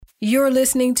You're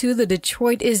listening to the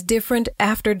Detroit is Different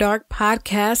After Dark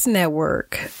Podcast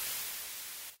Network.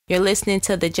 You're listening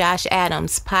to the Josh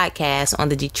Adams podcast on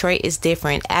the Detroit is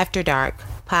Different After Dark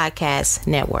Podcast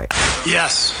Network.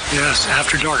 Yes,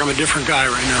 After Dark. I'm a different guy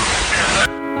right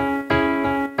now.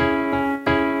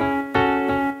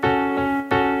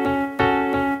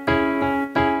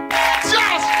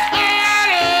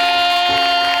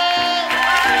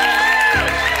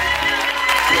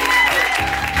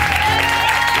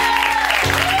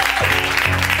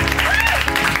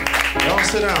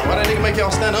 Sit down. Why that nigga make y'all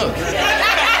stand up?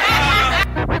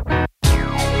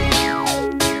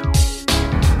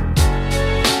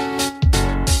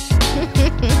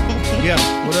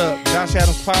 Yeah, what up? Josh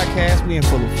Adams podcast. We in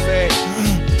full effect.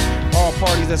 All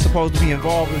parties that's supposed to be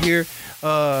involved in here.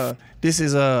 This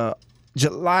is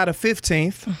July the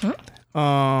 15th,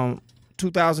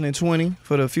 2020.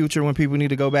 For the future, when people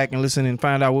need to go back and listen and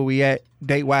find out where we at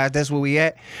date wise, that's where we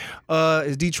at.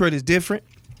 Is Detroit is Different.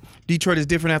 Detroit is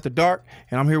Different After Dark,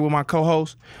 and I'm here with my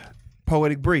co-host,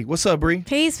 Poetic Bree. What's up, Bree?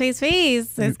 Peace.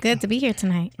 It's good to be here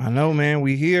tonight. I know, man.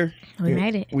 We here. We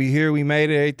made it. We here. We made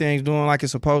it. Everything's doing like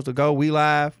it's supposed to go. We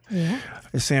live. Yeah.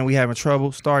 It's saying we having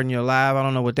trouble starting your live. I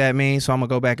don't know what that means, so I'm going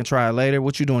to go back and try it later.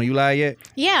 What you doing? You live yet?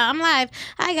 Yeah, I'm live.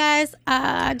 Hi, guys.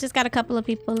 I just got a couple of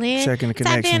people in. Checking the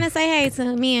connection. Tap in and say hey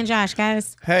to me and Josh,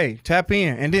 guys. Hey, tap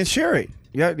in and then share it.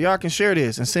 Y'all can share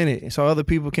this and send it so other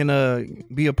people can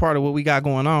be a part of what we got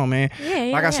going on, man.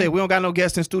 Like I said, we don't got no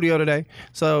guests in studio today.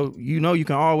 So, you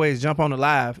can always jump on the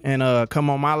live and come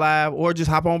on my live or just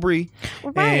hop on Bree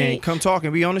and come talk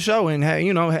and be on the show and,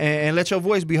 and let your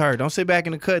voice be heard. Don't sit back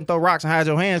in the cut and throw rocks and hide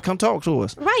your hands. Come talk to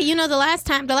us. Right. The last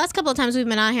couple of times we've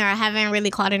been on here, I haven't really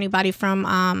caught anybody from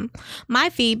my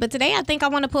feed. But today I think I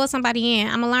want to pull somebody in.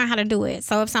 I'm going to learn how to do it.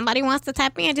 So if somebody wants to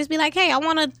tap in, just be like, hey, I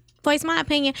want to voice my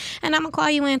opinion, and I'm gonna call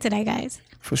you in today, guys.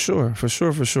 For sure.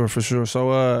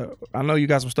 So I know you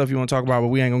got some stuff you want to talk about, but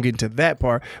we ain't gonna get into that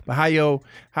part. But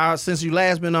how since you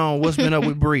last been on, what's been up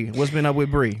with Bree?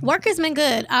 Work has been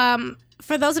good.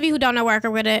 For those of you who don't know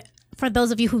for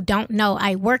those of you who don't know,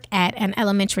 I work at an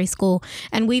elementary school,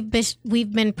 and we've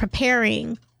been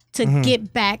preparing to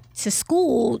get back to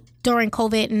school during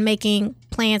COVID and making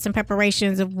plans and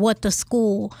preparations of what the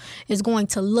school is going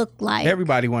to look like.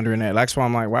 Everybody wondering that. Like, so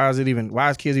I'm like, why is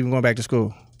kids even going back to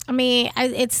school? I mean,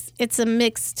 it's a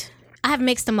mixed. I have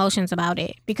mixed emotions about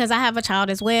it because I have a child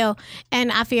as well,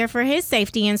 and I fear for his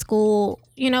safety in school.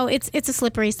 It's a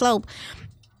slippery slope.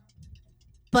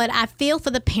 But I feel for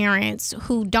the parents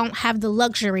who don't have the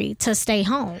luxury to stay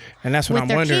home. And that's what I'm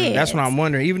wondering. Kids. That's what I'm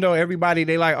wondering. Even though everybody,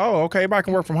 they like, oh, okay, everybody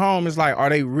can work from home. It's like, are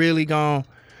they really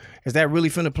is that really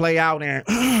finna play out? And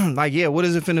what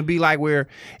is it finna be like where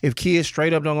if kids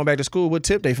straight up don't go back to school, what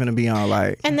tip they finna be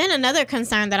on? And then another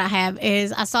concern that I have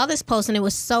is I saw this post and it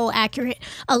was so accurate.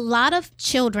 A lot of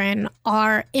children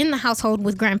are in the household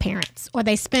with grandparents, or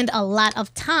they spend a lot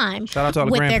of time Shout out to all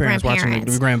the grandparents watching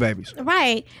the grandbabies.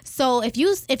 Right. So if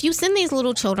you send these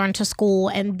little children to school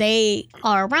and they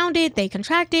are around it, they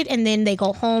contract it, and then they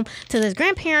go home to this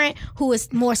grandparent who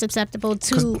is more susceptible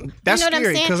to. That's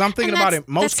scary because I'm thinking about it.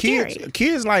 Most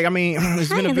kids, like, I mean,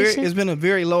 it's been a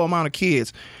very low amount of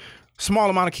kids, small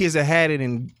amount of kids that had it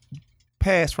and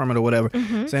passed from it or whatever.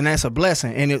 So, and that's a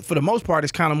blessing. And for the most part,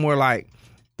 it's kind of more like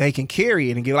they can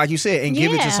carry it and give, like you said, and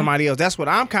give it to somebody else. That's what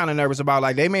I'm kind of nervous about.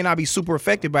 Like, they may not be super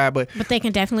affected by it, but they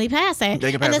can definitely pass it.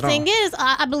 They can pass and the thing is,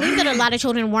 I believe that a lot of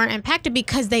children weren't impacted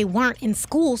because they weren't in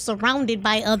school surrounded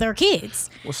by other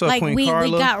kids. What's up, Queen we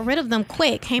Carla? We got rid of them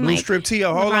quick. Hey, Blue Mike. Strip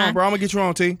T.O. Hold on, bro. I'm going to get you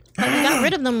on, T. We got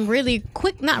rid of them really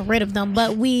quick. Not rid of them,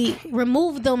 but we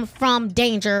removed them from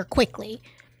danger quickly.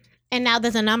 And now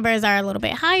that the numbers are a little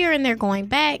bit higher and they're going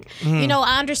back,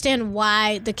 I understand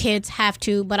why the kids have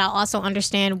to, but I also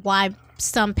understand why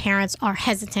some parents are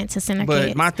hesitant to send their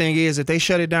kids. But my thing is, if they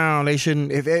shut it down, they shouldn't.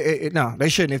 They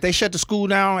shouldn't. If they shut the school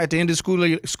down at the end of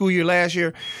the school year last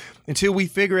year, until we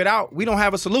figure it out, we don't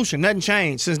have a solution. Nothing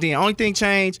changed since then. Only thing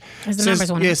changed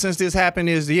since this happened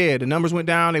is the numbers went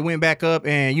down, they went back up,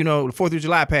 and the 4th of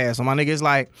July passed. So my nigga's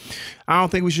like, I don't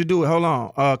think we should do it. Hold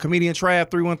on. Comedian Trav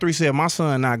 313 said my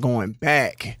son not going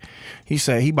back. He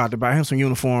said he about to buy him some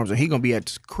uniforms and he gonna be at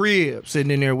the crib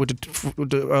sitting in there with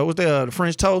the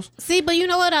French toast. See, but you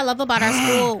know what I love about our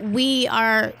school? We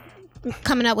are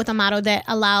coming up with a model that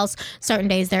allows certain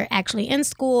days they're actually in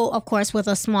school, of course, with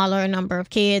a smaller number of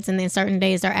kids, and then certain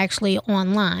days they're actually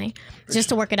online just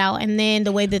to work it out. And then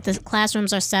the way that the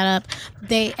classrooms are set up,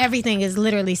 everything is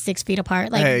literally 6 feet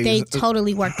apart. Like they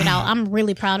totally worked it out. I'm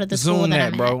really proud of the school that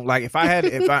I'm bro. at. Like if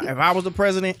I was the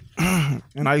president,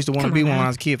 and I used to want to be one when I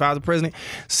was a kid. If I was the president,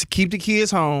 keep the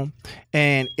kids home,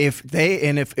 and if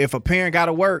a parent got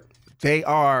to work, they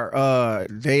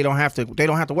don't have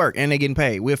to work and they getting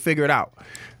paid. We'll figure it out.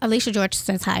 Alicia George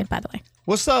says hi, by the way.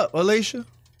 What's up, Alicia?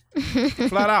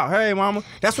 Flat out. Hey, mama.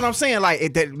 That's what I'm saying.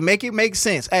 Like, make it make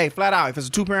sense. Hey, flat out. If it's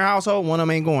a 2-parent household, one of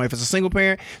them ain't going. If it's a single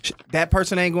parent, that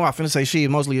person ain't going. I'm finna say she,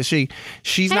 mostly a she.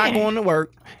 She's not going to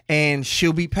work, and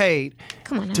she'll be paid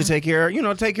to take care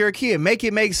of kid. Make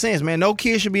it make sense, man. No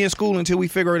kid should be in school until we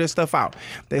figure this stuff out.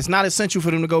 It's not essential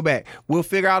for them to go back. We'll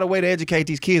figure out a way to educate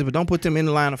these kids, but don't put them in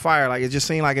the line of fire. Like, it just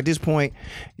seems like at this point,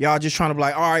 y'all just trying to be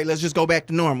like, all right, let's just go back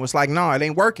to normal. It's like, no, it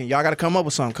ain't working. Y'all got to come up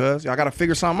with something, cuz. Y'all got to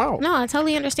figure something out. No, I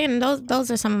totally understand. And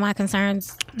those are some of my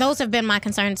concerns. Those have been my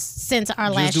concerns since our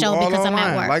last show because I'm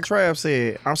at work. Like Trav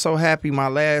said, I'm so happy my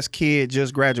last kid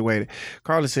just graduated.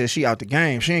 Carla said she out the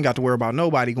game. She ain't got to worry about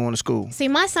nobody going to school. See,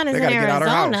 my son is in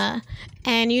Arizona,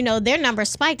 and their numbers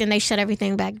spiked and they shut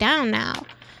everything back down now.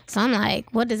 So I'm like,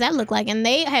 what does that look like? And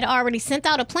they had already sent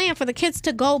out a plan for the kids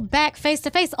to go back face to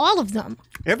face, all of them.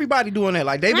 Everybody doing that.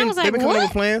 Like they've been coming up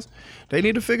with plans. They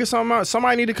need to figure something out.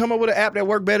 Somebody need to come up with an app that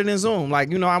work better than Zoom. Like,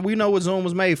 we know what Zoom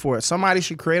was made for. Somebody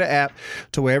should create an app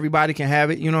to where everybody can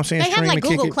have it. You know what I'm saying? They have like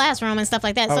Google Classroom and stuff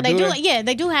like that. So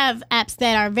they do have apps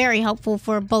that are very helpful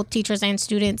for both teachers and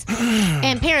students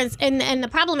and parents. And the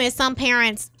problem is some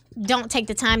parents don't take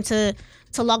the time to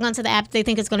log onto the app. They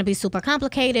think it's going to be super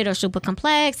complicated or super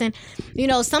complex. And,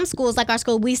 some schools, like our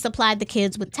school, we supplied the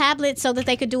kids with tablets so that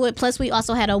they could do it. Plus, we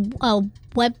also had a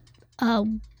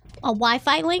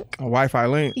Wi-Fi link. A Wi-Fi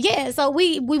link? Yeah, so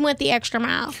we went the extra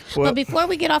mile. Well, but before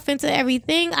we get off into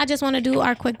everything, I just want to do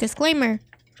our quick disclaimer.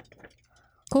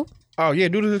 Cool? Oh, yeah,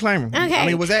 do the disclaimer. Okay. I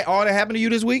mean, was that all that happened to you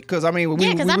this week? Because,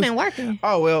 because I've been working.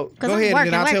 Oh, well, go ahead and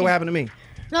then I'll tell you what happened to me.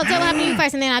 No, tell what happened to you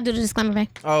first, and then I'll do the disclaimer, babe.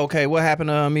 Oh, okay. What happened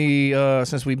to me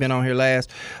since we've been on here last?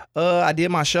 I did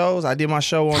my shows. I did my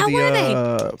show on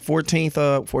the 14th.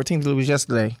 14th was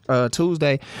yesterday,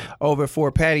 Tuesday, over at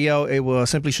Fort Patio. It was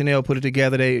Simply Chanel put it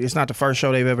together. It's not the first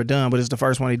show they've ever done, but it's the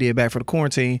first one they did back for the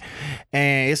quarantine,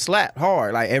 and it slapped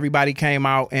hard. Like everybody came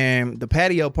out, and the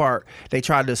patio part they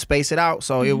tried to space it out,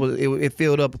 so it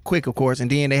filled up quick, of course,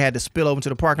 and then they had to spill over to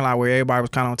the parking lot where everybody was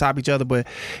kind of on top of each other. But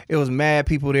it was mad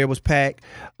people there. It was packed.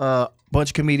 Bunch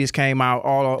of comedians came out.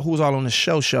 Who was all on the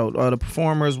show? The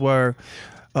performers were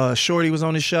Shorty was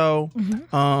on the show,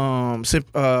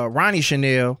 Ronnie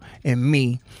Chanel, and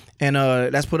me. And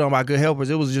that's put on by Good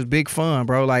Helpers. It was just big fun,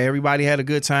 bro. Like everybody had a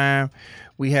good time.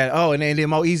 We had and then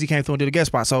Mo Easy came through and did a guest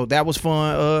spot, so that was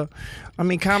fun.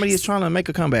 Comedy is trying to make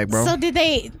a comeback, bro. So did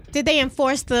they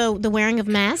enforce the wearing of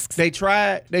masks? They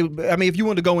tried. If you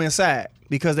wanted to go inside.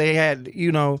 Because they had,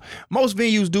 most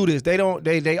venues do this. They don't.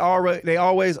 They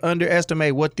always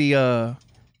underestimate what the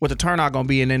turnout gonna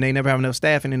be, and then they never have enough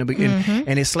staffing in the beginning,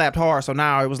 and it slapped hard. So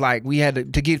now it was like we had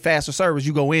to get faster service.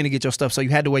 You go in and get your stuff, so you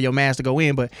had to wear your mask to go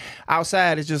in. But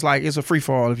outside, it's just like it's a free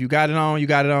for all. If you got it on, you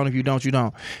got it on. If you don't, you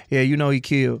don't. Yeah, he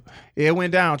killed. It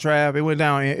went down, Trav. It went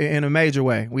down in a major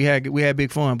way. We had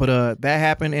big fun, but that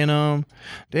happened, and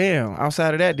damn.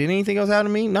 Outside of that, did anything else happen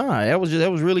to me? Nah, that was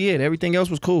really it. Everything else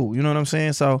was cool. You know what I'm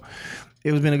saying? So.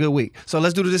 It was been a good week. So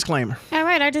let's do the disclaimer. All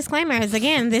right, our disclaimer is,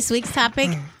 again, this week's topic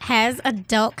has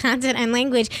adult content and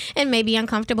language and may be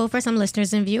uncomfortable for some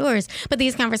listeners and viewers, but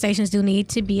these conversations do need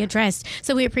to be addressed.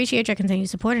 So we appreciate your continued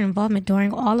support and involvement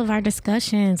during all of our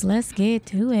discussions. Let's get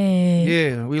to it.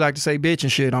 Yeah, we like to say bitch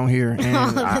and shit on here. And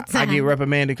all the time. I get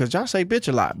reprimanded because Josh say bitch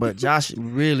a lot, but Josh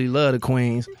really love the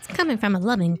queens. It's coming from a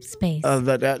loving space. Y'all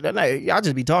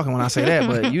just be talking when I say that,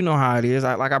 but you know how it is.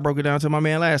 I broke it down to my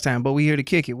man last time, but we here to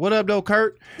kick it. What up, though,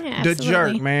 Kurt? Yeah, the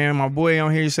jerk, man. My boy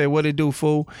on here say, what it do,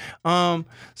 fool?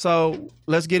 So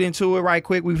let's get into it right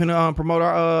quick. We finna promote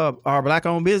our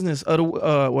black-owned business of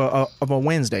a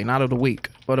Wednesday, not of the week,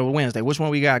 but of a Wednesday. Which one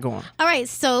we got going? All right,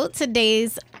 so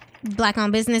today's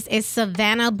black-owned business is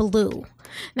Savannah Blue.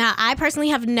 Now, I personally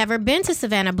have never been to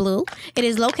Savannah Blue. It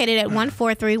is located at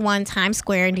 1431 Times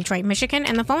Square in Detroit, Michigan,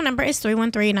 and the phone number is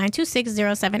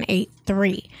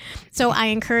 313-926-0783. So I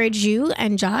encourage you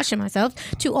and Josh and myself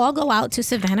to all go out to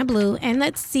Savannah Blue and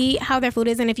let's see how their food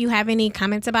is. And if you have any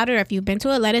comments about it or if you've been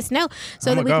to it, let us know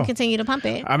so that we can continue to pump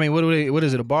it. I mean, what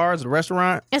is it, a bar? Is it a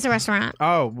restaurant? It's a restaurant.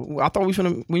 Oh, I thought when you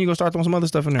going to start throwing some other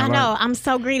stuff in there. I know. I'm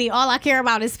so greedy. All I care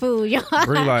about is food, y'all.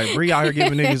 Bree out here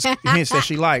giving niggas hints that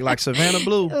she like Savannah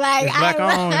Blue. Like, it's black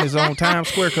on and it's on Times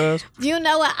Square, cuz. You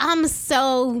know what? I'm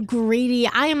so greedy.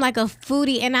 I am like a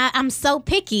foodie and I'm so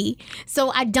picky. So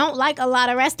I don't like a lot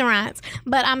of restaurants,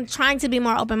 but I'm trying to be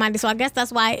more open-minded. So I guess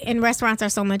that's why in restaurants are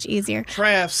so much easier.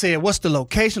 Trav said, what's the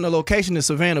location? The location is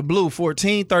Savannah Blue,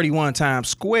 1431 Times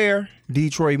Square,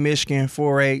 Detroit, Michigan,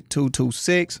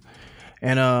 48226.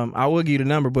 And I will give you the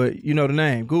number, but you know the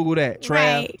name. Google that. Trav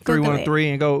Right, Google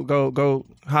 313 and go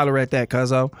holler at that,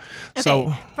 cuzzo. Okay.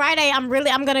 So Friday, I'm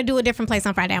gonna do a different place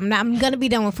on Friday. I'm gonna be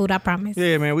done with food, I promise.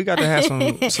 yeah, man, we got to have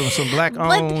some black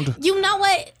owned. But you know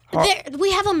what?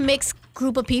 We have a mixed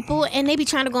group of people, and they be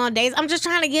trying to go on dates. I'm just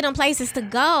trying to get them places to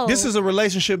go. This is a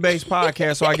relationship-based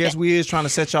podcast, so I guess we is trying to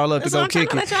set y'all up That's to go what I'm trying kick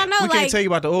to it. let y'all know, We like- can't tell you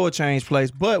about the oil change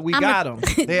place, but we got them.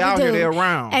 They out here, do. they're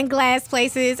around. And glass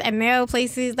places and nail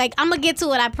places. Like, I'm gonna get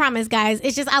to it, I promise, guys.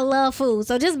 It's just I love food,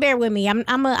 so just bear with me. I'm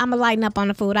a lighten up on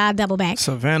the food. I'll double back.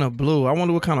 Savannah Blue. I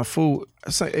wonder what kind of food.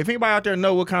 So if anybody out there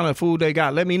know what kind of food they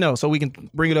got, let me know so we can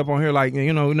bring it up on here. Like,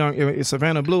 you know, it's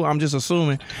Savannah Blue. I'm just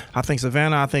assuming. I think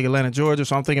Savannah. I think Atlanta, Georgia.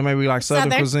 So I'm thinking maybe like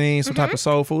Southern cuisine, some type of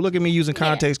soul food. Look at me using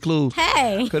context clues.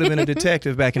 Hey. Could have been a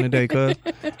detective back in the day, cuz.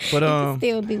 But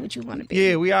Still be what you want to be.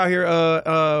 yeah, we out here.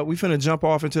 We finna jump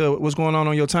off into what's going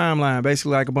on your timeline.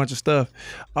 Basically, like a bunch of stuff.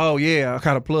 Oh yeah, I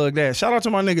gotta plug that. Shout out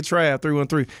to my nigga Trav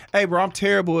 313. Hey, bro, I'm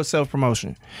terrible at self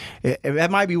promotion.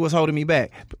 That might be what's holding me back.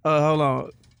 Hold on.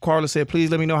 Carla said,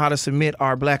 please let me know how to submit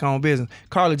our black-owned business.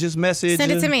 Carla, just message.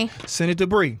 Send it to me. Send it to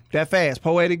Bree. That fast.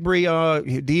 Poetic Bree,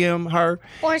 DM her.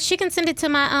 Or she can send it to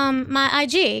my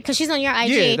IG, because she's on your IG.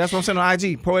 Yeah, that's what I'm saying on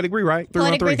IG. Poetic Bree, right?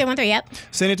 Poetic 313. 313, yep.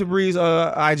 Send it to Bree's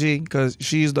IG, because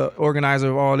she's the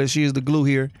organizer of all this. She is the glue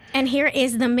here. And here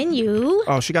is the menu.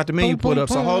 Oh, she got the menu Boom, put boom, up.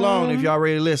 So hold on boom. if y'all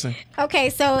ready to listen.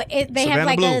 Okay, so they Savannah have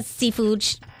like Blue. a seafood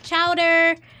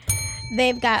chowder.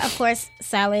 They've got, of course,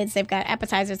 salads. They've got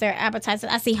appetizers. They're appetizers.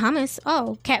 I see hummus.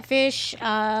 Oh, catfish, wings.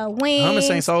 Hummus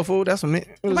ain't soul food. That's what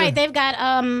Right. They've got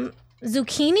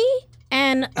zucchini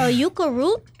and a yucca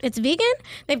root. It's vegan.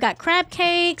 They've got crab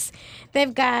cakes.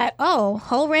 They've got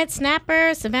whole red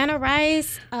snapper, Savannah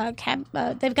rice.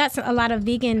 They've got a lot of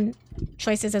vegan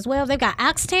choices as well. They've got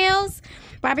oxtails,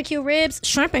 barbecue ribs,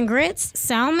 shrimp and grits,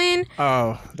 salmon.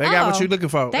 Oh, they got what Oh, you looking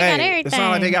for. they got It everything.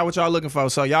 sounds like they got what y'all looking for.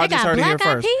 So y'all They just got heard it here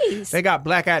black-eyed first. peas. They got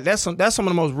black eyed. That's some of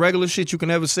the most regular shit you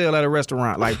can ever sell at a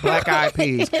restaurant, like black eyed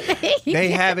peas. They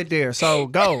have it there. So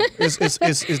go.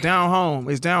 It's down home.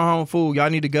 It's down home food. Y'all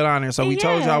need to get on there. So we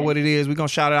told Yeah. y'all what it is. We're gonna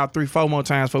shout it out 3-4 more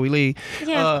times before we leave.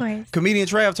 Yeah, of course. Comedian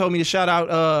Trav told me to shout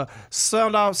out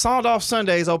Sound Off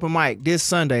Sundays open mic this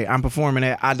Sunday. I'm performing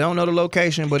at. I don't know the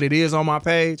location, but it is on my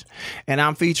page, and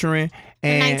I'm featuring. The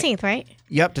And 19th, right?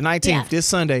 Yep, the 19th, Yeah. this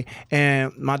Sunday.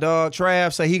 And my dog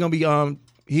Trav said he gonna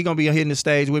be hitting the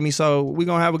stage with me. So we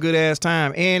gonna have a good ass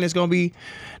time. And it's gonna be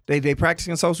they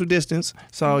practicing social distance.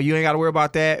 So you ain't gotta worry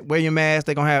about that. Wear your mask.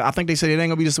 They gonna have I think they said it ain't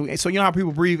gonna be just so you know how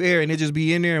people breathe air and it just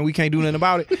be in there and we can't do nothing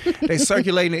about it. They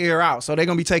circulating the air out. So they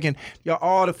gonna be taking y'all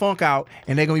all the funk out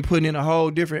and they gonna be putting in a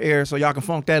whole different air so y'all can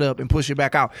funk that up and push it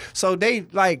back out. So they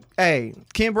like, hey,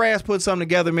 Ken Brass put something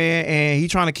together, man, and he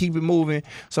trying to keep it moving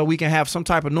so we can have some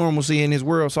type of normalcy in this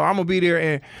world. So I'm gonna be there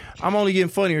and I'm only getting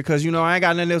funnier because you know I ain't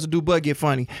got nothing else to do but get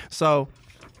funny. So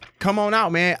come on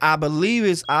out, man. I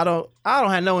believe I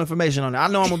don't have no information on it. I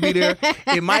know I'm gonna be there.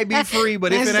 It might be free,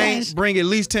 but if it ain't, bring at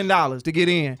least $10 to get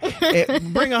in.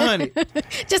 Bring 100.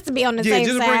 Just to be on the Yeah, same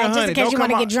just side, bring 100. just in case Don't you want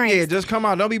to come get out. drinks. Yeah, just come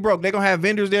out. Don't be broke. They're gonna have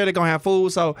vendors there. They're gonna have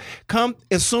food. So come,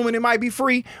 assuming it might be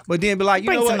free, but then be like, you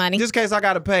Bring know some what? money. Just in case I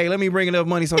gotta pay, let me bring enough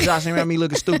money so Josh ain't have me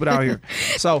looking stupid out here.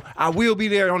 So I will be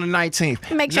there on the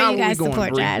 19th. Make sure Now you where we guys going, support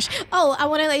Bree? Josh. Oh, I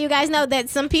want to let you guys know that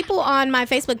some people on my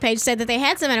Facebook page said that they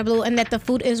had Savannah Blue and that the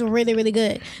food is really, really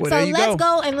good. Well, so there you let's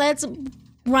go. go and let's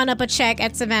run up a check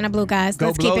at Savannah Blue, guys. Go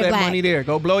Let's blow keep it that black. money there.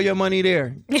 Go blow your money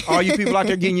there. All you people out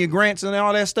there getting your grants and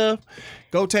all that stuff,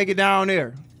 go take it down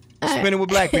there. Spend it with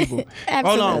black people. Hold on.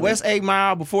 Absolutely. West 8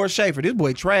 Mile before Schaefer. This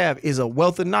boy Trav is a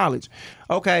wealth of knowledge.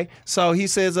 Okay. So he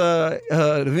says the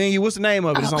venue, what's the name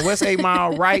of it? It's on West 8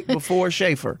 Mile right before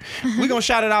Schaefer. We're going to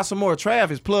shout it out some more. Trav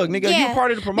is plugged. Nigga, you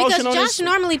part of the promotion because on Josh this?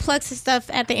 normally plugs his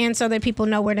stuff at the end so that people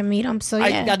know where to meet him. So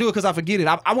yeah. I do it because I forget it.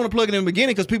 I want to plug it in the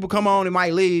beginning because people come on and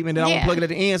might leave, and then I want Yeah. to plug it at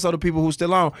the end so the people who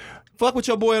still on. Fuck with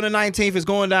your boy on the 19th. It's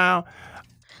going down.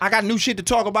 I got new shit to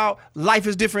talk about. Life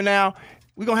is different now.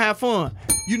 We're going to have fun.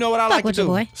 You know what I like to with do. your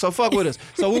boy. So fuck with us.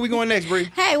 So where we going next, Bree?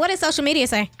 Hey, what does social media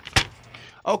say?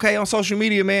 Okay, on social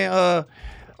media, man.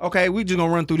 Okay, we just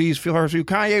gonna run through these first few.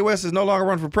 Kanye West is no longer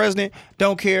running for president.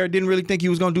 Don't care. Didn't really think he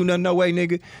was gonna do nothing. No way,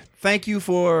 nigga. Thank you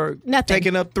for Nothing.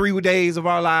 taking up 3 days of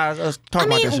our lives. Us talking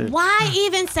about that shit. Why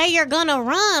even say you're gonna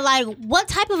run? Like, what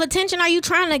type of attention are you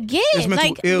trying to get? It's mental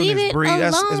like, illness, leave it Bree. alone.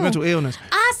 It's mental illness.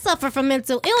 I suffer from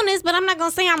mental illness, but I'm not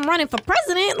gonna say I'm running for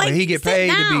president. Like, But he get sit paid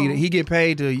down. to be. He get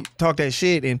paid to talk that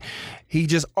shit, and he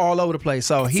just all over the place.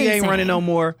 So he ain't insane. running no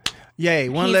more. Yay,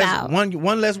 one He's less out.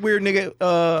 one less weird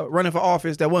nigga running for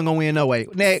office that wasn't gonna win no way.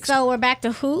 Next. So we're back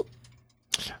to hoop.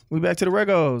 We back to the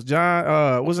regos.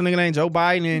 John, what's the nigga name? Joe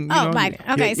Biden and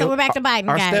Biden. Okay, so we're back to Biden,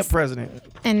 our guys. step president.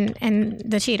 And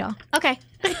the Cheeto. Okay.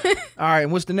 All right,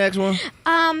 and what's the next one?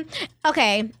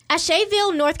 Okay. At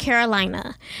Shaysville, North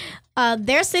Carolina,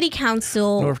 their city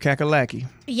council. North Kakalaki.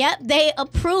 Yep, they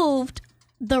approved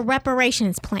the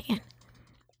reparations plan.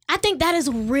 I think that is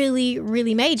really,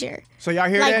 really major. So y'all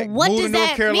hear Like, that? what Move does to North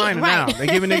that Carolina mean? now. Right. They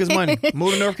giving niggas money.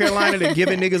 Move to North Carolina. They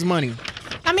giving niggas money.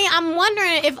 I mean, I'm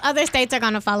wondering if other states are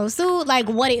going to follow suit, like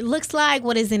what it looks like,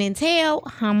 what does it entail,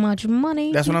 how much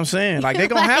money. That's what I'm saying. Like, they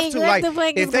going to have to. What Like, the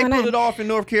fuck if is they going pull on? it off in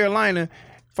North Carolina,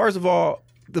 first of all,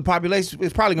 the population,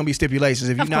 it's probably going to be stipulations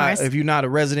if you're not a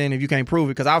resident, if you can't prove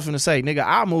it. Because I was going to say, nigga,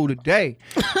 I'll move today.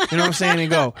 You know what I'm saying? And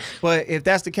go. But if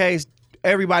that's the case,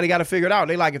 everybody got to figure it out.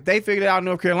 They like, if they figured it out in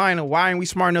North Carolina, why ain't we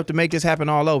smart enough to make this happen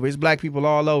all over? It's black people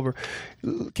all over.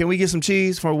 Can we get some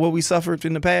cheese for what we suffered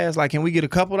in the past? Like, can we get a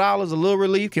couple dollars, a little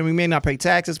relief? Can we may not pay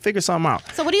taxes? Figure something out.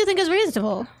 So what do you think is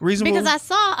reasonable? Reasonable? Because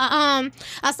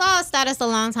I saw a status a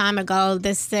long time ago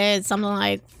that said something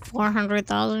like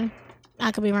 $400,000.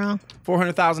 I could be wrong.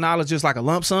 $400,000 just like a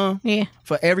lump sum? Yeah,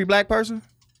 For every black person?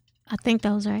 I think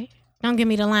that was right. Don't give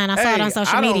me the line. I saw it on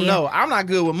social media. I don't know. I'm not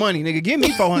good with money, nigga. Give me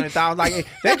 $400,000. Like,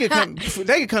 they could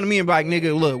come to me and be like,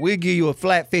 nigga, look, we'll give you a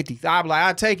flat 50. I'll be like,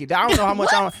 I'll take it. I don't know how much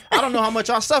I don't know how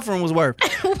much our suffering was worth.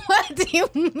 What do you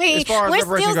mean? As far as We're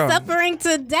reparation still goes. suffering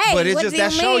today. But it's what just do you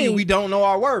that show you mean? we don't know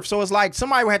our worth. So it's like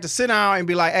somebody would have to sit down and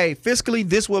be like, hey, fiscally,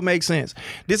 this will make sense.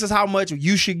 This is how much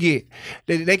you should get.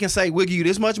 They can say, we'll give you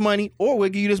this much money or we'll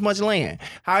give you this much land.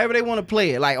 However they want to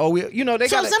play it. Like, they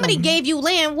So got if somebody gave you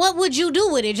land, what would you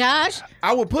do with it, Josh?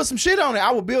 I would put some shit on it.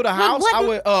 I would build a house. what-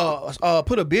 I would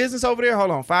put a business over there.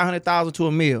 Hold on, 500,000 to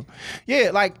 $1 million. Yeah,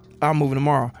 like I'm moving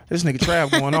tomorrow. This nigga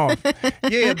Trav going off.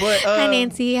 Yeah, but Hi,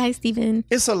 Nancy. Hi, Steven.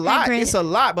 it's a lot. Grant. It's a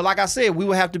lot. But like I said, we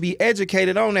would have to be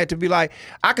educated on that to be like,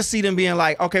 I could see them being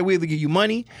like, okay, we'll either give you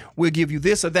money, we'll give you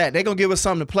this or that. They're gonna give us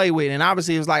something to play with. And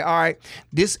obviously it's like, all right,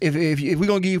 this if we're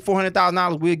gonna give you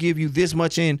 $400,000, we'll give you this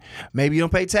much in. Maybe you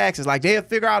don't pay taxes. Like they'll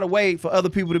figure out a way for other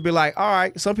people to be like, all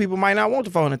right, some people might not want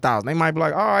the $400,000. They might be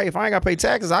like, all right, if I ain't gotta pay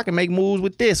taxes, I can make moves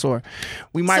with this. Or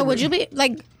we might. So would you be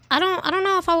like? I don't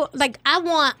know if I would, like. I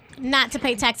want not to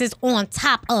pay taxes on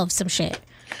top of some shit.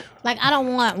 Like I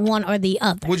don't want one or the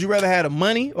other. Would you rather have the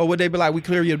money, or would they be like, we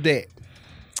clear your debt?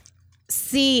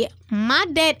 See, my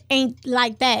debt ain't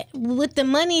like that. With the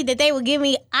money that they would give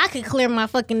me, I could clear my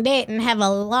fucking debt and have a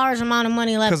large amount of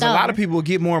money left over. Because a lot of people will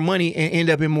get more money and end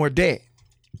up in more debt.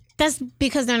 That's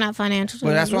because they're not financially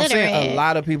But that's what literate. I'm saying. A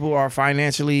lot of people are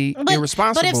financially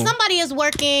irresponsible. But if somebody is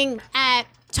working at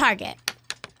Target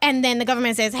and then the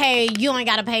government says, hey, you ain't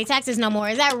got to pay taxes no more,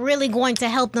 is that really going to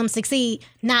help them succeed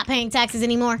not paying taxes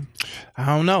anymore? I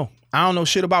don't know. I don't know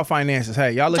shit about finances.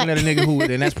 Hey, y'all looking at a nigga who,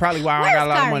 and that's probably why I don't got a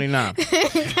lot of money now.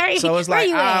 So it's like,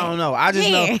 I don't know. I just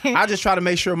know. I just try to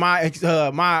make sure my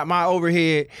my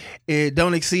overhead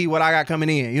don't exceed what I got coming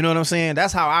in. You know what I'm saying?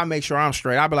 That's how I make sure I'm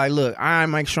straight. I be like, look, I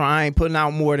make sure I ain't putting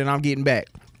out more than I'm getting back.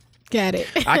 Got it.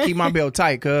 I keep my belt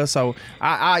tight, cuz. So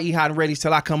I eat hot and ready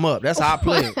till I come up. That's how I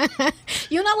play it.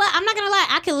 You know what? I'm not gonna lie.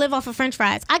 I can live off of French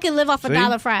fries. I can live off a See?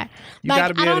 dollar fry. You Like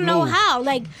gotta be I able don't to know move. how.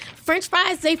 Like French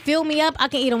fries, they fill me up. I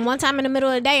can eat them one time in the middle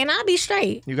of the day, and I'll be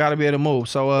straight. You got to be able to move.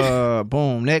 So,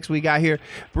 boom. Next we got here.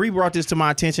 Bree brought this to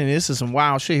my attention. This is some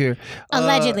wild shit here.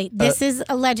 Allegedly, this is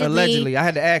allegedly. Allegedly. I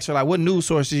had to ask her, like, what news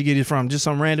source did you get it from? Just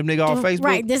some random nigga off Facebook?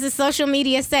 Right. This is social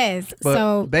media says. But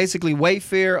so basically,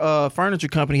 Wayfair Furniture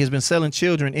Company has been selling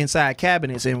children inside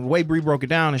cabinets. And the way Bree broke it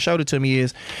down and showed it to me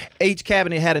is each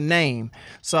cabinet had a name.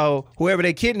 So whoever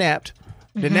they kidnapped,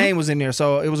 the name was in there.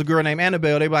 So it was a girl named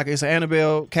Annabelle. They be like, it's an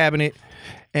Annabelle cabinet.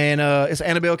 And it's an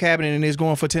Annabelle cabinet and it's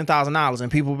going for $10,000.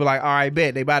 And people be like, all right,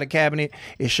 bet. They buy the cabinet,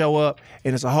 it show up,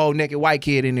 and it's a whole naked white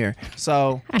kid in there.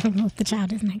 So I don't know if the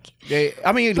child is naked. But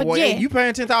yeah. you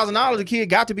paying $10,000, the kid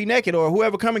got to be naked, or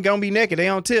whoever coming gonna be naked. They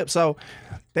on tip. So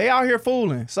they out here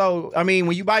fooling. So I mean,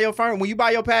 when you buy your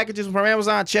packages from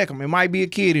Amazon, check them. It might be a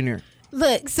kid in there.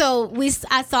 Look, so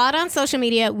I saw it on social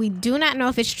media. We do not know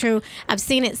if it's true. I've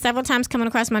seen it several times coming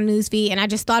across my news feed, and I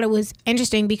just thought it was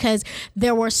interesting because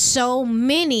there were so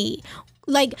many.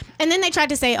 Like, and then they tried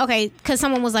to say, okay, because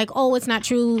someone was like, oh, it's not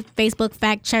true. Facebook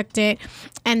fact checked it.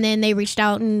 And then they reached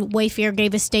out and Wayfair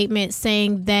gave a statement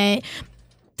saying that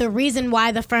the reason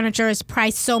why the furniture is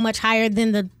priced so much higher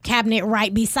than the cabinet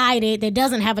right beside it that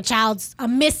doesn't have a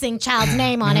missing child's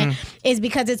name on it is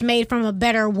because it's made from a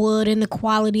better wood and the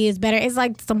quality is better. It's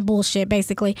like some bullshit,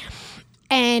 basically.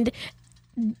 And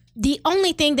The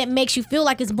only thing that makes you feel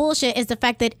like it's bullshit is the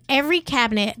fact that every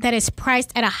cabinet that is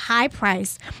priced at a high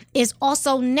price is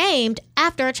also named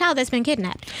after a child that's been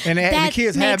kidnapped. And the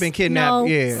kids have been kidnapped.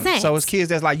 Sense. So it's kids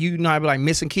that's like, you know, I'd be like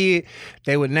missing kid,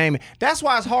 they would name it. That's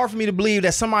why it's hard for me to believe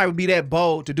that somebody would be that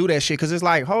bold to do that shit. Cause it's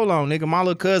like, hold on, nigga, my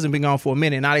little cousin been gone for a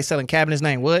minute. Now they selling cabinets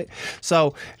name. What?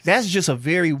 So that's just a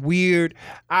very weird,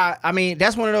 I mean,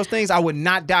 that's one of those things I would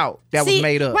not doubt that was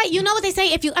made up. Right. You know what they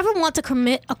say? If you ever want to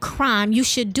commit a crime, you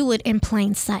should do it in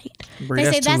plain sight. They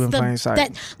say that's the plain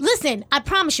sight. Listen, I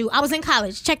promise you, I was in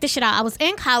college. Check this shit out. I was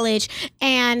in college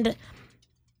and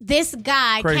this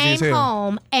guy came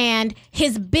home and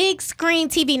his big screen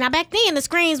TV. Now back then the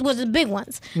screens were the big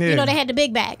ones. Yeah. You know, they had the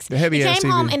big bags. The heavy ass TV. He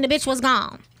came home and the bitch was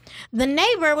gone. The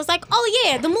neighbor was like, "Oh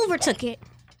yeah, the mover took it."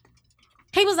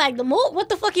 He was like, "What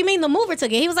the fuck you mean the mover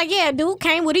took it?" He was like, "Yeah, dude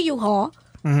came with a U-Haul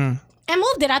and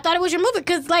moved it. I thought it was your mover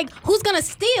because like who's gonna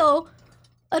steal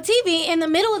a TV in the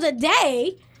middle of the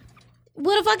day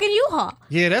with a fucking U-Haul?"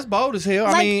 Yeah, that's bold as hell.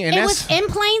 Like, I mean, and it that's was in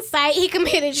plain sight. He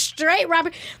committed straight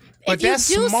robbery. But if you that's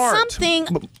do smart. something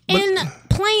in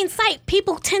plain sight,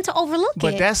 people tend to overlook it.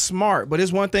 But that's smart. But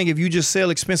it's one thing if you just sell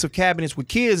expensive cabinets with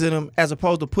kids in them, as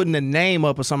opposed to putting the name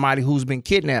up of somebody who's been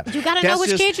kidnapped. You gotta know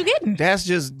which kid you're getting. That's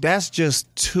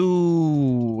just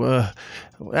too.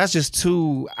 That's just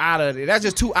too out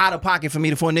of pocket for me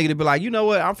for a nigga to be like, you know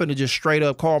what, I'm finna just straight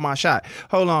up call my shot.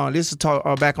 Hold on, this is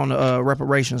talk back on the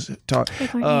reparations talk.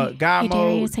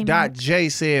 Guymo.J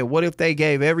said, what if they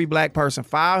gave every black person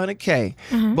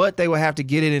 $500K, but they would have to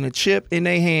get it in a chip in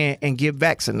their hand and get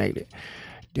vaccinated?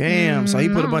 Damn. So he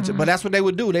put a bunch of, but that's what they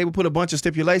would do. They would put a bunch of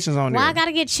stipulations on there. Why I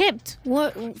gotta get chipped?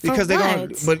 What? Because they gonna,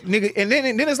 but nigga, and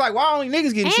then it's like, why only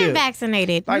niggas getting chipped? And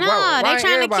vaccinated. Like, no, why they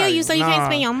trying to kill you so you can't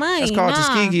spend your money. That's called the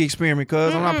Tuskegee experiment,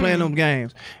 cuz I'm not playing them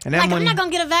games. And that like, money, I'm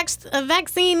not gonna get a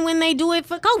vaccine when they do it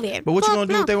for COVID. But what you gonna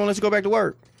do if they won't let you go back to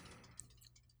work?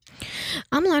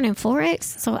 I'm learning Forex,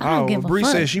 so I don't give a fuck. Bree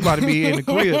said she about to be in the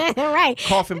crib. Right.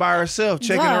 Coughing by herself,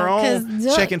 checking her own,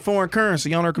 checking foreign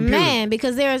currency on her computer. Man,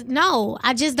 because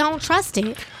I just don't trust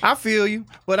it. I feel you,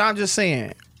 but I'm just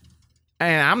saying,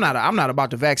 and I'm not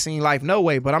about the vaccine life, no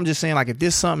way, but I'm just saying, like, if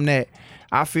this something that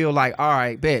I feel like, all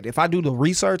right, bet. If I do the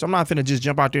research, I'm not finna just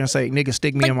jump out there and say, nigga,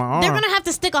 stick me in my arm. They're gonna have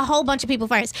to stick a whole bunch of people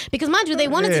first. Because mind you, they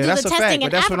wanted to do the testing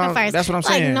in Africa first. That's what I'm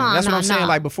saying. That's what I'm saying.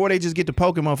 Like, before they just get the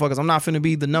poking motherfuckers, I'm not finna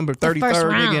be the number 33rd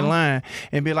nigga in line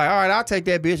and be like, all right, I'll take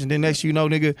that bitch. And then next you know,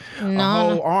 nigga, a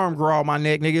whole arm grow out my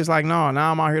neck. Nigga, it's like, no,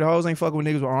 now I'm out here. The hoes ain't fucking with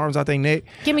niggas with arms out their neck.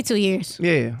 Give me 2 years.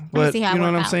 Yeah. But you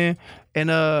know what I'm saying? And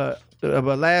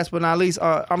but last but not least,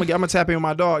 I'm gonna tap in with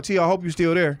my dog. T, I hope you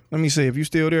still there. Let me see. If you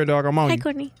still there, dog, I'm on you. Hey,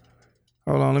 Courtney.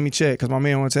 Hold on, let me check, because my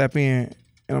man want to tap in.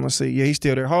 And I'm going to see. Yeah, he's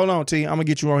still there. Hold on, T. I'm going to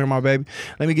get you on here, my baby.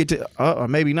 Let me get to...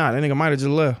 maybe not. That nigga might have just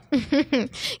left.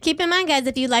 Keep in mind, guys,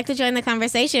 if you'd like to join the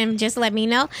conversation, just let me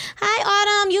know.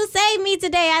 Hi, Autumn. You saved me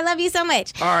today. I love you so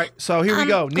much. All right, so here we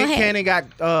go. Nick Cannon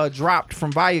got dropped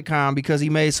from Viacom because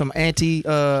he made some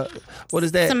what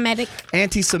is that?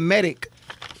 Anti-Semitic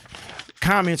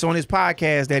comments on his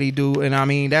podcast that he do, and I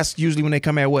mean that's usually when they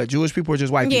come at what, Jewish people or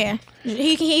just white people? Yeah,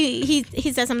 he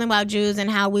said something about Jews and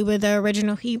how we were the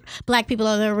original black people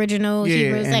are the original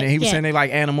Hebrews. And he was saying they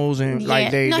like animals and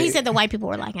like he said the white people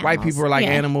were like animals. White people are like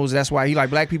animals. That's why he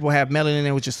like black people have melanin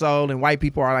in with your soul, and white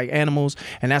people are like animals,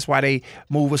 and that's why they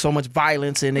move with so much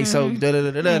violence and they so da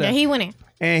da da da da. He went in.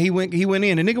 And he went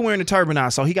in. The nigga wearing the turban now,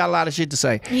 so he got a lot of shit to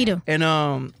say. He do. And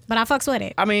but I fucks with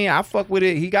it. I mean, I fuck with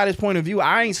it. He got his point of view.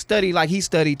 I ain't studied like he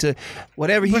studied to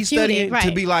whatever he studied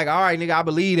to be like, all right, nigga, I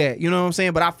believe that. You know what I'm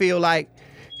saying? But I feel like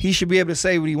he should be able to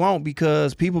say what he want,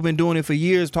 because people been doing it for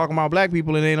years talking about black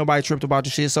people and ain't nobody tripped about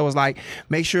the shit. So it's like,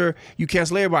 make sure you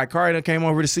cancel everybody. Kari done came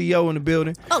over, the CEO in the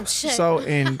building. Oh shit. So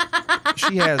and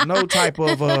she has no type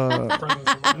of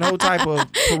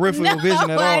peripheral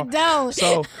vision at all. I don't.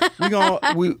 So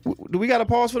do we got to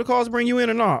pause for the calls to bring you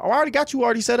in or not? Oh, I already got you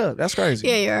already set up. That's crazy.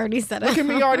 Yeah, you're already set up. Look at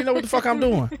me, you already know what the fuck I'm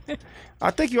doing. I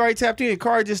think you already tapped in.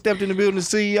 Kari just stepped in the building. The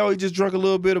CEO, he just drunk a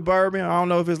little bit of bourbon. I don't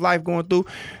know if his life going through,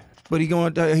 but he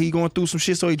going through some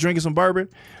shit, so he drinking some bourbon.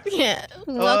 Yeah.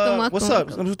 Welcome. What's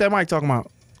up? What's that mic talking about?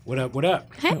 What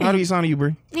up? Hey. How do you sound to you,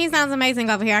 Bree? He sounds amazing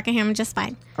over here. I can hear him just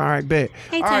fine. All right, bet.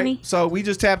 Hey, all Tony. Right, so we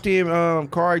just tapped in,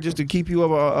 Kari, just to keep you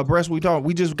abreast. We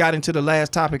just got into the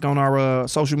last topic on our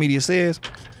social media says,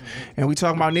 and we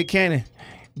talking about Nick Cannon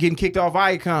getting kicked off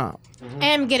Viacom.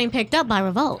 And getting picked up by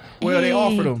Revolt. Well, they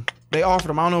offered him. I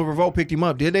don't know if Revolt picked him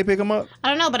up. Did they pick him up? I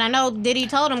don't know, but I know Diddy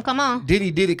told him, come on.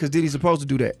 Diddy did it because Diddy's supposed to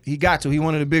do that. He got to. He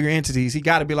one of the bigger entities. He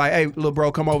got to be like, hey, little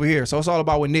bro, come over here. So it's all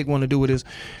about what Nick want to do with his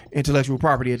intellectual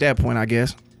property at that point, I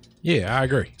guess. Yeah, I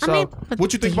agree. So,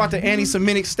 what you think about the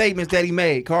anti-Semitic statements that he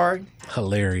made, Kari?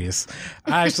 Hilarious.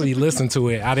 I actually listened to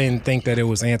it. I didn't think that it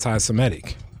was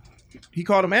anti-Semitic. He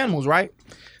called them animals, right?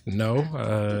 No,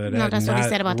 that's what he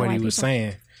said about the what white he was people.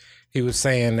 saying. He was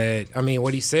saying that, I mean,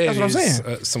 what he said That's what is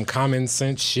I'm some common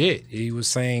sense shit. He was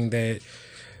saying that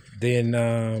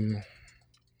then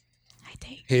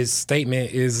his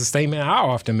statement is a statement I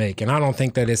often make, and I don't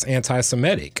think that it's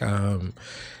anti-Semitic. His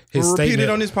We'll repeat statement, it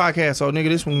on this podcast, so nigga,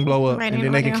 this one will blow up, Right and here,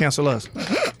 then they right can here. cancel us.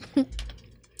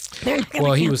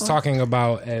 well, he was talking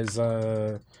about as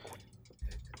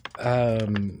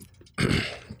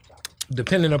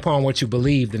depending upon what you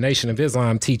believe, the Nation of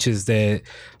Islam teaches that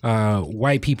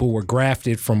white people were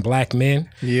grafted from black men.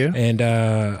 Yeah.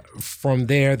 And from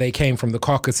there, they came from the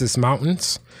Caucasus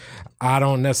Mountains. I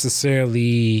don't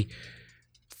necessarily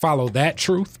follow that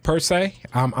truth per se.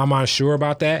 I'm unsure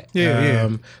about that. Yeah.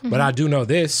 But I do know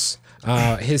this.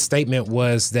 His statement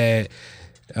was that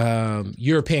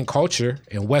European culture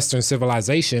and Western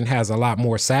civilization has a lot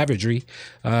more savagery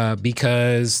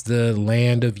because the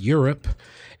land of Europe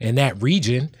and that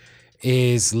region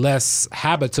is less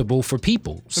habitable for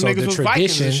people. So niggas was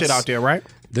Vikings and shit out there, right?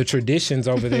 The traditions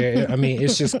over there, I mean,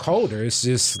 it's just colder. It's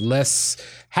just less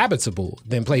habitable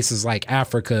than places like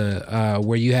Africa,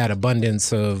 where you had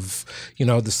abundance of,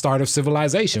 the start of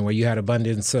civilization, where you had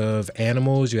abundance of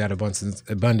animals, you had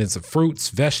abundance of fruits,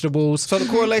 vegetables. So the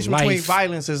correlation between life.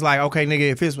 violence is like, okay,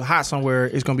 nigga, if it's hot somewhere,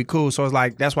 it's gonna be cool. So it's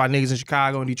like that's why niggas in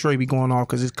Chicago and Detroit be going off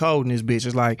because it's cold in this bitch.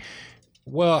 It's like,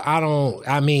 Well,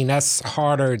 that's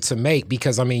harder to make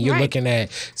because, you're Right. looking at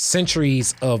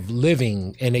centuries of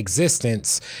living and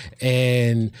existence.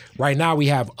 And right now we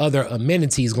have other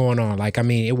amenities going on. Like,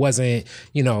 it wasn't,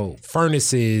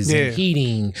 furnaces Yeah. and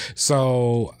heating.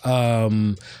 So,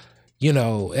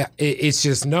 it's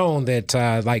just known that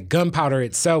like gunpowder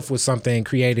itself was something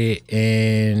created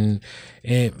in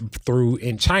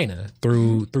China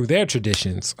through their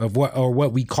traditions of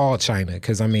what we call China,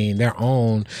 because their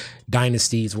own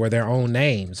dynasties were their own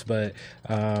names, but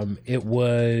it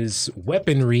was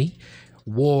weaponry,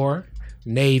 war,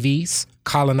 navies,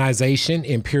 colonization,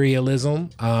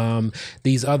 imperialism,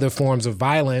 these other forms of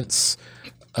violence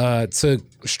took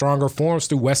stronger forms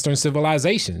through Western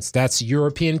civilizations. That's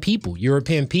European people.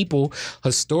 European people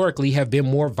historically have been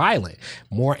more violent,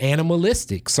 more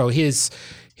animalistic. So his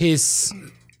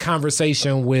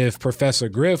conversation with Professor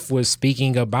Griff was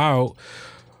speaking about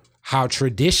how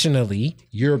traditionally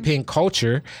European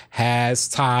culture has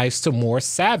ties to more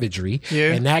savagery,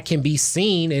 and that can be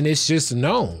seen and it's just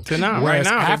known. Whereas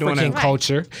African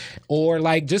culture, or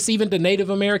like just even the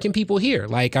Native American people here,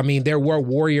 like there were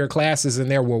warrior classes and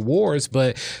there were wars,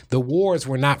 but the wars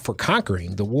were not for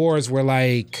conquering. The wars were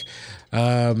like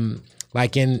in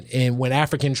when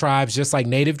African tribes, just like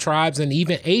native tribes and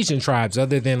even Asian tribes,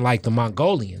 other than like the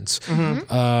Mongolians,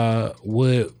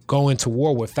 would go into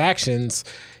war with factions.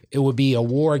 It would be a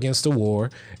war against a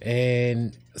war,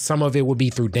 and some of it would be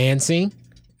through dancing.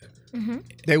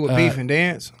 they would beef and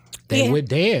dance. They would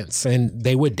dance, and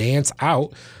they would dance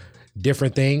out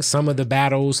different things. Some of the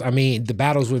battles, the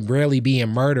battles would rarely be in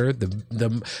murder.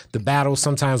 The battles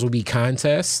sometimes would be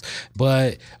contests,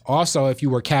 but also if you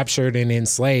were captured and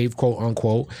enslaved, quote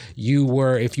unquote,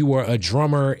 if you were a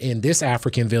drummer in this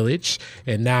African village,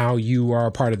 and now you are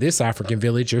a part of this African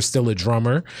village, you're still a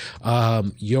drummer.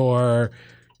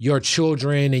 Your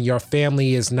children and your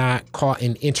family is not caught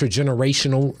in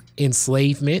intergenerational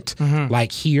enslavement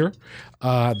like here.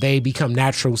 They become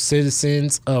natural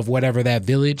citizens of whatever that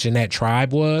village and that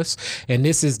tribe was. And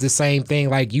this is the same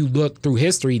thing. Like you look through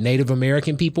history, Native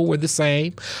American people were the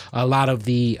same. A lot of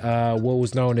the what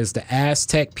was known as the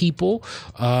Aztec people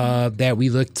that we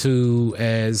look to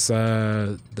as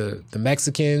the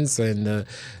Mexicans and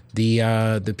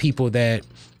the people that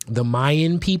the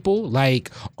Mayan people, like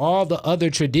all the other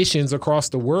traditions across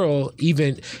the world,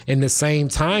 even in the same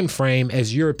time frame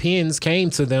as Europeans came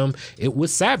to them, it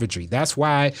was savagery. That's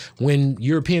why when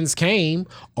Europeans came,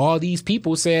 all these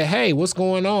people said, "Hey, what's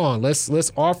going on? Let's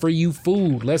offer you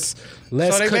food. Let's So they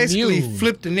commune." basically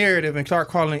flipped the narrative and start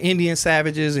calling Indian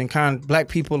savages and kind of black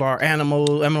people are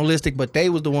animalistic, but they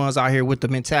was the ones out here with the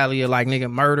mentality of like nigga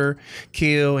murder,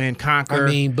 kill, and conquer.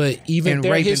 But even and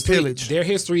their rape and history, pillage. their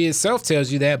history itself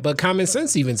tells you that, but common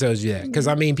sense even tells you that. Because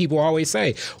people always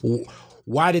say,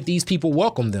 why did these people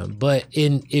welcome them? But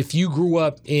if you grew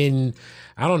up in,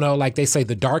 I don't know, like they say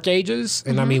the Dark Ages,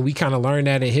 and we kind of learn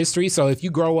that in history. So if you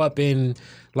grow up in,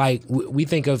 like, we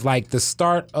think of like the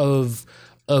start of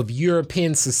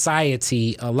European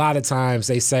society, a lot of times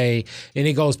they say, and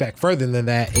it goes back further than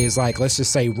that, is like, let's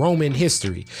just say Roman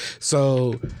history.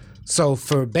 So So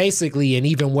for basically, and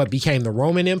even what became the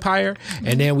Roman Empire,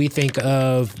 and then we think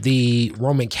of the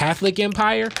Roman Catholic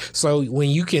Empire. So when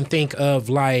you can think of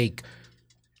like,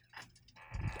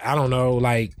 I don't know,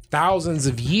 like thousands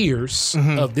of years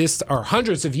of this, or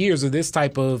hundreds of years of this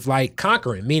type of like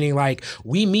conquering, meaning like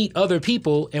we meet other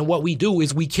people and what we do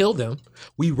is we kill them,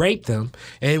 we rape them,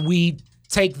 and we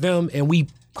take them and we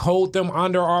hold them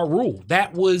under our rule.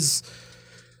 That was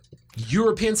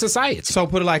European society. So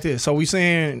put it like this. So we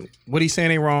saying what he's saying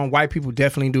ain't wrong. White people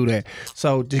definitely do that.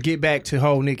 So to get back to the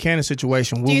whole Nick Cannon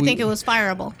situation, Do you think it was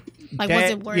fireable? Like,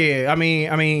 was it worth? Yeah, I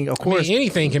mean, of course,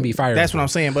 anything can be fired. That's what I'm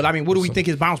saying. But I mean, what do we think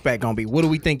his bounce back gonna be? What do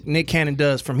we think Nick Cannon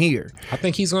does from here? I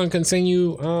think he's going to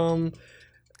continue.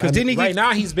 Because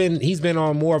now he's been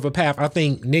on more of a path. I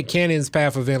think Nick Cannon's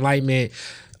path of enlightenment,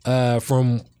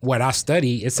 from what I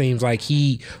study, it seems like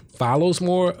he follows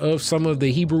more of some of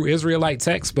the Hebrew Israelite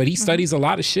texts, but he studies a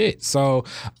lot of shit. So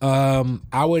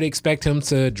I would expect him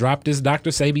to drop this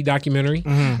Dr. Sebi documentary.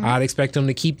 I'd expect him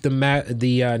to keep the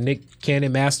Nick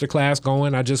Cannon masterclass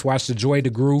going. I just watched the Joy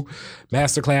DeGruy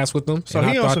masterclass with him. So and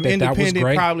he I on thought some that independent, was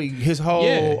great. probably his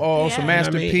whole some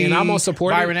Master P, and I'm gonna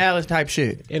support Byron it. Allen type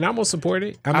shit. And I'm gonna support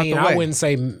it. Out I mean, the I way. wouldn't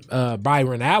say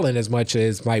Byron Allen as much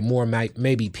as like more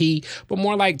maybe P, but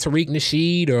more like Tariq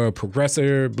Nasheed or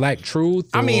Professor Black Truth.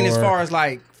 I mean, as or- far as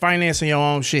like financing your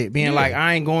own shit, being like,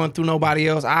 I ain't going through nobody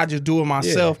else, I just do it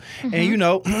myself. And you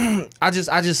know, I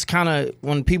just kind of,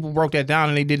 when people broke that down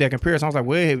and they did that comparison, I was like,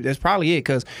 well, that's probably it,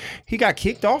 because he got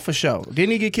kicked off a show. Didn't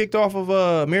he get kicked off of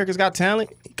America's Got Talent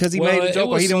because he made a joke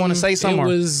or he didn't want to say something?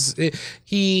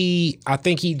 I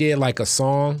think he did like a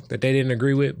song that they didn't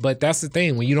agree with, but that's the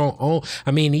thing, when you don't own,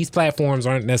 I mean, these platforms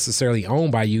aren't necessarily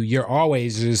owned by you. You're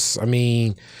always just, I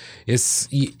mean,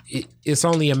 it's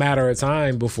only a matter of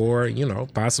time before, you know,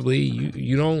 possibly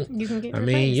you don't. You can get I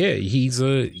mean, replaced.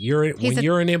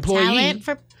 you're an employee.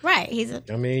 He's a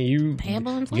I mean, you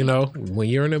payable employee. You know, when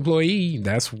you're an employee,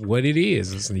 that's what it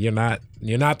is. You're not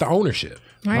the ownership.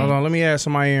 Right. Hold on, let me ask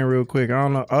somebody in real quick. I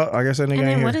don't know. I guess that nigga And ain't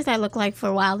then here. what does that look like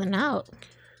for Wild 'N Out?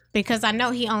 Because I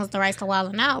know he owns the rights to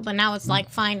Wild 'N Out, but now it's like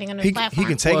finding a new platform. He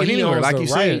can take it he anywhere, owns like the you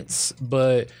said. rights,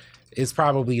 but it's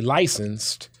probably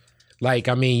licensed. Like,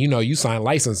 I mean, you know, you sign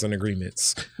licensing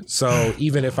agreements. So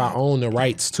even if I own the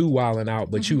rights to Wild 'N Out,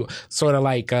 but you sort of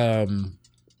like,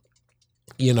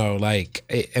 you know, like,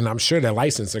 and I'm sure that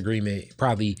license agreement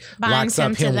probably Binds locks up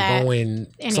him to him that going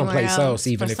anywhere someplace else else,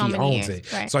 even for if so he many owns years.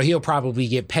 it. Right. So he'll probably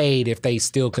get paid if they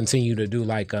still continue to do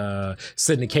like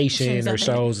syndication or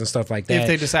shows and stuff like that. If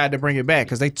they decide to bring it back,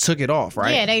 because they took it off,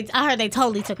 right? Yeah, I heard they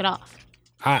totally took it off.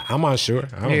 I'm unsure.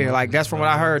 I don't Yeah, know. like that's from what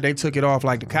I heard. They took it off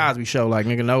like the Cosby Show. Like,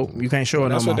 nigga, no, you can't show it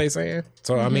That's no what more. they saying.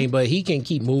 So I mean, but he can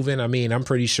keep moving. I mean, I'm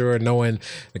pretty sure, knowing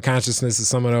the consciousness of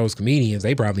some of those comedians,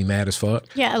 they probably mad as fuck.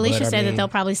 Yeah, Alicia But, I said that mean, they'll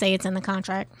probably say it's in the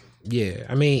contract. Yeah,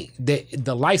 I mean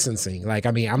the licensing. Like,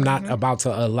 I mean, I'm not about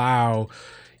to allow,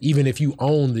 even if you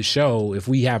own the show, if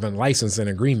we have a licensing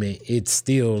agreement, it's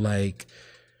still like,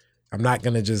 I'm not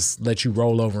gonna just let you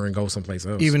roll over and go someplace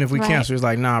else. Even if we Right. cancel, it's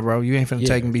like, nah, bro, you ain't finna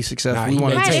take and be successful. Nah, we he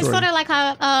want may to Right, take it's destroy sort you. of like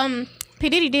how P.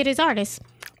 Diddy did his artist.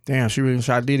 Damn, she really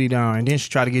shot Diddy down, and then she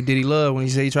tried to get Diddy love when he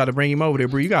said he tried to bring him over there,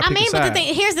 bro. You got to I pick mean, a but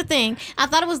side. here's the thing. I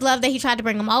thought it was love that he tried to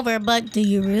bring him over, but do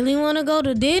you really want to go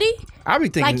to Diddy? I be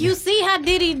thinking, Like, you see how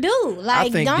Diddy do. Like, I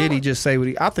think don't. Diddy just say what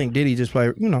he. I think Diddy just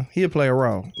play. You know, he'll play a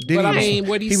role. Diddy But I was- mean,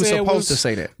 what he was said supposed was to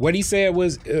say that. What he said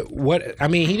was what I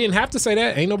mean. He didn't have to say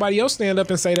that. Ain't nobody else stand up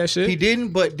and say that shit. He didn't,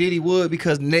 but Diddy would,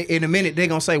 because in a minute they're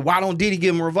gonna say, why don't Diddy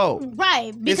give him a revolt?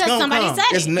 Right, because It's gonna somebody come. said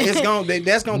it. It's gonna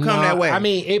that's gonna come No, that way. I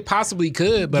mean, it possibly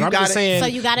could, but You I'm just gotta- saying. So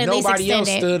you gotta at least nobody extend else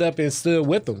it. stood up and stood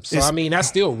with them. So I mean, that's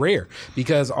still rare,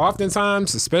 because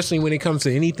oftentimes, especially when it comes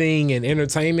to anything in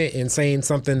entertainment and saying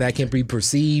something that can be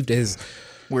perceived as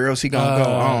where else he gonna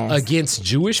go on? against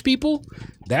Jewish people,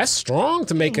 that's strong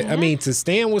to make. I mean, to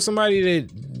stand with somebody that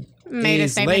Made a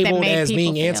is statement that labeled made as people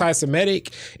being feel.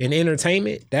 anti-Semitic in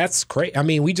entertainment, that's crazy. I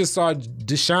mean, we just saw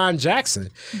Deshaun Jackson,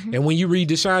 and when you read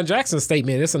Deshaun Jackson's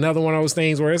statement, it's another one of those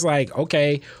things where it's like,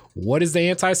 okay, what is the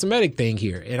anti-Semitic thing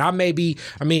here? And I may be,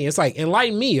 I mean, it's like,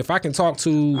 enlighten me if I can talk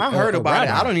to. I heard about it.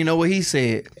 rabbi. I don't even know what he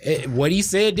said. What he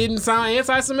said didn't sound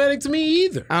anti-Semitic to me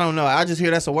either. I don't know. I just hear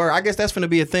that's a word. I guess that's gonna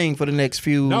be a thing for the next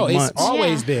few No, months. it's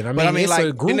always Yeah. been. I mean, But I mean, it's like,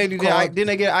 a group didn't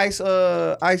they get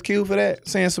Ice Cube for that,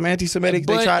 saying some anti-Semitic?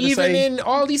 They But tried to even say. then,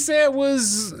 all he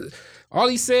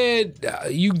said,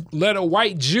 you let a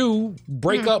white Jew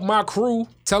break up my crew,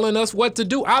 telling us what to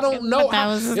do. I don't know. But that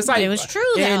was- It's like, it was true,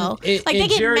 though. Like, they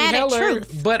get Jerry mad at Heller,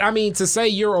 truth. But I mean, to say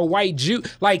you're a white Jew,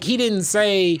 like, he didn't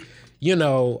say You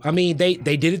know, I mean, they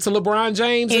did it to LeBron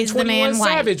James Is and the man 21 white?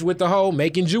 Savage with the whole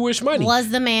making Jewish money. Was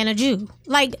the man a Jew?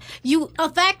 Like, a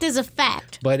fact is a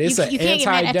fact. But it's an You can't get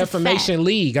mad at the anti-defamation fact.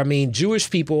 league. I mean, Jewish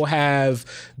people have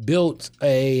built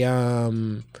a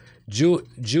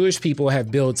Jewish people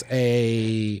have built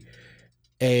they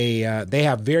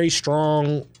have very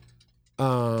strong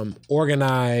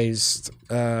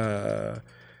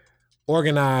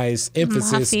organized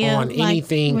emphasis Mafia, on like,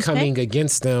 anything respect? coming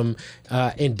against them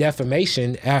in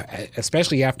defamation,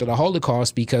 especially after the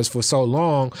Holocaust, because for so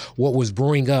long, what was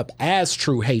brewing up as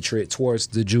true hatred towards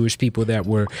the Jewish people that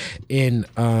were in,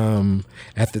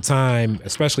 at the time,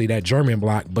 especially that German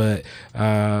bloc, but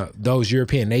those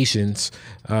European nations,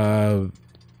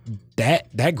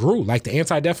 that grew. Like the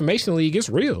Anti-Defamation League is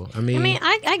real. I mean,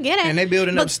 I get it. And they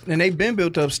building up, and they've been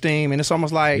built up steam, and it's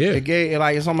almost like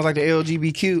it's almost like the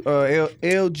LGBTQ.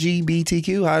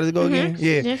 How does it go again?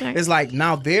 Yeah, That's right. it's like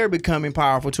now they're becoming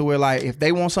powerful to where like if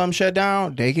they want something shut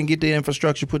down, they can get the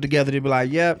infrastructure put together to be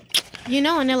like, yep. You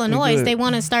know, in Illinois, good. they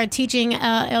want to start teaching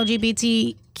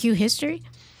LGBTQ history.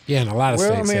 yeah, in a lot of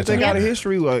Well, I states. mean, if they got a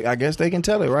history, well, I guess they can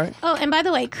tell it, right? Oh, and by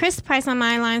the way, Chris Price on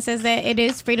my line says that it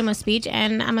is freedom of speech,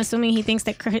 and I'm assuming he thinks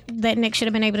that Nick should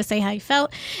have been able to say how he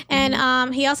felt.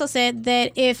 And he also said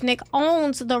that if Nick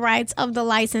owns the rights of the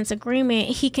license agreement,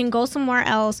 he can go somewhere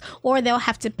else, or they'll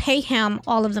have to pay him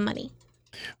all of the money.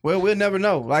 Well, we'll never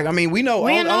know. Like, I mean, we know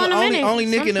We'll know in a minute. only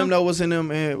Nick and them know what's in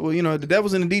them, and well, you know, the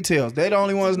devil's in the details. They the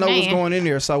only ones know what's Man. going in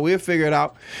there, so we'll figure it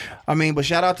out. I mean, but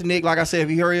shout out to Nick. Like I said, if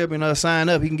he hurry up and sign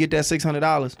up, he can get that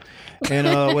 $600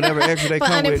 and whatever extra they For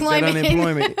come with, that unemployment.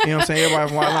 unemployment. You know what I'm saying? Everybody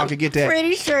from White Long can get that.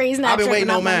 Pretty sure he's not. I've been waiting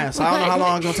tripping on mine, so I don't know how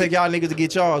long it's gonna take y'all niggas to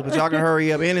get y'all, but y'all can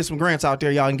hurry up. And there's some grants out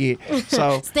there y'all can get.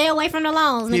 So Stay away from the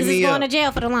loans. Hit Niggas me is going up. to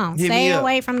jail for the loans. Hit Stay me up.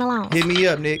 away from the loans. hit me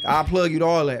up, Nick. I'll plug you to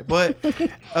all that. But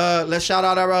let's shout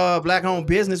out our black-owned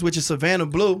business, which is Savannah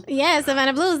Blue. Yes,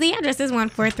 Savannah Blues. The address is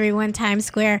 1431 Times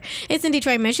Square. It's in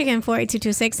Detroit, Michigan,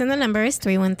 48226, and the number is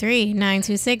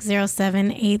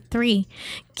 313-926-0783.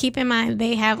 Keep in mind,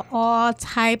 they have all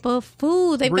type of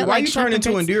food. They've Bree, got why like you turn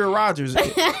into shrimp and Indira Rogers?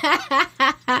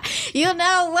 You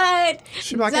know what?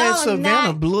 She's like, Don't it's Savannah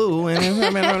knock- Blue. And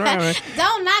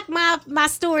Don't knock my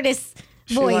stewardess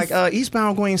she's voice. like,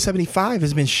 eastbound going 75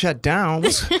 has been shut down.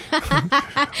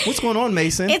 What's going on,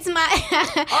 Mason? It's my.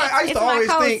 I used it's to my always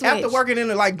code think after switch. working in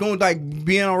it, like going like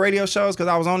being on radio shows because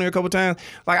I was on there a couple times.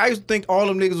 Like I used to think all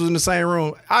them niggas was in the same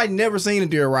room. I never seen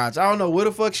Indira Rogers. I don't know where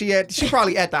the fuck she at. She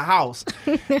probably at the house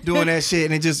doing that shit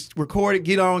and then just record it,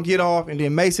 get on, get off, and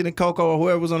then Mason and Coco or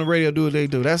whoever was on the radio do what they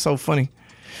do. That's so funny.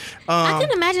 I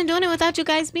couldn't imagine doing it without you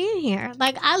guys being here.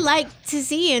 Like, I like to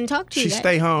see and talk to you She guys.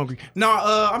 stay hungry. No,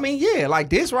 I mean, yeah, like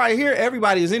this right here,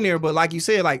 everybody is in there. But like you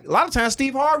said, like a lot of times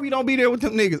Steve Harvey don't be there with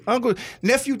them niggas. Uncle,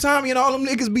 nephew Tommy and all them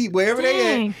niggas be wherever they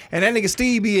Dang. at. And that nigga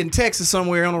Steve be in Texas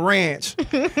somewhere on a ranch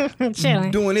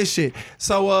Chilling. doing this shit.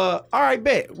 So, all right,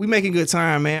 bet. We making good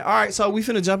time, man. All right, so we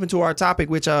finna jump into our topic,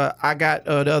 which I got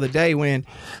the other day when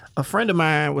a friend of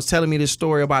mine was telling me this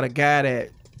story about a guy that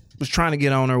was trying to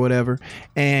get on or whatever,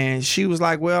 and she was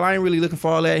like, well, I ain't really looking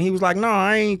for all that, and he was like, no,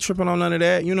 I ain't tripping on none of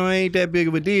that, you know, it ain't that big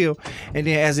of a deal. And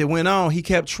then as it went on, he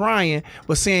kept trying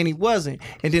but saying he wasn't,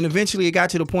 and then eventually it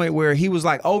got to the point where he was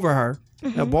like over her,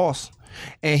 a boss,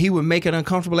 and he would make it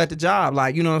uncomfortable at the job,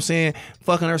 like, you know what I'm saying,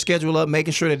 fucking her schedule up,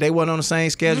 making sure that they wasn't on the same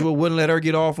schedule, wouldn't let her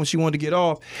get off when she wanted to get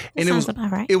off. And sounds about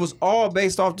right. it was all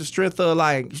based off the strength of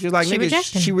like, she was like, She nigga,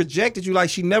 rejected she him. rejected you, like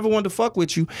she never wanted to fuck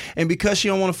with you, and because she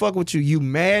don't want to fuck with you, you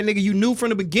mad, nigga. You knew from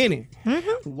the beginning.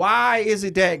 Why is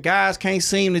it that guys can't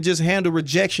seem to just handle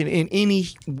rejection in any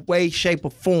way, shape,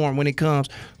 or form when it comes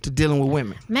to dealing with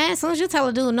women? Man, as soon as you tell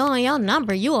a dude knowing your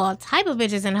number, you all type of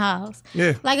bitches in the house.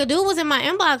 Yeah. Like a dude was in my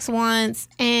inbox once,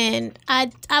 and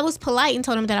I was polite and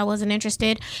told him that I wasn't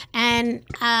interested, and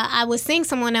I was seeing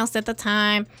someone else at the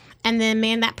time. And then,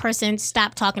 man, that person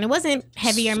stopped talking. It wasn't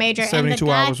heavy or major. 72 and the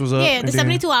guy, hours was up, Yeah, and the then-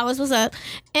 72 hours was up.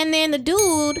 And then the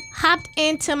dude hopped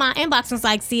into my inbox and was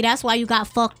like, see, that's why you got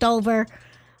fucked over.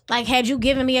 Like, had you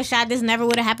given me a shot, this never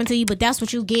would have happened to you, but that's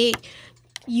what you get.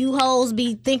 You hoes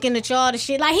be thinking that y'all the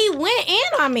shit. Like, he went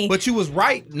in on me. But you was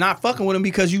right not fucking with him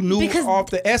because you knew Because- off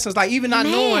the essence, like even not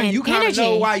Man, knowing, you kind of energy.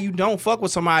 know why you don't fuck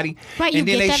with somebody, Right, you and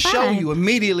then get they that show vibe. you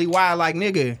immediately why, like,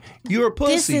 nigga, you're a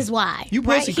pussy. This is why. You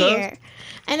pussy, right cuz. here.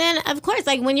 And then, of course,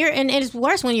 like when you're, and it's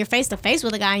worse when you're face to face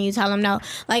with a guy and you tell him no.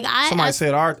 Like Somebody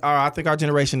said, I think our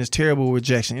generation is terrible with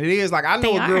rejection. It is. Like, I know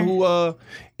They a girl are. who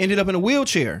ended up in a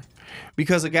wheelchair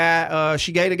because a guy,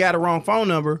 she gave the guy the wrong phone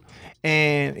number,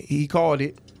 and he called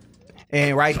it.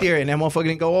 and right there, and that motherfucker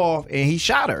didn't go off, and he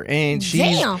shot her, and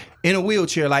she's in a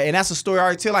wheelchair. Like, and that's a story I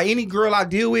already tell. Like any girl I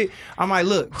deal with, I'm like,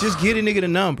 look, just get a nigga the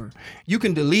number. You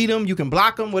can delete them, you can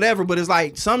block them, whatever. But it's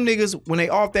like some niggas when they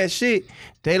off that shit,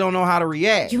 they don't know how to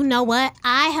react. You know what?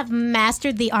 I have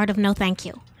mastered the art of no thank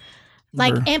you.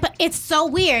 Like, and it's so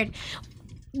weird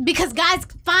because guys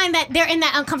find that they're in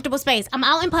that uncomfortable space. I'm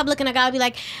out in public and a guy will be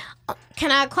like,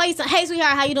 "Can I call you? Hey,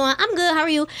 sweetheart, how you doing? I'm good. How are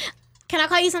you? Can I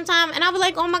call you sometime?" And I'll be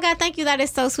like, "Oh my God, thank you. That is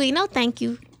so sweet. No, thank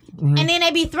you." Mm-hmm. And then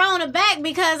they be throwing it back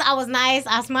because I was nice.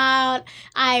 I smiled.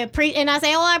 And I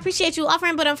say, "Oh, I appreciate you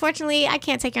offering, but unfortunately, I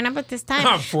can't take your number at this time."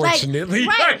 Unfortunately,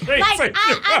 I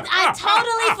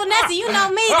totally finesse it. You know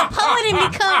me. The poet in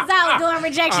me comes out during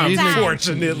rejection time.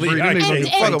 Unfortunately, and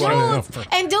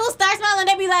dudes start smiling.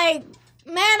 They be like,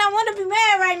 "Man, I want to be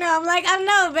mad right now." I'm like, "I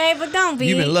know, babe, but don't be.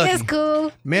 You've been lucky. It's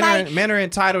cool." Men are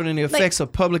entitled, and the effects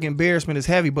of public embarrassment is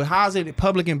heavy. But how's it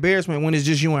public embarrassment when it's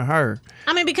just you and her?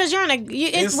 I mean, because you're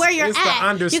it's where you're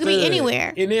at. You can be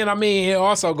anywhere. And then, I mean, it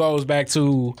also goes back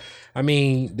to, I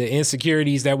mean, the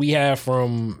insecurities that we have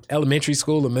from elementary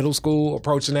school or middle school,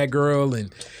 approaching that girl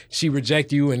and she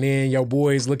reject you, and then your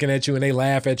boys looking at you and they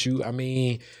laugh at you. I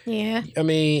mean, yeah. I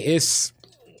mean, it's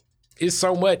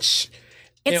so much.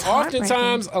 It's and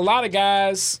oftentimes, a lot of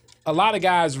guys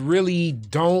really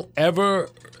don't ever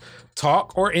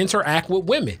talk or interact with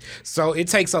women. So it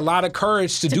takes a lot of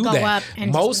courage to do that.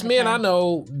 Most men I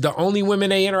know, the only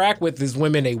women they interact with is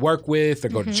women they work with or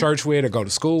go to church with or go to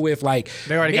school with. Like,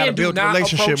 they already got to build a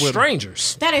relationship with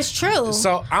strangers. That is true.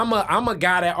 So I'm a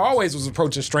guy that always was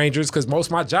approaching strangers because most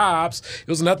of my jobs, it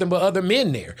was nothing but other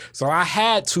men there. So I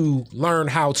had to learn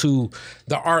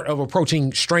the art of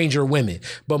approaching stranger women.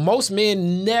 But most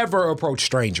men never approach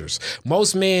strangers.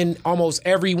 Most men, almost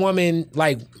every woman,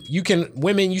 like you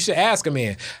should ask a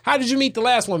man, "How did you meet the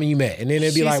last woman you met?" And then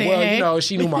they'd be like, "Well, hey, you know,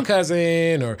 she knew my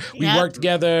cousin, or we worked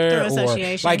together, or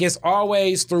like it's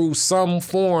always through some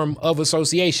form of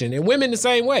association." And women the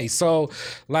same way. So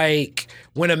like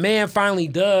when a man finally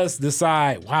does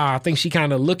decide, "Wow, I think she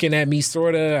kind of looking at me,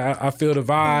 sorta. I feel the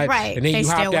vibe," right? And then you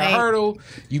hop that hurdle,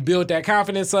 you build that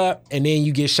confidence up, and then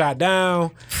you get shot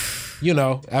down. You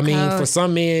know, I mean, for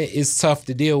some men, it's tough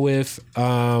to deal with.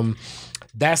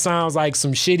 That sounds like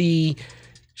some shitty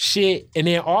shit. And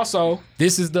then also,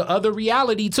 this is the other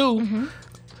reality too. Mm-hmm.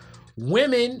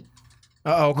 Women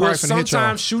will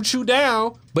sometimes shoot you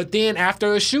down, but then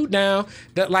after a shoot down,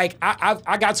 that like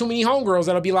I got too many homegirls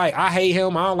that'll be like, "I hate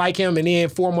him, I don't like him," and then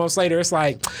 4 months later, it's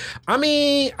like, I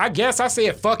mean, I guess I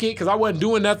said fuck it because I wasn't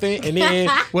doing nothing, and then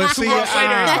 2 months later, it's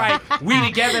like, "We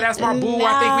together, that's my boo.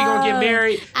 I think we gonna get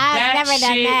married." I've never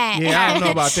done that. Yeah, I don't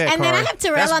know about that. And then I have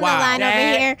Terrell on the line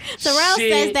over here. Terrell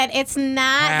says that it's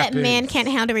not that men can't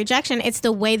handle rejection; it's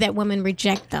the way that women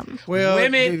reject them. Well,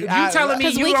 women, you telling me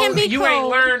you ain't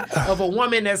learned of a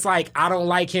woman that's like, "I don't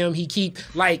like him. He keep."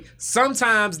 Like,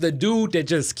 sometimes the dude that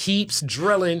just keeps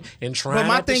drilling and trying. But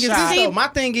my thing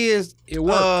is, it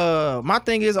works. My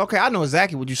thing is, okay, I know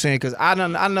exactly what you're saying because I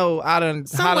know.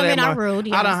 Some women are rude.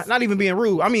 Yes. Not even being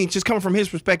rude. I mean, just coming from his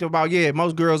perspective about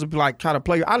most girls would be like try to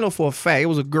play. I know for a fact it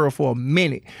was a girl for a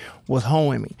minute was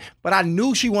hoeing me, but I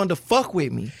knew she wanted to fuck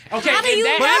with me. Okay, how do you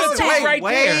know that?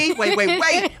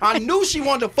 Wait. I knew she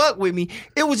wanted to fuck with me.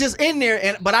 It was just in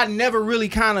there, but I never even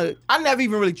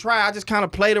really tried. I just kind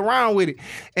of played around with it,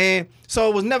 and so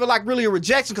it was never like really a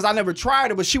rejection because I never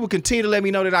tried her, but she would continue to let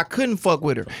me know that I couldn't fuck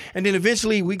with her, and then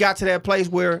eventually we got to that place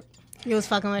where you was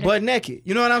fucking with her butt naked.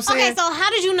 You know what I'm saying? Okay, so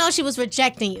how did you know she was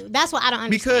rejecting you? That's what I don't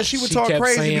understand. Because she would talk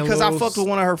crazy because I fucked with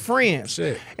one of her friends.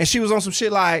 Shit. And she was on some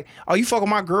shit like, "Oh, you fuck with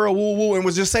my girl, woo woo," and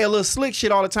was just say a little slick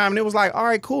shit all the time. And it was like, all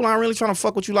right, cool. I ain't really trying to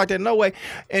fuck with you like that, no way.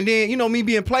 And then, you know, me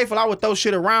being playful, I would throw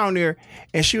shit around there.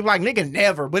 And she was like, "Nigga,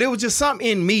 never." But it was just something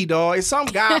in me, dog. It's some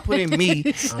guy put in me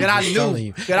that I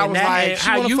knew. That I was like, she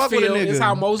wanna fuck with a nigga. It's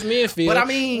how most men feel. But I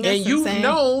mean, and you've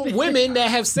known women that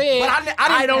have said,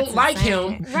 I don't like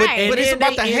him. Right. But it's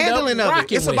about the handling of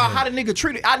it. It's about how the nigga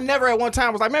treated. I never at one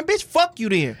time was like, "Man, bitch, fuck you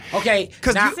then." Okay.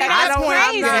 Because at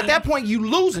that point, you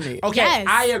losing it. Okay, yes.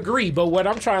 I agree. But what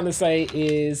I'm trying to say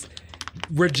is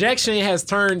rejection has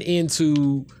turned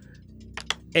into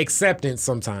acceptance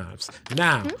sometimes.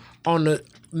 Now, on the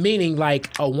meaning like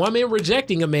a woman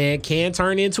rejecting a man can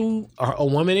turn into a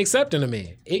woman accepting a man.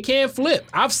 It can flip.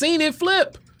 I've seen it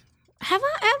flip. Have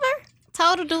I ever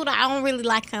told a dude I don't really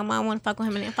like him, I don't want to fuck with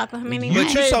him and then fuck with him anyway?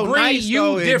 But you so nice,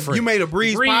 though, different. You made a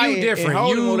breeze pie and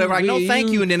hold him or whatever. Like, no,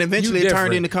 thank you. And then eventually it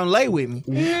turned into come lay with me.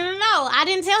 No, I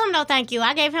didn't tell him no thank you.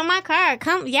 I gave him my card.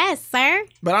 Come, yes, sir.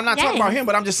 But I'm not talking about him,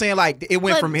 but I'm just saying like it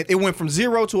went from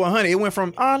 0 to 100. It went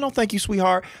from, "Oh, no, thank you,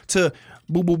 sweetheart," to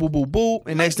Boo, boo, boo, boo, boo.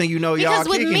 And next thing you know, y'all Because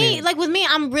with kicking me, it. like with me,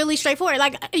 I'm really straightforward.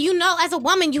 Like as a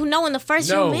woman, in the first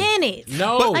few minutes.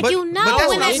 No, like but when that's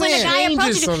what I'm a saying. guy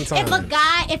approaches you.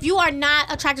 Sometimes. If you are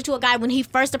not attracted to a guy when he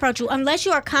first approaches you, unless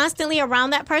you are constantly around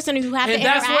that person and you have to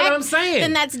interact, that's what I'm saying.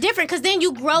 then that's different. Because then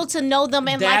you grow to know them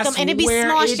and That's like them, and it be where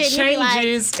small it shit. And you be like,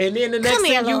 changes, and then the next "Come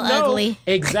here, thing you little know, ugly."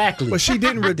 exactly. But she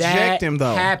didn't reject him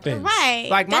though. Happens. right?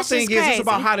 Like my That's thing just is, it's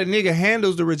about crazy. how the nigga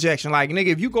handles the rejection. Like nigga,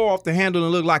 if you go off the handle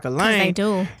and look like a lame, they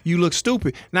do. you look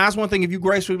stupid. Now that's one thing. If you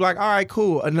gracefully be like, all right,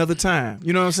 cool, another time.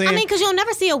 You know what I'm saying? I mean, because you'll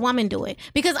never see a woman do it.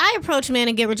 Because I approach men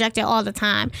and get rejected all the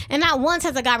time. And not once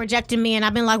has a guy rejected me and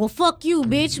I've been like, well, fuck you,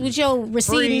 bitch, with your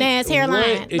receding ass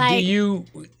hairline.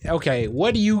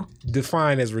 What do you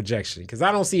define as rejection? Because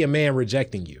I don't see a man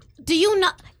rejecting you. do you know?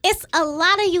 It's a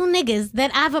lot of you niggas that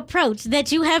I've approached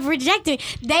that you have rejected.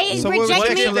 They So what reject me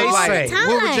rejection all look like? the time.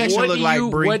 What rejection look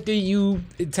like, Bree? What do you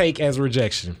take as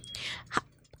rejection?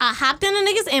 I hopped in a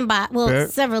nigga's inbox. Well, Okay.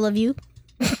 several of you.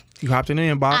 You hopped in the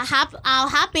inbox. I'll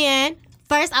hop in.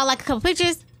 First, I'll like a couple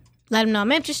pictures. Let him know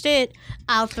I'm interested.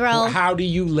 I'll throw. How do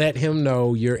you let him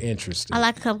know you're interested? I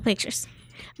like a couple pictures.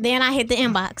 Then I hit the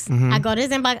inbox. Mm-hmm. I go to his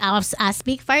inbox. I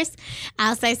speak first.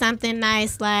 I'll say something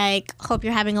nice like, hope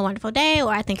you're having a wonderful day,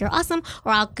 or I think you're awesome,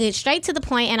 or I'll get straight to the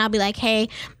point and I'll be like, hey,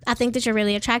 I think that you're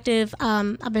really attractive.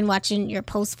 I've been watching your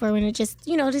posts for a minute, just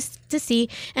to see.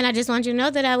 And I just want you to know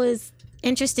that I was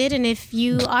interested, and if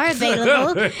you are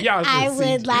available, Y'all I just see-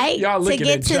 would like y'all to looking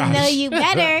get at to Josh. know you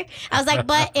better. I was like,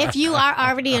 but if you are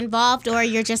already involved or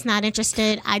you're just not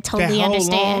interested, I that totally whole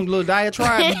understand. long little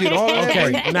diatribe, you did all that.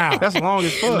 Okay, now. That's long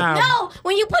as fuck. Now. No,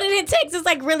 when you put it in text, it's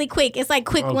like really quick. It's like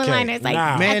quick Okay, one-liners. Like,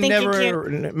 nah. I Man think you're cute.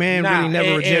 really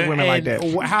never reject women like that.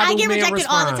 How do I get men rejected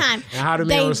all the respond? time. And how do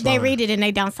men respond? They read it and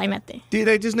they don't say nothing.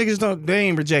 They just niggas don't. They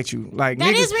ain't reject you. Like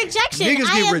That niggas, is rejection. Niggas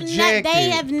I get have rejected.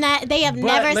 They have But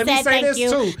never let me said say thank this you.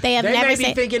 too. They have may never be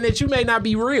said. thinking that you may not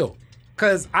be real.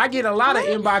 Cause I get a lot of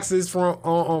inboxes from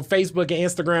on Facebook and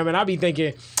Instagram, and I be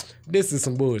thinking, this is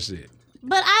some bullshit.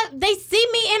 But they see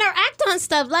me interact on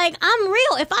stuff. Like, I'm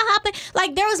real. If I hop in,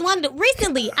 like, there was one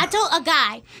recently, I told a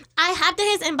guy, I hopped in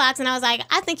his inbox and I was like,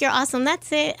 I think you're awesome. That's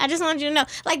it. I just wanted you to know.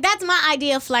 Like, that's my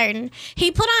idea of flirting.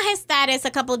 He put on his status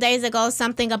a couple days ago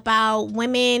something about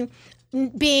women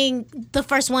being the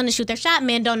first one to shoot their shot.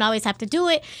 Men don't always have to do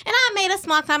it. And I made a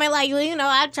small comment like,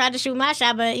 I tried to shoot my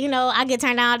shot, but, I get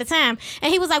turned down all the time.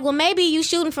 And he was like, well, maybe you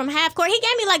shooting from half court. He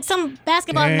gave me, like, some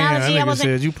basketball analogy. That I nigga wasn't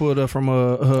said you pulled up from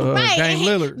right. Dame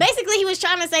And Lillard. Basically, he was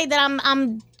trying to say that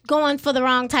I'm going for the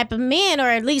wrong type of men, or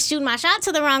at least shooting my shot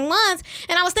to the wrong ones.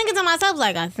 And I was thinking to myself,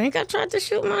 like, I think I tried to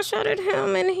shoot my shot at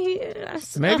him, and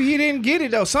Maybe he didn't get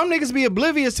it though. Some niggas be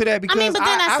oblivious to that because but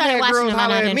then I I've started had watching girls them, I'm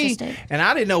holler not at me, interested. and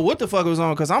I didn't know what the fuck was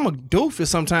on because I'm a doofus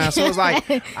sometimes. So it's like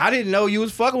I didn't know you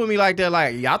was fucking with me like that.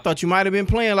 Like I thought you might have been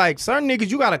playing. Like certain niggas,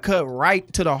 you gotta cut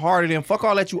right to the heart of them. Fuck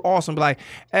all that you awesome. Be like,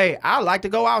 hey, I like to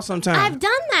go out sometime. I've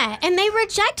done that, and they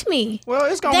reject me. Well,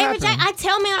 it's gonna They happen. reject. I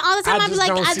tell men all the time. I I'd be just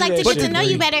like, don't I'd see like that to get to shit, know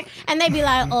you Bree. better, and they'd be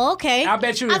like, oh, okay. I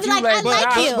bet you I'd if be you like, let I like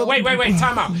Josh, you. wait,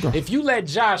 time out. If you let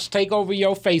Josh take over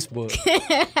your Facebook,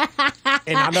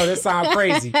 and I know this sounds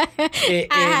crazy,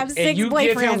 and have 6 you give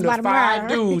boyfriends him by the 5 tomorrow.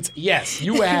 dudes, yes,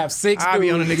 you would have 6 I dudes.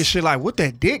 be on the nigga shit like, what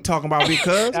that dick talking about?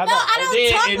 Because No, I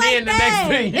don't talk and like then that. the next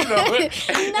thing, you know,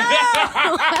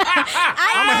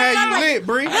 I'm gonna have you lit,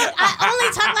 Bree. I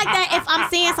only talk like that if I'm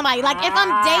seeing somebody. Like if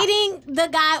I'm dating the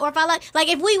guy, or if I like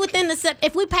if we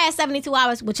if we pass 72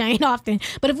 hours, which I ain't often,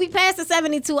 but if we pass the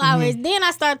 72 hours, then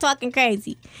I start talking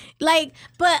crazy. Like,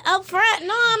 but up front,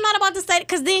 no, I'm not about to say it,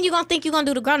 because then you're gonna think you're gonna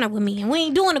do the grown up with me, and we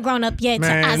ain't doing the grown up yet.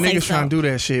 Man, I say niggas so. trying to do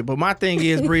that shit. But my thing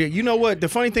is, Bree, you know what? The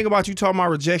funny thing about you talking about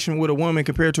rejection with a woman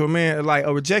compared to a man, like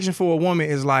a rejection for a woman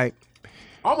is like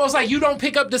almost like you don't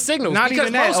pick up the signals. not because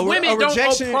even that. most women don't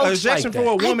rejection, approach a rejection like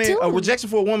for a that. woman, do. a rejection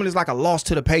for a woman is like a loss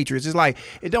to the Patriots. It's like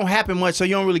it don't happen much, so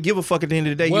you don't really give a fuck at the end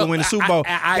of the day. Well, You win the Super Bowl.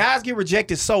 I- Guys get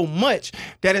rejected so much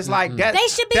that it's like that. They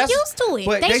should be used to it.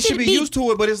 But They they should should be be- used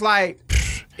to it. But it's like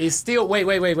It's still wait.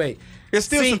 it's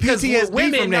still some 'cause PTSD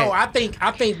women, from that. no, I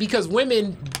think because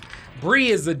women,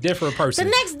 Bree is a different person. The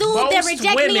next dude Most that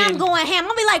reject me, I'm women- going ham. I'm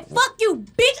gonna be like, fuck you,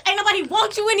 bitch. Ain't nobody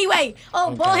want you anyway.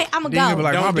 Oh, boy, I'm Then you gonna be go.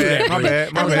 like, Don't my do bad, that, my Bree.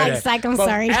 bad, my I'll be bad. like, psych, I'm But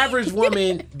sorry. average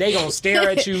woman, they gonna stare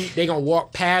at you. They gonna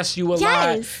walk past you a lot.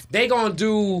 Yes. They gonna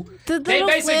do. The They little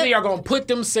basically flip are gonna put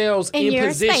themselves in in your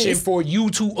position space. for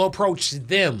you to approach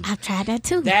them. I've tried that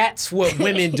too. That's what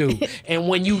women do. And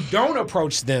when you don't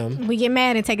approach them, We get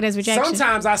mad and take it as rejection.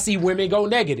 sometimes I see women go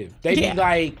negative. They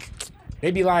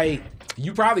be like,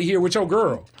 you probably here with your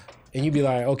girl. And you be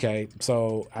like, okay,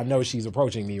 so I know she's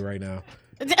approaching me right now.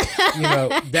 You know,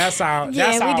 that's how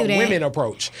Yeah, we how do that. women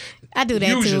approach. I do that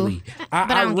Usually. too.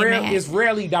 But I don't get mad. It's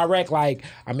rarely direct, like,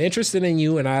 I'm interested in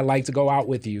you and I'd like to go out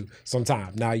with you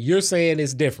sometime. Now, you're saying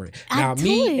it's different. Now, do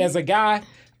me it. as a guy,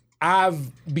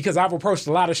 because I've approached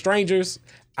a lot of strangers,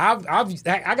 I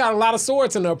got a lot of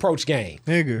swords in the approach game.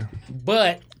 Nigga.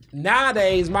 But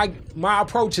nowadays, my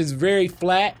approach is very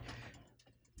flat.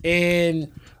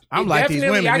 And I'm like these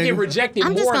definitely, women, I get nigga. rejected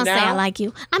I'm more just gonna now. say I like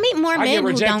you. I meet more I men get who don't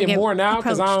rejected get more now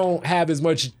because I approached. don't have as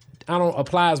much. I don't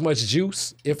apply as much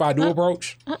juice if I do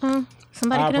approach.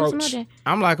 Somebody I get up approach. some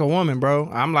I'm like a woman, bro.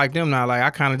 I'm like them now. Like I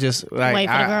kind of just like Wait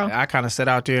for the girl. I kind of sit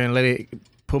out there and let it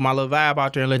put my little vibe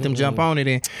out there and let them jump Mm-hmm. on it,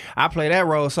 and I play that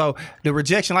role. So the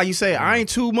rejection, like you said, I ain't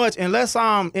too much unless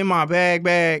I'm in my bag,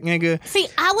 nigga. See,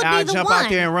 I would I be the jump one. out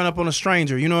there and run up on a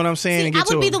stranger. You know what I'm saying? See, and I get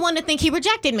to would be him. the one to think he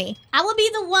rejected me. I would be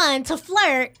the one to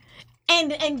flirt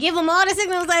and give him all the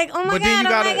signals like, oh my But then God,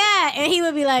 you oh my gotta- God. And he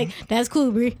would be like, that's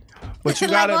cool, Bree. But you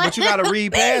Like, gotta, what? but you gotta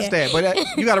read past that.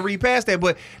 But you gotta read past that.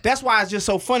 But that's why it's just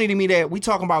so funny to me that we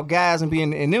talking about guys and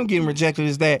them getting rejected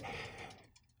is that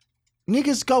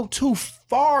niggas go too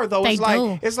far though. They It's like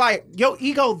do. it's like your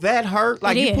ego that hurt.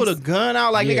 Like It you put a is. gun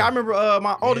out. Like nigga, Yeah. I remember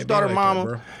my oldest be daughter, like that, mama,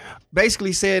 bro.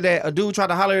 basically said that a dude tried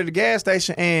to holler at the gas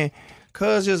station and.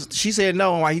 She said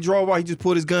no, and while he drove off, he just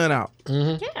pulled his gun out.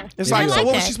 Yeah. It's I like, so like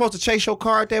what was that. she supposed to chase your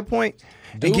car at that point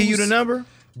and give you the Dudes- number?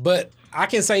 But I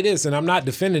can say this, and I'm not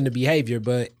defending the behavior,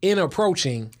 but in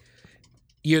approaching,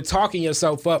 you're talking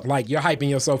yourself up, like you're hyping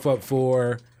yourself up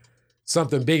for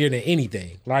something bigger than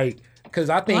anything. Like, because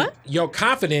I think What? your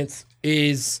confidence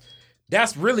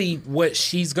that's really what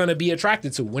she's going to be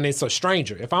attracted to when it's a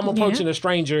stranger. If I'm approaching a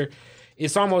stranger,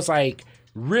 it's almost like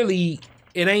really,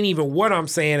 it ain't even what I'm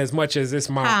saying as much as it's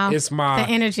my the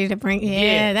energy to bring.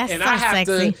 Yeah, that's and so I have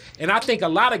sexy. and I think a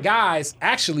lot of guys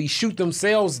actually shoot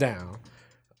themselves down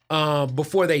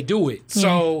before they do it.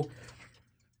 So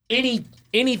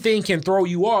anything can throw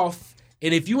you off,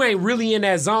 and if you ain't really in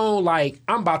that zone, like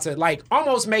I'm about to like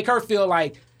almost make her feel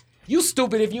like you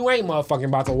stupid if you ain't motherfucking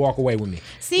about to walk away with me.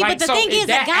 See, Like, but the so thing is, a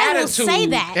that guy will attitude- say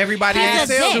that. Everybody He's ain't a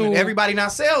dick. salesman. Everybody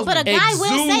not salesman. But a guy will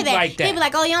say exude that. like that. He'll be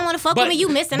like, "Oh, you don't want to fuck with me? You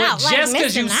missing but out." Just like,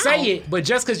 because you missing say out. it, but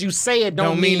just because you say it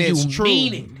don't mean it's you true.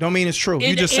 mean it. Don't mean it's true.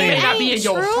 You just it saying may it. not be in Ain't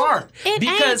your true. heart. It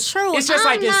because ain't true. It's just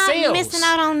I'm like in not sales. missing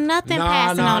out on nothing Nah,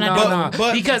 passing nah, on a nah, door. nah.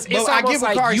 But- because but it's I almost get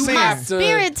what like Kari's you saying. have to.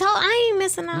 Spirit told I ain't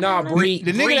missing out. Nah, on nothing. Bree.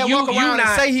 The nigga Bree, that you walk around and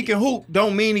not- say he can hoop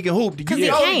don't mean he can hoop. You he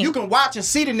know, can't. you can watch and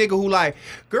see the nigga who like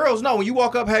girls know when you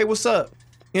walk up, hey, what's up?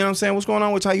 You know what I'm saying? What's going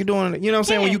on with you? How you doing? You know what I'm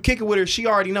saying? Yeah. When you kick it with her, she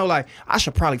already know like I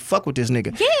should probably fuck with this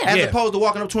nigga. Yeah. As Yeah. opposed to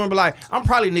walking up to her and be like, I'm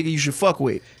probably a nigga you should fuck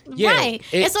with. Yeah, Right.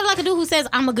 It's sort of like a dude who says,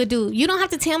 I'm a good dude. You don't have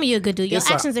to tell me you're a good dude. Your It's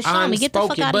a actions are showing me. Get the fuck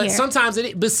unspoken, out but of here. sometimes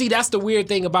but see, that's the weird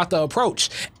thing about the approach.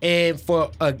 And for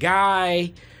a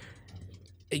guy,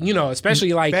 you know,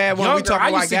 especially like Bad one, we younger, talking I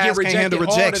about used to guys get can't handle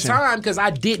rejected all the rejection. time because I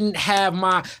didn't have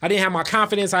my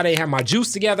confidence. I didn't have my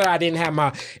juice together. I didn't have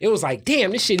my. It was like,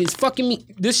 damn, this shit is fucking me.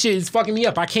 This shit is fucking me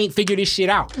up. I can't figure this shit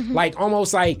out. Like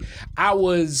almost like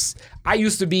I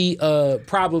used to be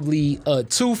probably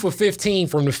 2 for 15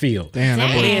 from the field. Damn, that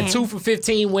Dang. boy- And then 2 for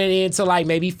 15 went into like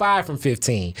maybe 5 from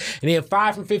 15. And then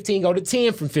 5 from 15 go to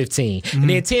 10 from 15. And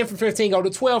then 10 from 15 go to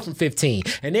 12 from 15.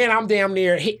 And then I'm damn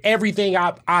near hit everything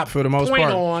I For the most point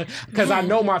part. on because I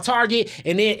know my target.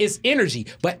 And then it's energy.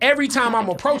 But every time I'm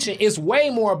approaching, it's way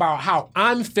more about how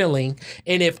I'm feeling.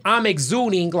 And if I'm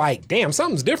exuding like, damn,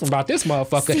 something's different about this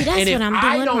motherfucker. See, that's and if what I'm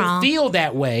I doing don't wrong. feel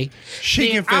that way,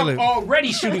 She then can feel I'm it.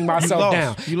 already shooting myself lost.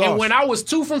 down. You lost. And when I was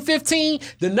 2 from 15,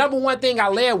 the number one thing I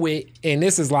led with, and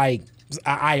this is like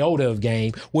an iota of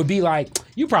game, would be like,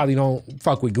 you probably don't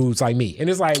fuck with dudes like me. And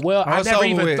it's like, well, I it's never over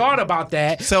even with. thought about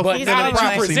that. But Self-fulfilling now that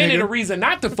prophecy, you presented nigga. a reason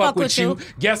not to fuck with you,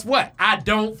 guess what? I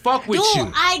don't fuck with Dude,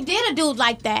 you. I did a dude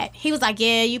like that. He was like,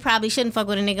 yeah, you probably shouldn't fuck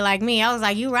with a nigga like me. I was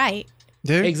like, you right.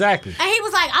 Dude. Exactly. And he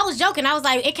was like, I was joking. I was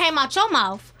like, it came out your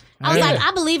mouth. I was Yeah. like,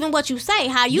 I believe in what you say.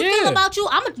 How you Yeah. feel about you,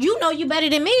 you know you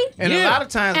better than me. And a Yeah. lot of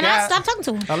times, And guys, I stopped talking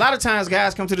to him. A lot of times,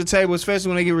 guys come to the table, especially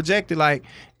when they get rejected. Like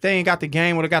they ain't got the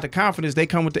game or they got the confidence. They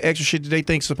come with the extra shit that they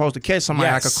think supposed to catch somebody,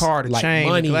 Yes. like a car, the Like chain,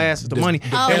 money, the glasses, the the- money. the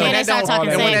Oh, And yeah, when they that start don't- talking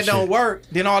And when same that don't work,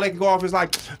 then all they can go off is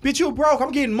like, "Bitch, you broke.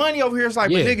 I'm getting money over here." It's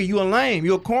like, Yeah. but nigga, you a lame.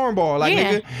 You a cornball. Like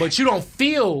Yeah. nigga. But you don't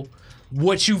feel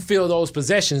what you feel those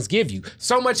possessions give you.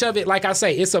 So much of it, like I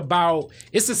say, it's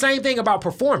the same thing about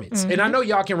performance. And I know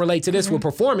y'all can relate to this with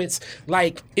performance.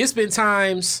 Like, it's been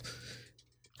times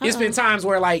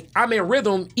where like I'm in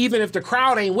rhythm even if the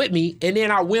crowd ain't with me, and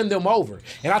then I win them over.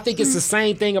 And I think it's the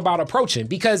same thing about approaching,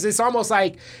 because it's almost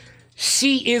like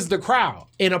she is the crowd.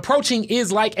 And approaching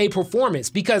is like a performance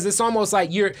because it's almost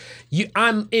like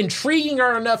I'm intriguing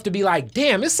her enough to be like,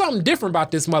 damn, it's something different about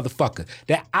this motherfucker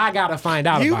that I gotta find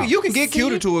out about. You can get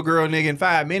cuter to a girl, nigga, in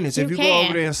 5 minutes if you go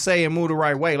over there and say and move the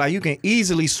right way. Like, you can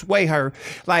easily sway her.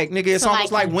 Like, nigga, it's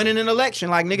almost like winning an election.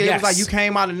 Like, nigga, it was like you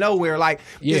came out of nowhere. Like,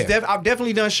 I've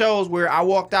definitely done shows where I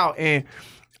walked out and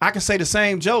I can say the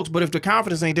same jokes, but if the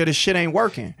confidence ain't there, the shit ain't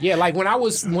working. Yeah, like when I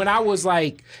was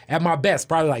like at my best,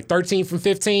 probably like 13 from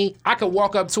 15, I could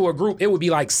walk up to a group, it would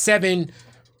be like seven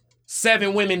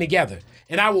women together.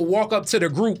 And I would walk up to the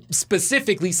group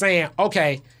specifically saying,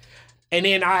 okay, and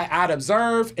then I'd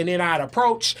observe, and then I'd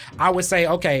approach. I would say,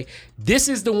 okay, this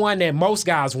is the one that most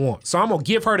guys want. So I'm going to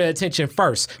give her the attention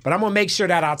first. But I'm going to make sure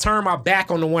that I turn my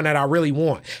back on the one that I really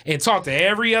want and talk to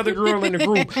every other girl in the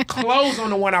group, close on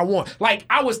the one I want. Like,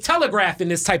 I was telegraphing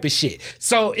this type of shit.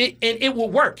 So it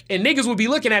would work. And niggas would be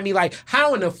looking at me like,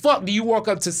 how in the fuck do you walk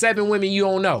up to 7 women you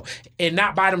don't know and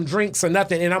not buy them drinks or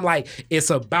nothing? And I'm like, it's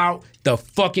about the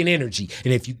fucking energy.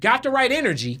 And if you got the right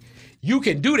energy, you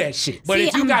can do that shit. But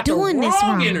if you got the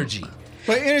wrong energy,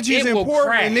 but energy is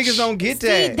important and niggas don't get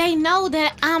that. See, they know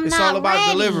that I'm it's not all about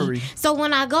ready. delivery. So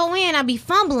when I go in, I be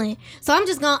fumbling. So I'm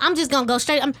just gonna go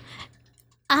straight.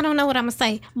 I don't know what I'm gonna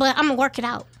say, but I'm gonna work it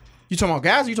out. You talking about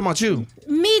guys or you talking about you?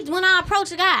 Me, when I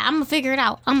approach a guy, I'm gonna figure it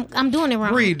out. I'm doing it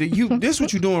wrong. Bree, this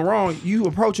what you doing wrong. You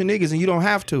approaching niggas and you don't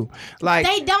have to. Like,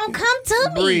 they don't come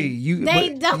to me. Bree, you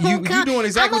doing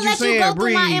exactly what you're saying,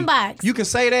 Bree. My inbox. You can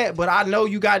say that, but I know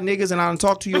you got niggas and I done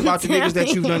talked to you about the niggas that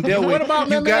you've done dealt with. What about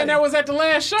the man that was at the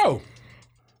last show?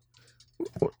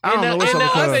 I don't know what's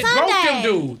up with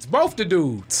her. Both the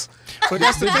dudes. But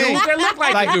that's the thing. That look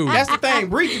like dudes. That's the thing.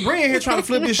 Bree in here trying to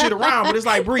flip this shit around, but it's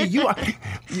like, Bree,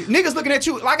 niggas looking at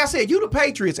you. Like I said, you the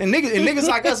Patriots, and niggas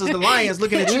like us is the Lions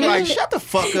looking at you like, shut the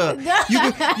fuck up.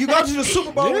 You go to the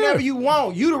Super Bowl whenever you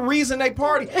want. You the reason they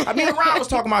party. I mean, Ryan was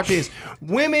talking about this.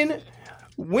 Women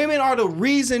are the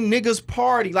reason niggas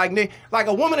party. Like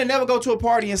a woman that never go to a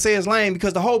party and say it's lame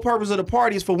because the whole purpose of the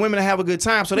party is for women to have a good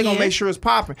time. So they gonna make sure it's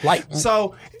popping.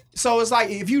 So it's like,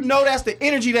 if you know that's the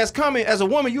energy that's coming, as a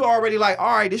woman, you already like,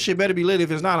 all right, this shit better be lit. If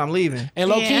it's not, I'm leaving. And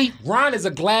low-key, Ron is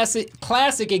a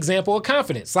classic example of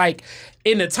confidence. Like,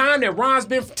 in the time that Ron's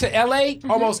been to L.A.,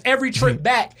 almost every trip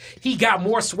back, he got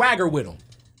more swagger with him.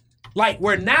 Like,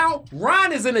 where now,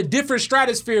 Ron is in a different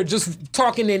stratosphere just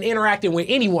talking and interacting with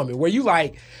any woman,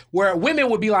 where women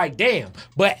would be like, damn.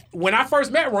 But when I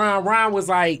first met Ron was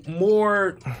like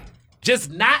more...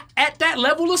 just not at that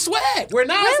level of swag. Where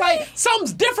now it's like,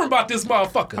 something's different about this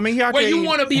motherfucker. I mean, where you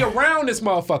want to be around this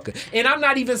motherfucker. And I'm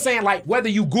not even saying, like, whether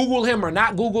you Google him or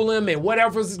not Google him and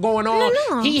whatever's going on.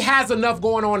 No. He has enough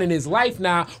going on in his life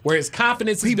now where his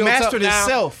confidence is built up now. He mastered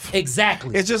himself.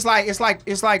 Exactly. It's just like,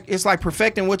 it's like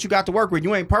perfecting what you got to work with.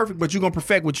 You ain't perfect, but you're going to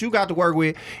perfect what you got to work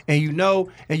with, and you know,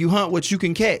 and you hunt what you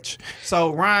can catch.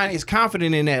 So Ryan is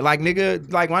confident in that. Like my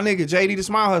nigga JD the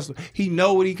Smile Hustler, he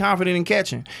know what he confident in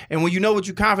catching. And when you know what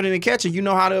you're confident in catching, you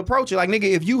know how to approach it. Like, nigga,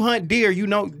 if you hunt deer, you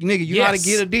know how to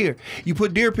get a deer. You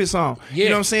put deer piss on. Yeah. You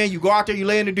know what I'm saying? You go out there, you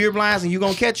lay in the deer blinds, and you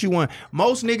gonna catch you one.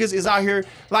 Most niggas is out here,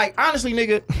 like, honestly,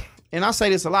 nigga, and I say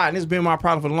this a lot, and it's been my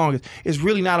problem for the longest, it's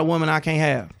really not a woman I can't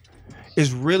have.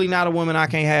 It's really not a woman I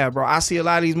can't have, bro. I see a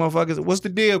lot of these motherfuckers. What's the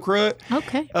deal, crud?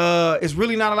 Okay. It's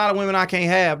really not a lot of women I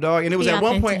can't have, dog. And it was at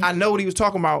one point, I know what he was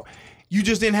talking about. You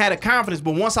just didn't have the confidence,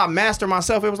 but once I mastered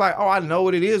myself, it was like, oh, I know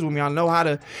what it is with me. I know how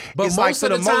to. But it's most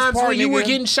like, for of the times part, when you were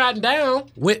getting shot down,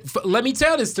 let me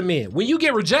tell this to men: when you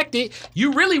get rejected,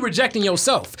 you really rejecting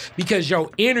yourself because your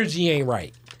energy ain't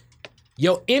right.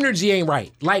 Your energy ain't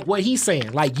right. Like what he's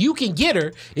saying. Like, you can get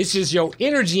her, it's just your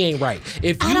energy ain't right.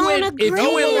 I don't agree.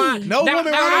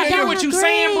 I hear what you're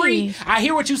saying, Bree. I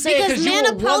hear what you're saying because men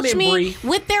you're a approach woman, me Bree.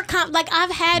 with their like I've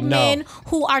had men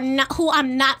who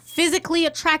I'm not physically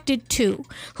attracted to,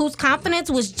 whose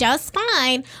confidence was just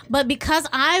fine, but because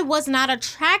I was not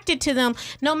attracted to them,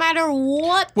 no matter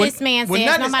what this man says,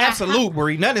 nothing is absolute,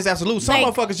 Bree. Nothing is absolute. Some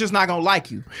motherfuckers just not gonna like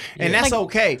you, and that's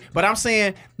okay. But I'm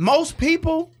saying most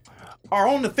people are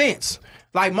on the fence.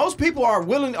 Like, most people are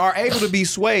able to be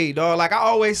swayed, dog. Like I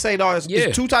always say, dog,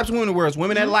 it's two types of women in the world. It's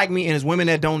women that like me, and it's women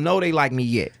that don't know they like me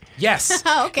yet. Yes.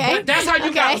 Okay. But that's how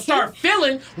you got to start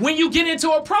feeling when you get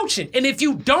into approaching. And if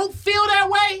you don't feel that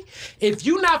way, if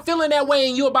you're not feeling that way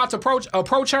and you're about to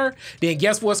approach her, then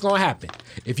guess what's going to happen?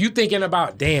 If you thinking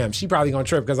about, damn, she probably going to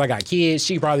trip because I got kids.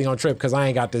 She probably going to trip because I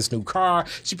ain't got this new car.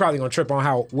 She probably going to trip on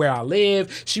where I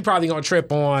live. She probably going to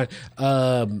trip on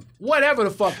whatever the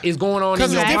fuck is going on in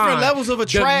Because your there's mind. different levels of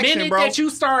attraction, the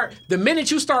minute bro. the minute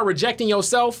you start rejecting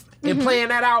yourself and playing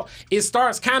that out, it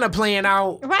starts kind of playing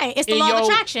out. Right. It's the law of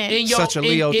attraction. Such a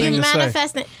Leo thing to say.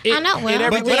 Manifesting. I know. Well,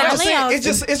 everything we But are I'm just saying,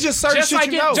 Leos. it's just certain just shit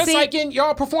like you know. just like in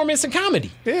y'all performance in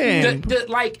comedy. Yeah.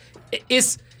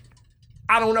 It's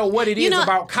I don't know what it is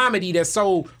about comedy that's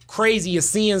so crazy as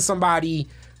seeing somebody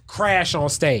crash on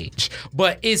stage,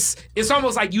 but it's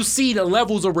almost like you see the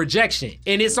levels of rejection,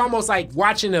 and it's almost like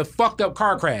watching a fucked up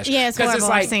car crash. Yeah, it's horrible.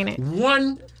 like I've seen it.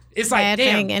 It's like Bad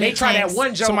damn, thing, and they it try tanks. that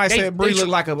one joke. Somebody they, said Bree they look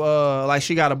like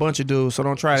she got a bunch of dudes, so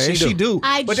don't try that. She do.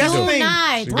 I But that's do the thing.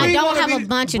 not. Bree I don't wanna have be a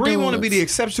bunch of Bree dudes. want to be the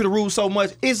exception to the rule so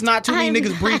much. It's not too many I'm-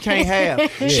 niggas Bree can't have.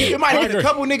 It might have been a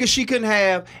couple niggas she couldn't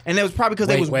have, and that was probably because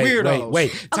they was weirdos.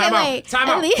 Wait. Time wait.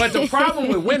 out. But the problem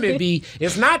with women be,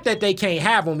 it's not that they can't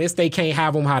have them, it's they can't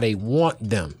have them how they want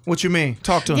them. What you mean?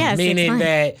 Talk to him. Yes.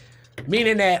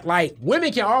 Meaning that like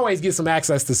women can always get some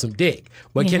access to some dick,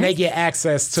 but can they get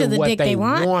access to the what dick they they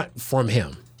want? want from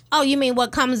him? Oh, you mean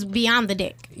what comes beyond the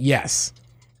dick? Yes.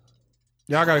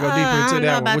 Y'all gotta go deeper I into don't know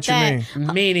that one. about What you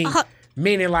that. mean?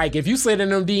 Meaning like if you slid in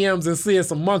them DMs and see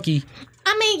some monkey,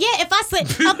 I mean, yeah, if I slid,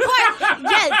 of course,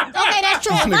 yes, okay, that's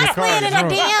true. If I slid in a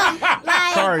DM,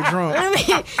 like, Sorry, drunk.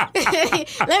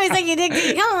 let me take your dick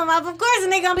to come up. Of course,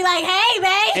 and they gonna be like, "Hey,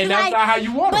 babe," and that's like, not how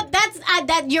you want it. But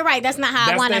that you're right. That's not how I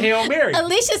That's want the it. Hail Mary.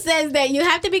 Alicia says that you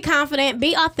have to be confident,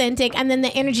 be authentic, and then the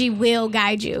energy will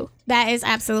guide you. That is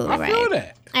absolutely right. I feel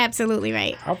that. Absolutely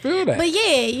right. I feel that. But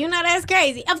yeah, that's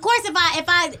crazy. Of course, if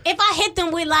I hit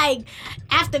them with like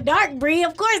After Dark Bree,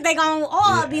 of course they gonna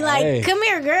all be like, hey. "Come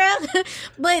here, girl."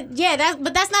 But yeah,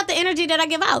 that's not the energy that I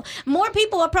give out. More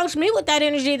people approach me with that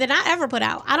energy than I ever put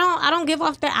out. I don't give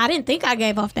off that. I didn't think I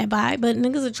gave off that vibe, but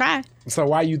niggas will try. So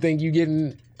why you think you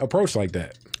getting approached like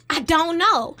that? I don't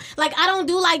know. Like I don't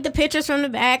do like the pictures from the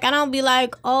back. I don't be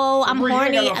like, "Oh, I'm Bree, you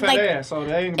ain't horny." got no fat Like, ass, so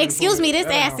they ain't gonna excuse pull me, that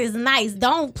this ass down. is nice.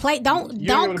 Don't You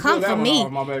don't ain't come gonna pull for that one me.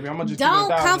 off, my baby. I'ma just keep it Don't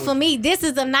 1,000 come with for you. me. This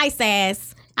is a nice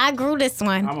ass. I grew this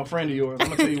one. I'm a friend of yours. I'm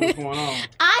gonna tell you what's going on.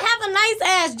 I have a nice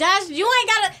ass, Josh. You ain't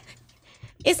gotta.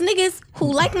 It's niggas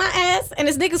who like my ass, and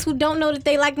it's niggas who don't know that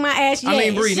they like my ass yet. I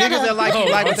mean, Bree, Shut niggas up. that like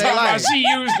you like what they like. She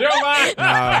used your line.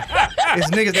 It's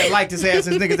niggas that like this ass.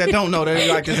 It's niggas that don't know that they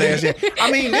like this ass yet. I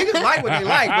mean, niggas like what they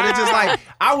like, but it's just like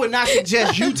I would not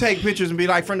suggest you take pictures and be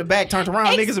like from the back turned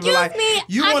around. Niggas would be Excuse like, me,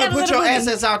 you I want to got a put your little booty.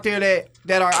 assets out there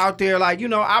that are out there like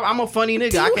I'm a funny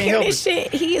nigga. Do I you can't hear help this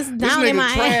it. shit? He is This down in nigga my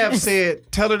Trav ass.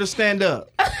 said, "Tell her to stand up."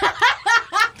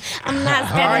 I'm not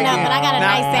standing up, but I got a now,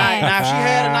 nice ass. Now, if she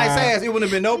had a nice ass, it wouldn't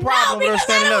have been no No, problem with her because I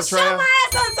standing don't up, show Trav. my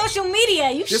ass on social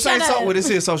media. You This shut ain't up. something. Well, this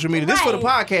is social media. This for the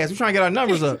Right. podcast. We trying to get our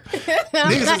numbers up.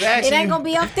 Niggas is It actually. ain't gonna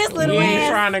be off this We little ain't ass.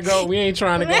 trying to go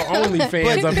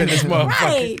OnlyFans up in this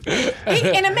motherfucker.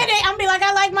 Right. In a minute, I'm be like,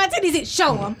 I like my titties.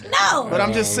 Show them. No. But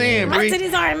I'm just saying, my Bree.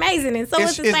 titties are amazing, and so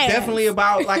It's is his ass. definitely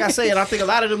about, like I said, I think a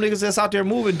lot of them niggas that's out there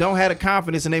moving don't have the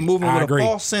confidence and they moving I with agree. a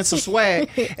false sense of swag.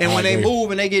 And when they agree.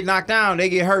 move and they get knocked down, they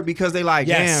get hurt because they like,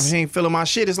 Yes. damn, she ain't feeling my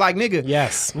shit. It's like, nigga,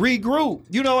 Yes. regroup.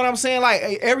 You know what I'm saying? Like,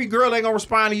 every girl ain't gonna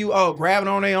respond to you, grabbing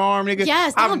on their arm, nigga.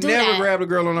 Yes, I've don't do never that. grabbed a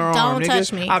girl on her arm, Don't nigga.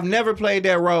 touch me. I've never played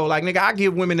that role. Like, nigga, I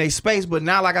give women their space, but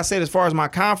now, like I said, as far as my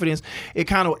confidence,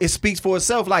 it speaks for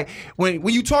itself. Like, when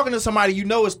you talking to somebody, you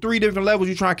know it's three different levels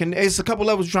you trying to connect. It's a couple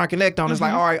levels you trying to connect on. It's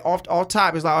like, all right, off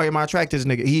top, it's like, oh, am I attracted to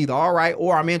this nigga? He either all right,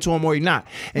 or I'm into him, or he not.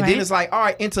 And then Right. it's like, all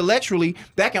right, intellectually,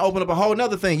 that can open up a whole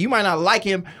nother thing. You might not like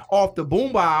him off the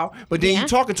boom bow, but then Yeah. you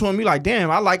talking to him, you like, damn,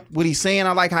 I like what he's saying.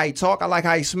 I like how he talk. I like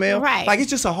how he smell. Right. Like, it's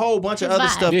just a whole bunch of His other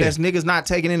vibe. stuff Yeah. that's niggas not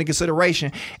taking into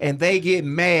consideration, and they get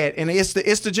mad. And it's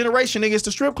the generation, nigga. It's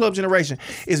the strip club generation.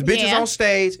 It's bitches Yeah. on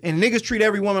stage, and niggas treat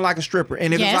every woman like a stripper.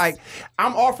 And if Yes. it's like,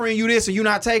 I'm offering you this and you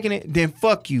not taking it, then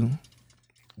fuck you.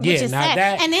 Which Yeah, is now sad.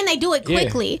 that- And then they do it Yeah.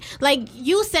 quickly. Like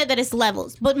you said that it's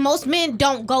levels, but most men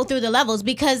don't go through the levels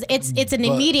because it's an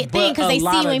immediate thing because but they a see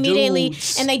lot you of immediately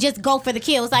dudes- and they just go for the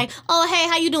kill. It's like, oh hey,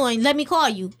 how you doing? Let me call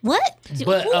you. What?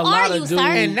 But Who a lot are of you, dudes- sir?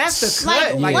 And that's the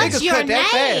cut. Like, what's niggas your cut that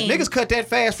fast. name? Niggas cut that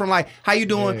fast from like, how you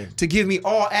doing Yeah. to give me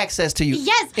all access to you.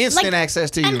 Yes, Instant like-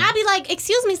 access to you. And I'd be like,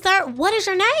 excuse me, sir, what is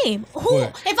your name? Who?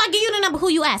 What? If I give you the number, who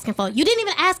you asking for? You didn't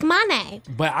even ask my name.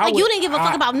 But I like would- you didn't give a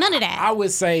fuck about none of that. I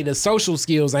would say the social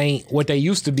skills ain't what they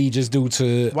used to be just due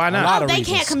to Why not? a lot oh, of they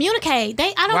reasons. can't communicate.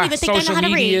 I don't Why? even think they know social how to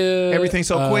read. media, Everything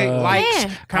so quick. Likes, Yeah. I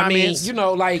mean, comments, you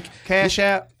know, like Cash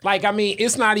App. Like, I mean,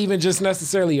 it's not even just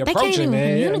necessarily can't approaching, even man.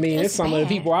 I communicate. mean, it's It's some of the bad.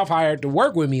 people I've hired to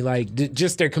work with me. Like,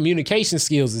 just their communication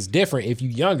skills is different if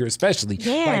you're younger, especially.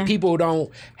 Yeah. Like, people don't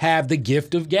have the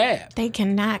gift of gab. They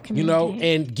cannot You communicate. know,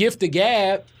 and gift of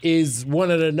gab is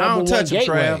one of the I number don't one touch them,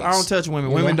 gateways. Trav. I don't touch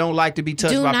women. Women don't like to be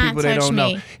touched Do by not people they touch don't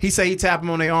know. me. He say he tap them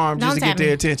on their arm just Don't to get tap their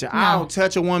me. attention. No. I don't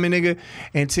touch a woman, nigga,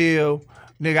 until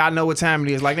nigga I know what time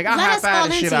it is. Like nigga, I Let high us five fall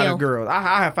the shit into out you. of girls. I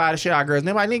high five the shit out of girls. And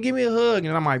they're like, nigga, give me a hug,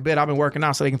 and I'm like, bet I've been working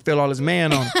out so they can feel all this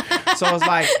man on them. So it's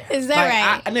like, Is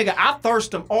that right? Nigga, I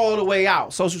thirst them all the way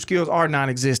out. Social skills are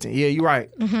non-existent. Yeah, you're right,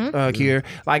 Kier.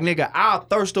 Like nigga, I'll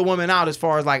thirst a woman out as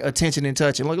far as like attention and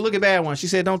touching. Look at bad one. She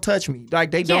said, don't touch me. Like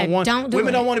they don't want. don't do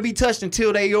Women it. don't want to be touched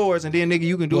until they yours, and then nigga,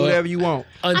 you can do Well, whatever you want.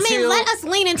 I Until, mean, let us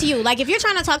lean into you. Like if you're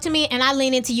trying to talk to me and I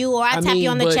lean into you, or I tap you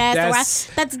on the but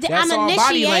chest, that's I'm all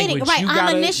body initiating. language. Right, You I'm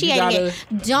gotta- initiating you it.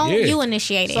 Don't yeah. you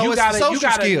initiate it? So you it's gotta social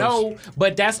skills. know,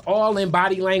 but that's all in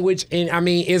body language. And I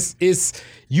mean, it's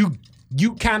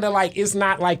you kind of like it's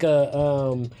not like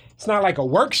a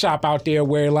workshop out there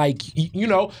where like you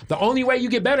know the only way you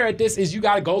get better at this is you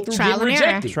got to go through Trial getting and error.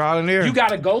 rejected. Trial and error. You got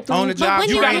to go through On the job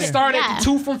You got to training. start Yeah. at the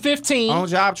 2 from 15. On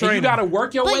job and training. you got to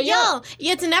work your But way yo, up.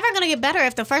 it's never gonna get better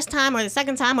if the first time or the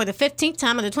second time or the 15th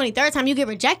time or the 23rd time you get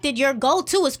rejected. Your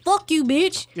go-to is fuck you,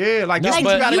 bitch. Yeah, like this No, is what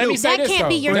but you gotta let do. me say That this can't though.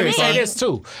 be your Let me thing. say this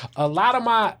too. A lot of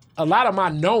my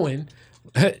knowing.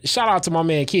 Shout out to my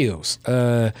man Kills.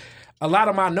 A lot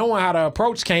of my knowing how to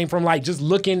approach came from like just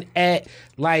looking at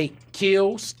like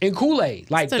Kills and Kool-Aid.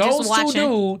 Like So just those two watching.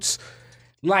 dudes,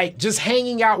 like just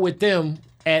hanging out with them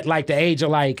at like the age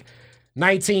of like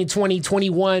 19, 20,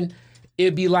 21,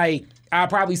 it'd be like I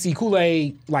probably see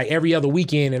Kool-Aid like every other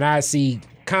weekend and I see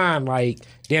Khan like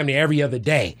damn near every other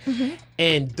day.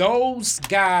 And those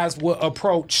guys will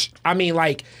approach, I mean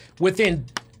like within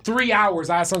 3 hours,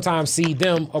 I sometimes see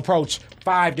them approach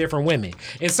 5 different women.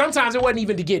 And sometimes it wasn't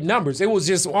even to get numbers. It was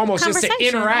just almost just to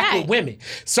Conversation, interact right. with women.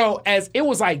 So as it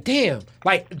was like, damn,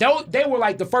 like they were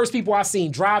like the first people I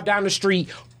seen drive down the street,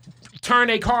 turn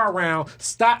their car around,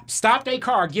 stop their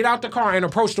car, get out the car and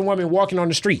approach the woman walking on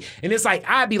the street. And it's like,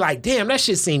 I'd be like, damn, that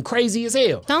shit seemed crazy as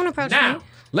hell. Don't approach now, me.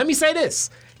 let me say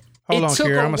this. Hold it on, took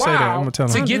Kier, a I'ma say that. while I'ma tell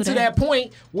him. to Don't get do to that. that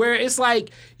point where it's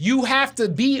like you have to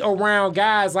be around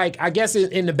guys. Like I guess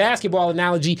in the basketball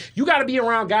analogy, you got to be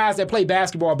around guys that play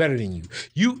basketball better than you.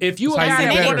 If you a That's how guy you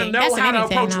that get want to better. know That's how to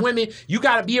anything, approach though. women, you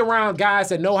got to be around guys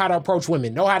that know how to approach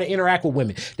women, know how to interact with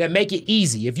women, that make it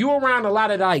easy. If you're around a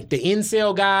lot of like the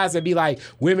incel guys that be like,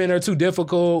 women are too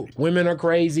difficult, women are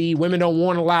crazy, women don't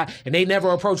want a lot, and they never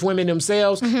approach women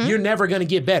themselves, you're never gonna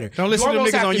get better. Don't listen You to them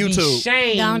almost niggas have on to be YouTube.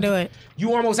 shamed. Don't do it.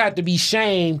 You almost have to be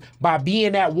shamed by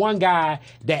being that one guy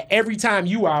that every time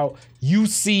you out, you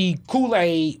see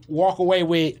Kool-Aid walk away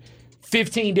with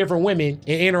 15 different women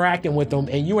and interacting with them,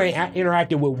 and you ain't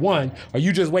interacting with one, or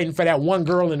you just waiting for that one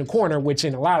girl in the corner, which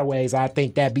in a lot of ways, I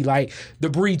think that'd be like the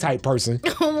Bree type person.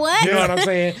 What? You know what I'm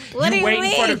saying? What do you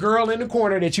waiting for mean? the girl in the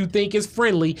corner that you think is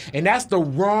friendly, and that's the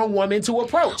wrong woman to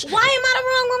approach. Why am I the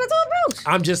wrong woman to approach?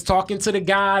 I'm just talking to the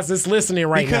guys that's listening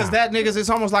right Because now. that niggas, it's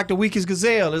almost like the weakest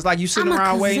gazelle. It's like you sitting I'm a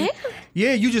around waiting. gazelle?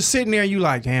 Yeah, you just sitting there and you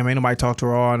like, damn, ain't nobody talk to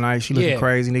her all night. She looking Yeah.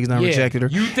 crazy. Niggas done Yeah. rejected her.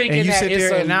 You thinking and you that sit it's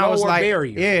there a and now it's lower like,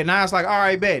 barrier. yeah, now it's like, all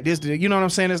right, bet. This, you know what I'm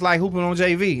saying? It's like hooping on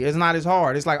JV. It's not as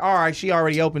hard. It's like, all right, she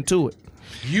already open to it.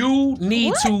 You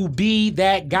need to be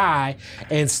that guy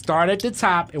and start at the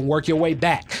top and work your way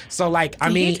back. So, like, I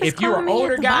Did you mean, just if you're call an me at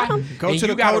older the guy bottom? Go and to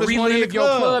you the got to coldest one in relive the your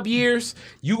club. club years,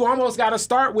 you almost got to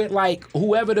start with, like,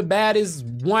 whoever the baddest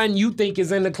one you think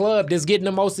is in the club that's getting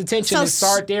the most attention and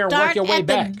start there and work your way at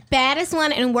back. the baddest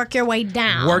one and work your way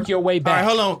down. Work your way All back. right,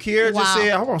 hold on. Kiera just Wow.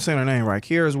 said, I hope I'm saying her name right.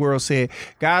 Kiera's World said,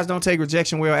 guys don't take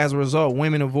rejection well. As a result,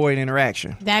 women avoid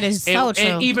interaction. That is so and, true.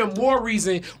 and even more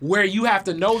reason where you have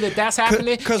to know that that's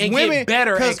happening and women, get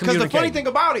better at because communicating. the funny thing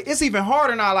about it, it's even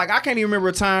harder now. Like I can't even remember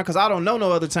a time because I don't know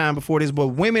no other time before this. But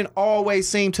women always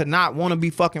seem to not want to be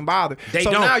fucking bothered. They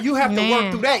so don't. now you have to work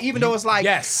Man. through that, even though it's like,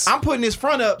 Yes. I'm putting this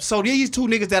front up so these two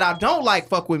niggas that I don't like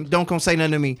fuck with don't come say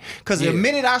nothing to me. Because Yeah. the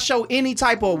minute I show any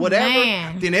type of whatever,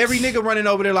 Man. then every nigga running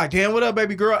over there like, damn, what up,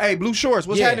 baby girl? Hey, blue shorts,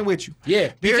 what's Yeah. happening with you? Yeah,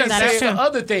 because That that's is the true.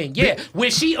 other thing. Yeah,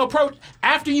 when she approached,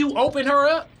 after you open her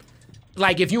up,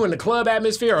 like if you in the club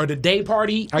atmosphere or the day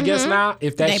party, I guess now,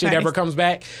 if that Day shit ever parties. comes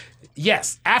back.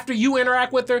 Yes, after you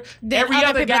interact with her, Then every other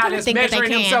other people guy don't that's think that they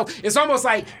measuring can. himself, it's almost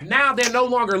like now they're no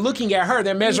longer looking at her,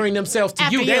 they're measuring themselves to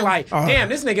After you. They're you. like, damn,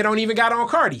 this nigga don't even got on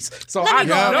Cardis. So Let me I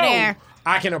go over know there.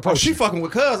 I can Oh, approach she you. fucking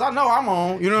with cuz. I know I'm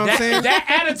on. You know what I'm saying? That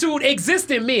attitude exists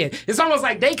in men. It's almost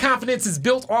like their confidence is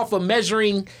built off of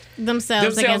measuring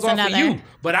themselves against off another. of you.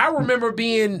 But I remember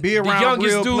being Be the around youngest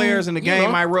real dude, players in the you game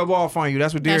know, might rub off on you.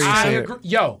 That's what Darius That's I said. agree.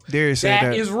 Yo, Darius said that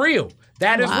that. is real.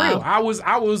 That is Wow. real.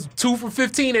 I was 2 for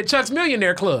 15 at Chuck's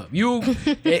Millionaire Club. You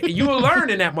will learn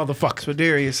in that motherfucker. So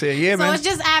Darius said, yeah, So man. it's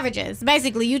just averages.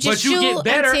 Basically, you just But you shoot get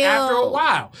better until after a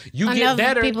while. You get enough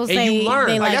better people and say you learn.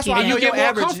 they like That's you why I then. know You your get more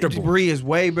average comfortable. Bree is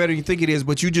way better than you think it is,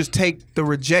 but you just take the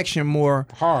rejection more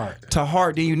Hard. to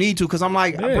heart than you need to. Because I'm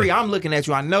like, Yeah. Bree, I'm looking at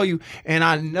you. I know you, and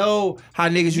I know how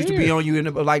niggas used to be on you in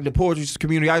the poetry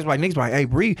community. I was like, niggas like, hey,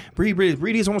 Bree,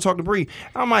 this, I want to talk to Bree.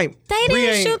 I'm like, They Bree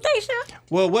didn't ain't- shoot. They shot.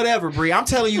 Well, whatever, Bree. I'm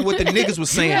telling you what the niggas was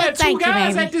saying. You had 2 Thank you,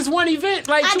 guys baby. at this one event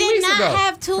like I 2 did weeks not ago.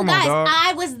 have 2 Come on, guys. dog.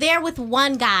 I was there with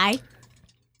one guy.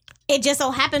 It just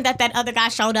so happened that other guy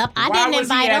showed up. I Why didn't was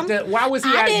he invite at him. why was he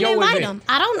I at didn't your invite event? him.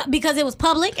 I don't know because it was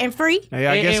public and free.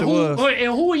 Yeah, I guess it and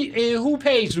was. who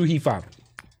page do he follow?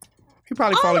 He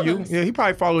probably All follow of you. us. Yeah, he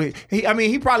probably follow.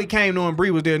 He probably came knowing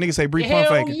Bree was there. Niggas say Bree pump Hell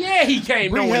faking. yeah, he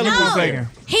came. Bree knowing hella you pump was faking. there.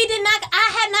 He did not.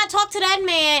 I had not talked to that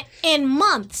man in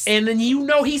months. And then you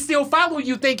know he still followed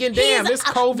you thinking, damn, He's- it's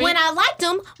COVID. When I liked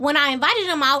him, when I invited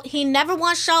him out, he never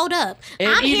once showed up. And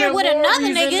I'm here even with more another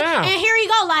reason nigga, now. and here he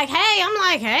go, like, hey, I'm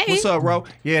like, hey. What's up, bro?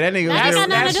 Yeah, that nigga That was ain't got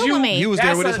there. nothing to do with me. You was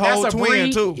there with his whole that's a twin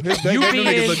Bree. too. His You them being-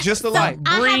 niggas look just alike. I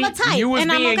have Bree, a type, you was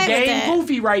and I'm being okay with game that.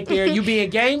 goofy right there. You being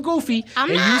game goofy, I'm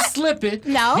and you not. slipping.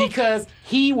 No. because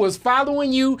he was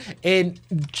following you. And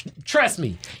trust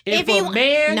me, if If he a wa-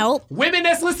 man, Nope. women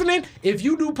that's listening, if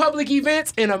you do public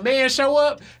events and a man show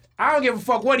up, I don't give a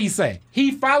fuck what he say.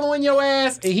 He following your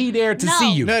ass and he there to No.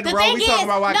 see you. Nothing The wrong. thing We talking is,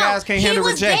 about why no, guys can't handle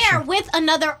He was rejection. there with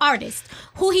another artist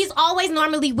who he's always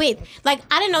normally with. Like,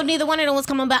 I didn't know neither one of them was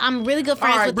coming, but I'm really good All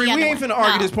friends right, with Bree, the we other ain't one. finna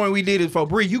argue No. this point we did it for.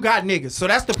 Bree, you got niggas. So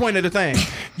that's the point of the thing.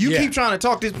 You Yeah. keep trying to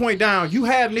talk this point down. You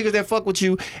have niggas that fuck with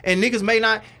you, and niggas may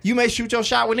not, you may shoot your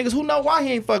shot with niggas who know why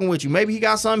he ain't fucking with you. Maybe he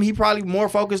got something he probably more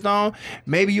focused on.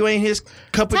 Maybe you ain't his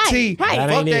cup of Type, tea. right. That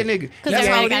Fuck ain't that it. nigga. 'Cause That's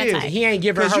how everybody it got a is. type. He ain't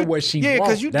giving 'Cause her you- what she yeah,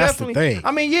 wants. you That's the definitely. thing.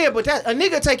 I mean, yeah, but that a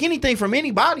nigga take anything from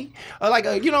anybody. You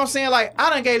know what I'm saying? Like, I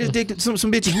done gave this dick to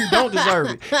some bitches who don't deserve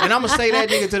it, and I'm gonna say that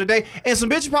nigga to the day. And some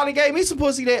bitches probably gave me some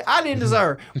pussy that I didn't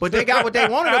deserve, but they got what they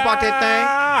wanted about that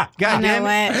thing. God You know damn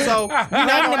it. what? So you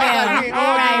know, Ring the bell. we ain't All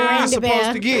right, arguing what ring we're the supposed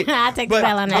bell. to get. I'll take the But-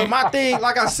 bell on that. But my thing,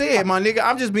 like I said, my nigga,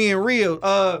 I'm just being real.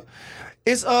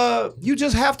 It's you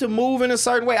just have to move in a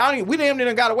certain way. We damn near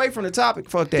done got away from the topic.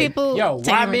 Fuck that. People Yo, why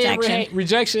taking men rejection.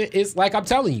 rejection is like I'm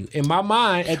telling you, in my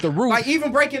mind, at the root. Like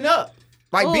even breaking up,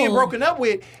 like being Ooh. broken up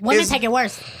with. Women is- take it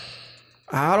worse.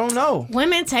 I don't know.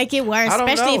 Women take it worse, I don't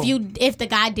especially know. if the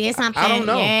guy did something. I don't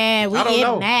know. Yeah, we I don't get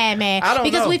know. mad, I don't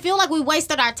because know. we feel like we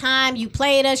wasted our time. You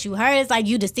played us, you hurt us, like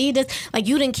you deceived us, like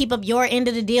you didn't keep up your end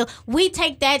of the deal. We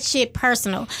take that shit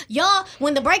personal. Y'all,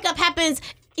 when the breakup happens,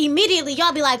 immediately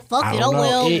y'all be like, "Fuck I it, don't oh know.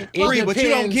 well." It fuck Bree, it. but you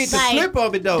don't get the Like, flip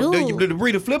of it though. dude.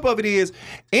 The flip of it is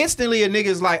instantly a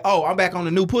nigga's like, oh, I'm back on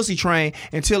the new pussy train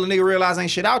until a nigga realize ain't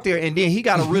shit out there, and then he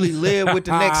gotta really live with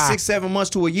the next 6-7 months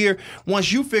to a year.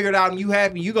 Once you figure it out and you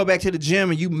happy, you go back to the gym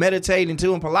and you meditate and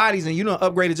doing Pilates and you done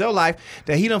upgraded your life,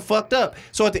 that he done fucked up.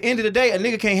 So at the end of the day, a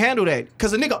nigga can't handle that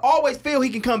because a nigga always feel he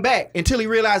can come back until he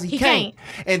realizes he can't.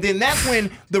 And then that's when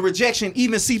the rejection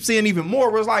even seeps in even more.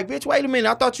 Where it's like, bitch, wait a minute,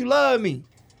 I thought you loved me.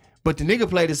 But the nigga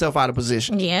played himself out of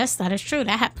position. Yes, that is true.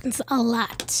 That happens a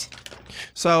lot.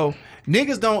 So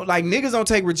niggas don't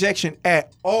take rejection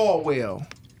at all well.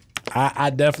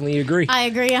 I definitely agree. I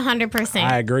agree 100%.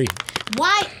 I agree.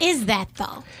 Why is that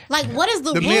though? Like, what is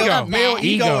the The root male, of male that?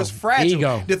 ego is fragile.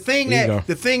 Ego. The thing Ego.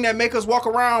 that make us walk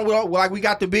around with like we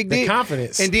got the big The dick,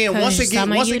 confidence. and then 'Cause once it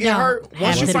some of you get don't hurt, have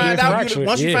once you to be find out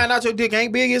fractured, you yeah. find out your dick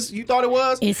ain't big as you thought it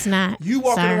was, It's not. you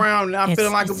walking sir. around not It's-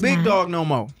 feeling like a it's big not. dog no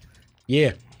more.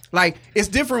 Yeah. Like it's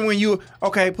different when you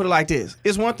put it like this.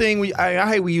 It's one thing I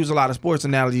hate we use a lot of sports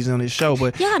analogies on this show,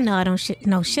 but Y'all know I don't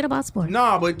know shit about sports.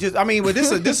 no, but this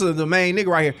is the main nigga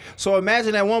right here. So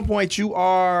imagine at one point you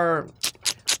are,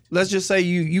 let's just say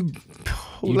you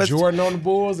Jordan on the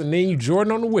Bulls and then you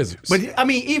Jordan on the Wizards. But I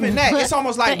mean, even that, it's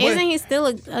almost like But isn't he still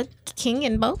a king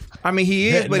in both? I mean, he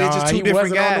is, but it's just Nah, two he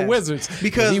different wasn't guys. on the Wizards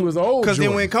because he was old. Because then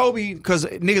Jordan. when Kobe, because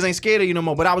niggas ain't scared of you no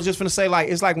more. But I was just finna say, like,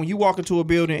 it's like when you walk into a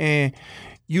building and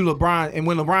you LeBron, and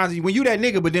when you that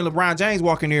nigga, but then LeBron James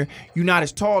walk in there, you not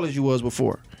as tall as you was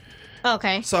before.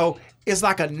 Okay. So it's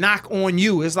like a knock on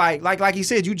you. It's like he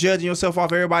said, you judging yourself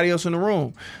off everybody else in the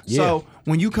room. Yeah. So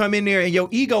when you come in there and your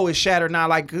ego is shattered now,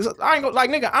 like 'cause I ain't like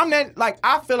nigga, I'm that, like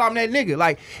I feel I'm that nigga.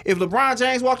 Like if LeBron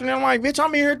James walked in there, I'm like, bitch,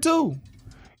 I'm in here too.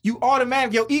 Your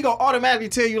ego automatically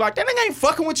tell you like that nigga ain't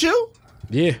fucking with you.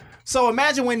 yeah. So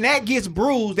imagine when that gets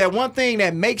bruised, that one thing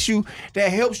that makes you, that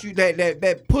helps you,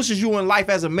 that pushes you in life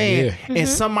as a man, and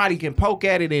somebody can poke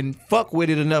at it and fuck with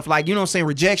it enough, like, you know what I'm saying,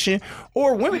 rejection,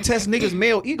 or women test niggas'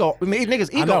 ego all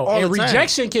the time.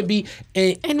 Rejection can be,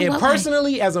 and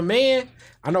personally, as a man,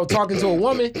 I know talking to a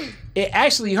woman, it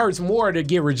actually hurts more to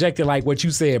get rejected, like what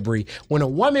you said, Bree. When a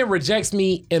woman rejects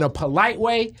me in a polite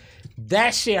way,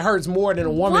 that shit hurts more than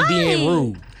a woman being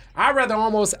rude. I'd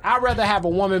rather have a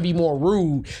woman be more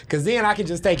rude, because then I can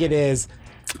just take it as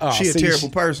she a terrible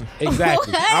person.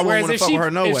 Exactly. I wouldn't want to fuck with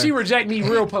her no way. If she reject me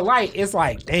real polite, it's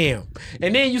like, damn.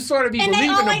 And then you sort of be And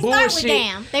believing the bullshit. Start with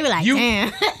damn. They be like,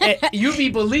 damn. You be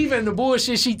believing the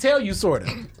bullshit she tell you, sort of.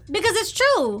 Because it's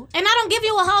true. And I don't give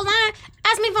you a whole line.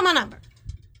 Ask me for my number.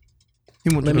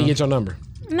 Let me get your number.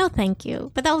 No, thank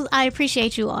you. But I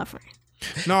appreciate you offering.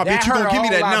 No, bitch, you gonna give me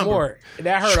that number. More.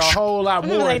 That hurt a whole lot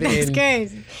more like, than... That's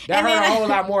crazy. That hurt a whole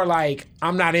lot more like,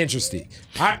 I'm not interested.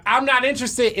 I'm not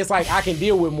interested. It's like, I can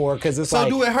deal with more, because it's like...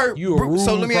 So do it hurt? You a rude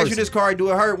so let me ask you person. this, Kari. Do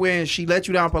it hurt when she let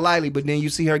you down politely, but then you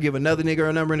see her give another nigga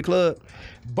her number in the club?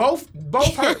 Both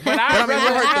hurt, but I'd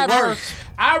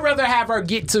rather have her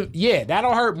get to... Yeah,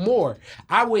 that'll hurt more.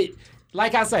 I would...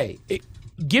 Like I say...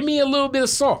 Give me a little bit of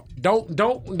salt. Don't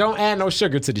add no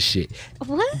sugar to the shit.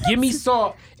 What? Give me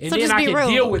salt, and So then just I be can rude.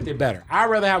 deal with it better. I'd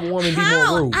rather have a woman be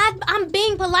How? more rude. I'm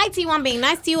being polite to you. I'm being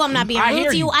nice to you. I'm not being I rude hear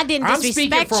to you. you. I didn't I'm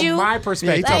disrespect speaking from you. my Yeah,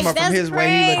 perspective. he talking about from that's his way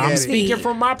he look crazy. I'm at it. speaking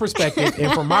from my perspective,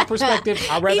 and from my perspective,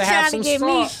 I'd rather have some He trying to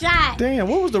get me salt. shot. Damn,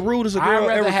 what was the rudest a girl I'd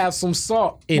rather ever... have some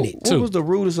salt in it What too. was the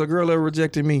rudest a girl ever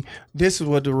rejected me? This is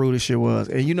what the rudest shit was.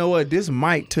 And you know what? This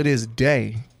might, to this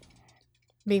day,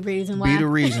 Big reason why. be the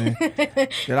reason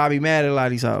that I be mad at a lot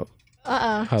of these hoes.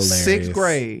 Hilarious. 6th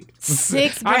grade.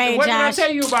 Sixth grade, what did I Josh.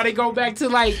 tell you about it? Go back to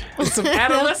like some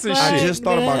adolescent I shit. just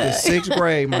thought about this. 6th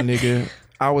grade, my nigga.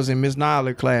 I was in Miss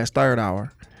Nyler class, 3rd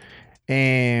hour.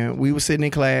 And we were sitting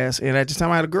in class, and at this time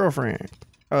I had a girlfriend,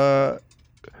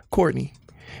 Courtney.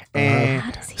 And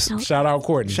How does he know? Shout out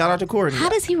Courtney. shout out to Courtney. How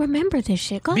does he remember this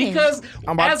shit? Go ahead. Because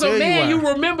I'm about as to a tell you man, why. you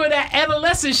remember that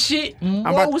adolescent shit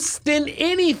about- most than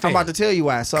anything. I'm about to tell you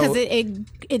why. So Because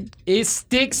it It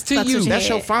sticks to Sucks you. with that's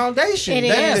your your foundation. It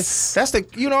is. That's the,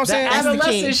 you know what I'm The saying? That's the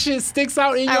adolescent key. shit sticks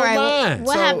out in All your right, mind.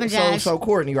 what happened, Josh? So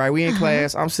Courtney, right? We in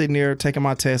class. I'm sitting there taking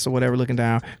my test or whatever, looking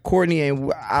down. Courtney,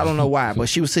 and I don't know why, but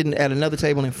she was sitting at another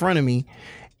table in front of me,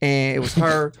 and it was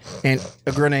her and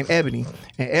a girl named Ebony.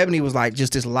 And Ebony was like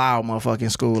just this loud motherfucker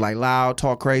in school, like loud,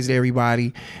 talk crazy to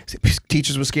everybody.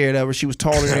 Teachers were scared of her. She was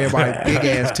taller than everybody, big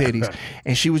ass titties,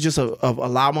 and she was just a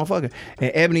loud motherfucker.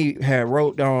 And Ebony had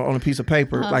wrote down on a piece of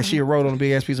paper, like she had wrote on a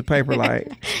big ass piece of paper,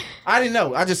 like I didn't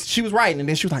know. She was writing, and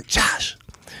then she was like, Josh.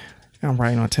 And I'm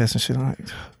writing on tests and shit.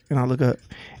 And I look up,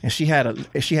 and she had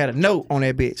a note on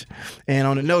that bitch, and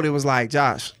on the note it was like,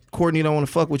 Josh, Courtney don't want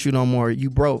to fuck with you no more.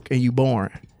 You broke and you boring.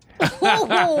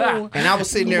 Ooh, And I was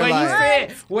sitting there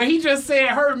What he just said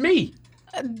hurt me.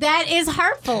 that is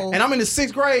hurtful. and I'm in the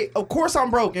 6th grade. Of course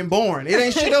I'm broke and boring. It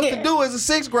ain't shit else to do as a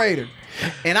 6th grader.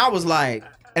 And I was like,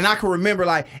 and I can remember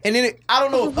like, and then I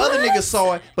don't know if other niggas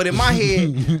saw it, but in my head,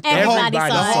 Everybody the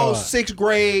saw whole it. 6th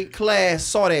grade class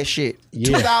saw that shit.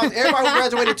 Yeah. 2000, everybody who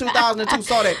graduated in 2002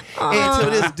 saw that. And to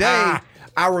this day,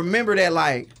 I remember that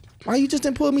like, why you just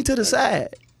didn't pull me to the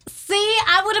side? See,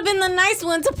 I would have been the nice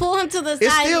one to pull him to the side.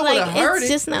 It still would like, have hurt it's it.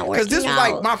 just not working this was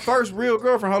out. like my first real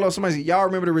girlfriend. Hold on, somebody said, y'all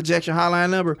remember the rejection hotline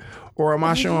number? Or am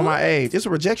I showing my age? It's a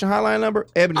rejection hotline number?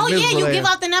 Ebony Oh yeah, Miserable you ass. give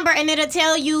out the number and it'll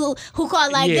tell you who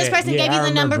called. Like this Yeah, person yeah, gave you I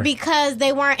the number remember. because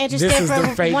they weren't interested This is the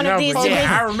from fake one number. of these. Yeah, reasons.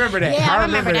 I remember that. Yeah, I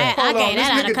remember that. I Hold gave on,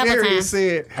 that out a this nigga couple Darius times.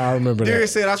 said, I remember that.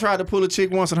 Darius said, I tried to pull a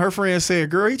chick once and her friend said,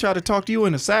 girl, he tried to talk to you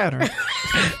in the Saturn.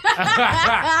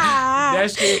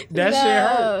 That shit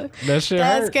hurt. That shit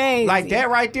That's hurt. crazy. Like that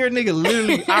right there, nigga,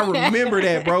 literally, I remember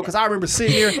that, bro, because I remember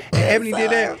sitting here and Ebony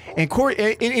did that. And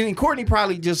Courtney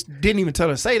probably just didn't even tell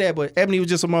her to say that, but Ebony was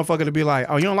just a motherfucker to be like,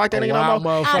 oh, you don't like that A nigga no wild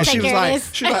more? motherfucker. And she I'll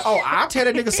was take care like, of this. oh, I'll tear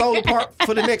that nigga soul apart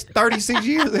for the next 36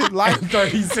 years of his life.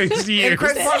 36 And the years.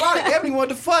 crazy part about it, Ebony wanted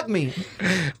to fuck me.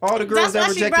 All the girls That's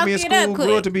why that she rejected me in broke it up school grew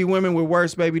quick. up to be women with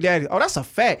worse baby daddies. Oh, that's a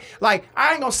fact. Like,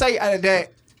 I ain't gonna say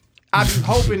that I be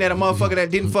hoping that a motherfucker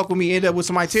that didn't fuck with me end up with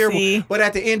somebody terrible. See? But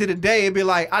at the end of the day, it'd be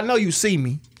like, I know you see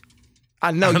me.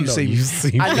 I know you see me.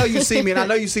 see me. I know you see me, and I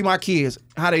know you see my kids,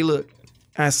 how they look.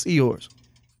 I see yours.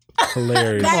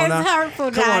 Hilarious. on That now. is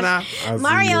hurtful, Come on Josh. I see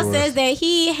Mario yours. says that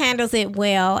he handles it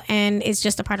well, and it's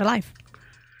just a part of life.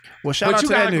 Well, shout But out you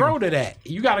to that gotta nigga. grow to that.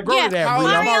 You gotta grow to that. How old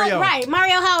bro. is Mario? Right,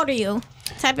 Mario, how old are you?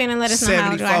 Type in and let us know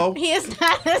how old you 74. are. He is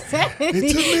not 70.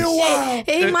 It took me a while.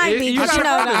 He might be. You but gotta you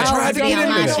know, grow to the that. olds Tried to be get on in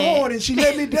my the shit. horn and she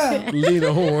let me down. Lead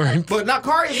a horn. But now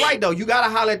Kari is right though. You gotta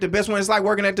holler at the best one. It's like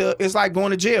working at it's like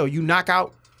going to jail. You knock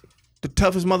out the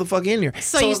toughest motherfucker in there.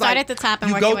 So you it's start at the top and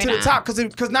you work go your way to the down. top because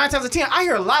 9 times out of 10, I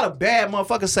hear a lot of bad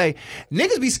motherfuckers say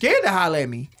niggas be scared to holler at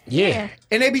me. Yeah.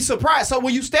 And they be surprised. So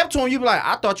when you step to them, you be like,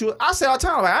 I say all the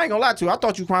time, like, I ain't gonna lie to you. I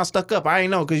thought you crying stuck up. I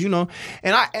ain't know, because, you know,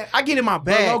 and I get in my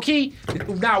bag. But low key,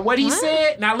 now what he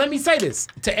said, now let me say this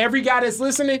to every guy that's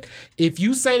listening. If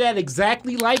you say that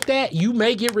exactly like that, you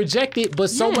may get rejected, but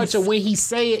so much of when he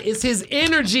say it is his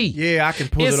energy. Yeah, I can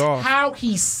pull it's it off. how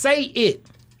he say it.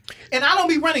 And I don't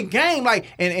be running game like,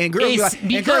 and girls be It's like, and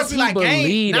because girls be he like, game,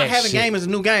 believe not that having shit. game is a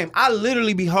new game. I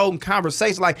literally be holding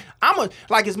conversations. Like,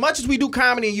 like as much as we do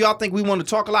comedy and y'all think we want to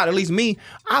talk a lot, at least me,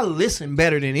 I listen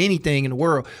better than anything in the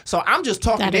world. So I'm just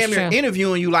talking That is damn near true.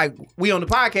 interviewing you like we on the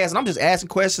podcast, and I'm just asking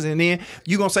questions, and then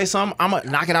you gonna say something, I'm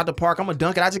gonna knock it out the park, I'm gonna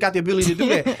dunk it. I just got the ability to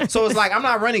do that. So it's like, I'm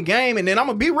not running game, and then I'm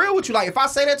gonna be real with you. Like, if I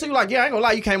say that to you, like, yeah, I ain't gonna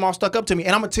lie, you came all stuck up to me,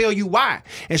 and I'm gonna tell you why.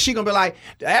 And she gonna be like,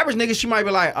 the average nigga, she might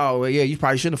be like, oh, well, yeah, you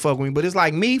probably shouldn't have fucked with me. But it's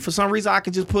like me, for some reason, I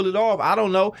can just pull it off. I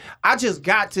don't know. I just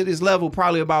got to this level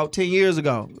probably about 10 years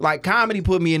ago. Like, comedy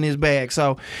put me in this bag.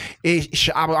 So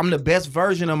I'm the best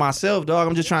version of myself, dog.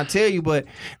 I'm just trying to tell you. But,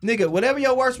 nigga, whatever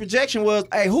your worst rejection was,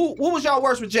 hey, what was your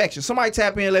worst rejection? Somebody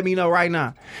tap in and let me know right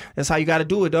now. That's how you got to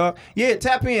do it, dog. Yeah,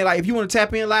 tap in. Like, if you want to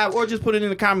tap in live or just put it in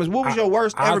the comments, what was your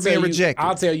worst ever being rejected?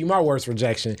 I'll tell you my worst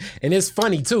rejection. And it's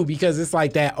funny, too, because it's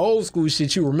like that old school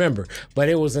shit you remember. But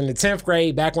it was in the 10th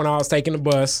grade, back when I was taking the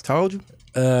bus. Told you.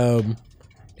 And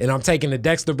I'm taking the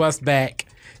Dexter bus back,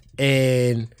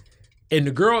 and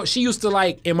the girl, she used to,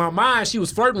 like, in my mind, she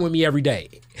was flirting with me every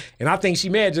day. And I think she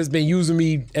may have just been using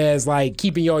me as, like,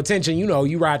 keeping your attention. You know,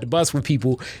 you ride the bus with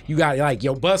people, you got, like,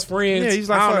 your bus friends. Yeah, he's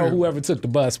like I don't know flirting. whoever took the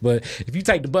bus, but if you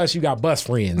take the bus, you got bus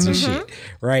friends and shit,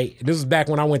 right? This was back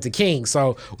when I went to King.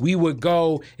 So we would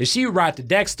go, and she would ride the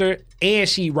Dexter, and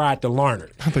she ride the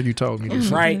Larned. I thought you told me this.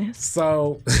 Right?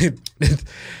 So,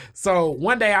 so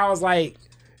one day I was like,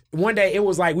 it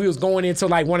was like we was going into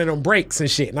like one of them breaks and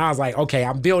shit. And I was like, okay,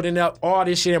 I'm building up all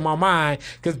this shit in my mind.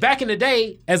 Because back in the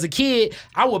day, as a kid,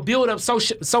 I would build up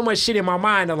so much shit in my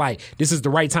mind of like, this is the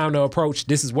right time to approach.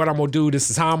 This is what I'm going to do. This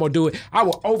is how I'm going to do it. I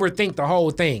would overthink the whole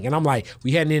thing. And I'm like,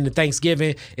 we heading into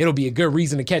Thanksgiving. It'll be a good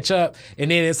reason to catch up. And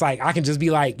then it's like, I can just be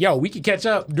like, yo, we can catch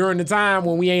up during the time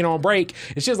when we ain't on break.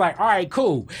 And she's like, all right,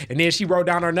 cool. And then she wrote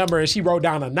down her number and she wrote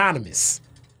down anonymous.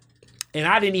 And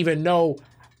I didn't even know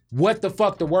what the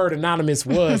fuck the word anonymous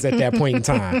was at that point in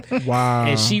time. Wow.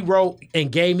 And she wrote and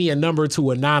gave me a number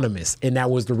to anonymous, and that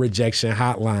was the rejection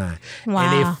hotline. Wow.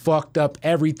 And it fucked up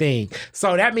everything.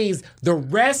 So that means the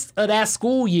rest of that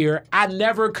school year, I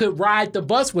never could ride the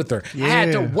bus with her. I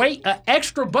had to Yeah. wait an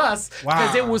extra bus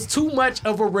because it was too much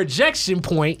of a rejection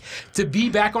point to be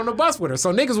back on the bus with her.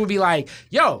 So niggas would be like,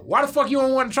 yo, why the fuck you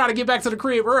don't want to try to get back to the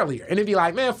crib earlier? And it'd be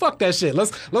like, man, fuck that shit.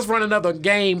 Let's run another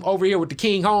game over here with the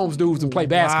King Holmes dudes and play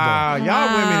basketball. Wow,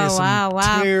 y'all women is some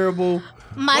Wow. terrible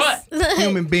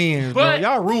human beings, bro. But-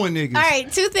 Y'all ruin niggas. All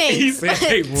right, two things. said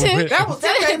they ruined.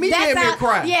 That made me damn near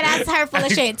cry. Yeah, that's hurtful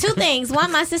as shit. Two things.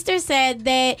 One, my sister said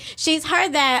that she's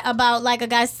heard that about like a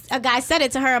guy said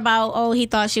it to her about, oh, he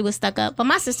thought she was stuck up. But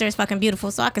my sister is fucking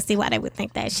beautiful, so I could see why they would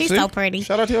think that. She's See? so pretty.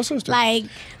 Shout out to your sister. Like,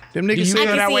 Them You niggas feel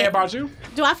can that see way it. about you?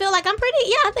 do I feel like I'm pretty?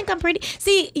 Yeah, I think I'm pretty.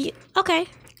 See, okay.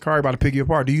 Kari about to pick you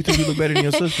apart. Do you think you look better than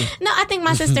your sister? No, I think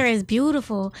my sister is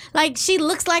beautiful. Like, she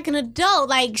looks like an adult.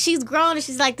 Like, she's grown and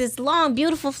she's like this long,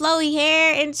 beautiful, flowy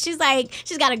hair. And she's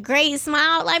got a great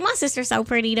smile. Like, my sister's so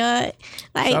pretty, dog. Shout out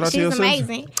Like, to your she's sister.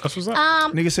 amazing. That's what's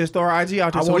up. Nigga said star IG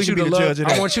out there, I so we want can you be to the love. judge of I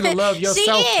that. want you to love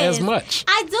yourself She as is. much.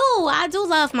 I do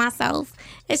love myself.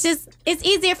 It's just, it's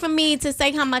easier for me to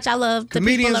say how much I love the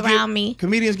people around me.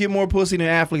 Comedians get more pussy than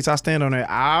athletes. I stand on that.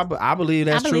 I believe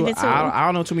that's I believe true. it too. I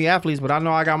don't know too many athletes, but I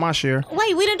know I got my share.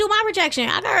 Wait, we didn't do my rejection.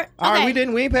 I got, okay. All right, we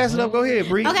didn't. We ain't pass it up. Go ahead,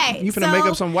 Bree. Okay, You finna so- make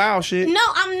up some wild shit. No,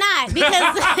 I'm not.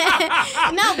 Because,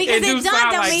 It do it dawned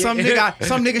sound on like me.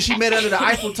 Some nigga she met under the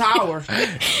Eiffel Tower.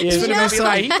 Yeah, she's finna gonna be be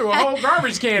like, he threw a whole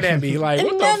garbage can at me. Like,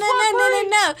 what the fuck?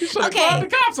 No. You should have Okay. called the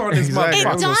cops on this Exactly. It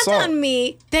motherfucker. was dawned assault. on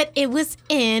me that it was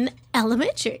in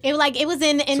elementary. It was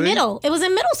in middle. It was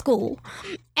in middle school.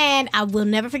 And I will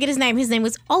never forget his name. His name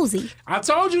was Ozzy. I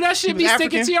told you that shit be was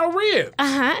sticking African? to your rib.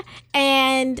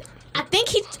 And I think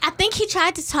he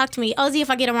tried to talk to me. Ozzy, if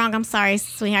I get it wrong, I'm sorry,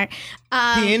 sweetheart.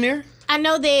 He in there? I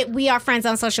know that we are friends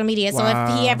on social media, so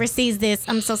if he ever sees this,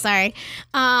 I'm so sorry.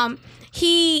 I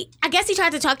guess he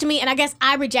tried to talk to me, and I guess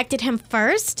I rejected him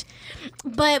first.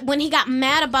 But when he got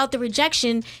mad about the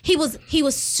rejection, he was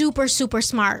super, super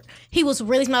smart. He was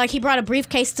really smart. Like, he brought a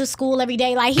briefcase to school every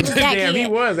day. Like, he was that Damn, kid. he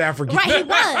was African. Right, he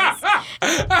was.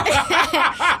 and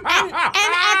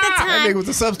at the time, nigga was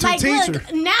a substitute like, teacher.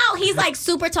 Look, now he's like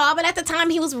super tall, but at the time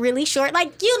he was really short.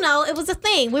 Like, you know, it was a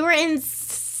thing. We were in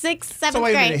 6th, 7th So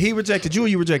wait a grade. minute. He rejected you or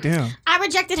you rejected him? I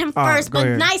rejected him All right, first, go but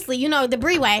ahead. nicely, the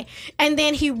Bree way. And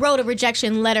then he wrote a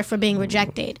rejection letter for being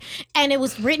rejected. And it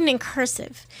was written in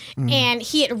cursive. And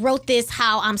he had wrote this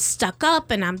how I'm stuck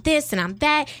up and I'm this and I'm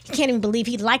that. He can't even believe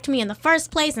he liked me in the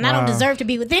first place and I don't deserve to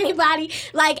be with anybody.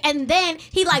 And then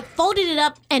he folded it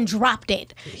up and dropped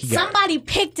it. Somebody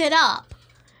picked it up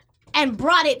and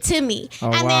brought it to me.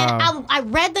 And then I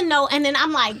read the note and then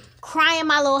I'm crying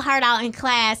my little heart out in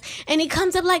class, and he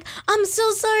comes up I'm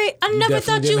so sorry. I never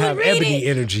thought you would read Ebony it.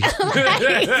 energy.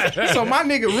 So my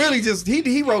nigga really just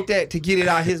he wrote that to get it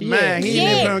out his mind. He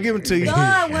didn't plan on giving it to you. Lord,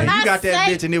 when And you I got that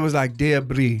say- bitch, and it was like, dear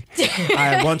Bree,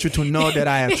 I want you to know that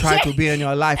I have tried to be in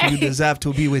your life, and you deserve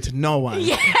to be with no one.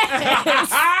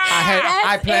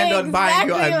 I planned on buying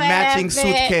you a exactly what matching happened.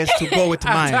 suitcase to go with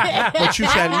mine, but you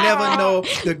shall never know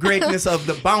the greatness of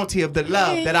the bounty of the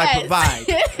love that I provide.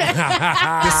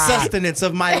 The sustenance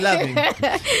of my loving.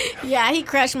 Yeah, he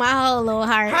crushed my whole little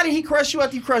heart. How did he crush you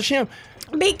after you crushed him?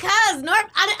 Because Norm,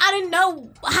 I didn't know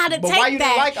how to But take why you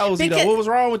didn't that. like Ozzy though? What was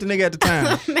wrong with the nigga at the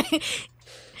time?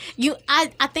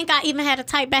 I think I even had a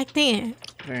type back then.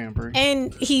 Damn, Bree.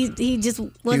 And he just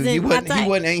wasn't He my type. he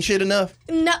wasn't ain't shit enough.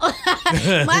 No,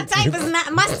 my type is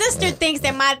not. My sister thinks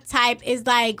that my type is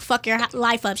fuck your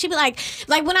life up. She be like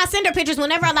when I send her pictures,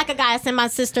 whenever I like a guy, I send my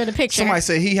sister the picture. Somebody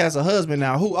said he has a husband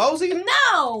now. Who, Ozzy?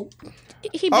 No,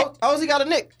 he Ozzy got a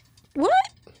nick. what?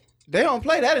 They don't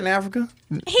play that in Africa.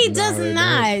 He does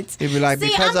not. They be like, See,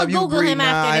 because I'ma of you, Google Bree, him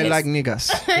now after I this. like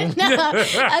niggas. No.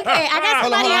 Okay, I got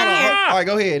somebody on here. All right,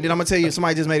 go ahead. Then I'm going to tell you,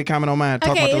 somebody just made a comment on mine.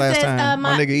 Talk Okay, about the it last says, time.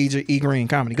 My nigga E Green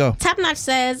comedy. Go. Top Notch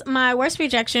says my worst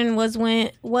rejection was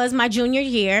my junior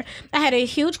year. I had a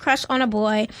huge crush on a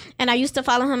boy, and I used to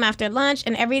follow him after lunch.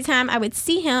 And every time I would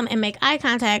see him and make eye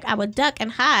contact, I would duck and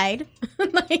hide.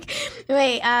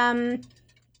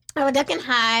 I would duck and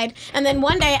hide. And then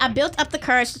one day I built up the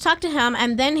courage to talk to him.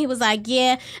 And then he was like,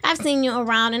 yeah, I've seen you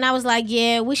around. And I was like,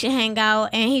 yeah, we should hang out.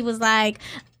 And he was like,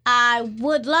 I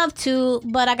would love to,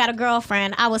 but I got a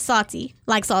girlfriend. I was salty,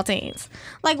 like saltines.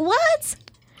 Like, what?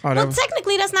 Oh, Well,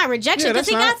 technically, that's not rejection Yeah, because that's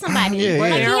he got not- somebody. Yeah,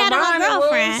 Like, yeah. he had a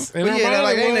girlfriend. But yeah,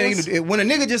 that, ain't when a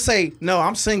nigga just say, no,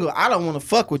 I'm single, I don't want to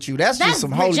fuck with you. That's That's just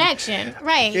some holy. rejection.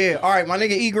 Right. Yeah, all right. My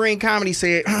nigga E Green Comedy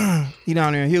said, he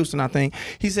down there in Houston, I think.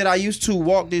 He said, I used to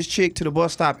walk this chick to the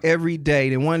bus stop every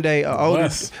day. Then one day, a older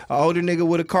nigga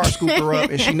with a car scooped her up,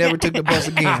 and she never took the bus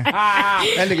again.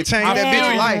 That nigga changed that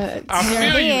bitch life. I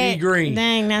feel you, E Green.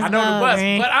 Dang, that's I know the bold, bus,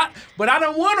 Green. but I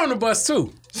done won on the bus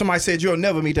too. Somebody said, you'll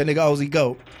never meet that nigga Ozzy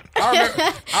Goat.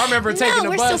 I remember taking the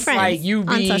we're still bus friends like you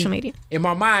on be social media. in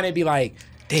my mind. It'd be like,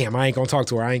 damn, I ain't gonna talk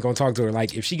to her.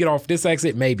 Like if she get off this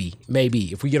exit, maybe.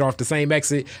 If we get off the same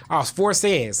exit, I was 4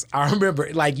 cents. I remember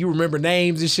you remember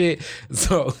names and shit.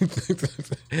 So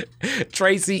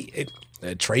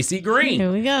Tracy Green.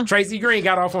 Here we go. Tracy Green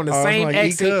got off on the Oh, same it's like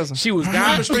exit. E-cousin. She was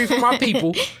down the street from my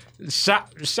people. Shout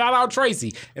out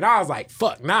Tracy, and I was like,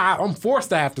 fuck, I'm forced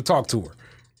to have to talk to her.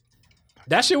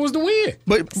 That shit was the win.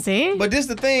 But See? But this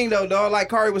the thing though, dog. Like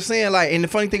Kari was saying, and the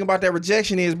funny thing about that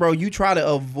rejection is, bro, you try to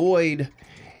avoid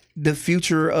the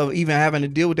future of even having to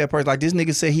deal with that person. Like this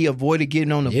nigga said, he avoided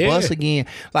getting on the bus again.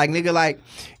 Like nigga,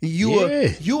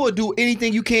 you will do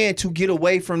anything you can to get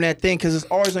away from that thing because it's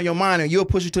always on your mind, and you'll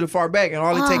push it to the far back, and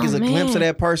all it takes is a glimpse of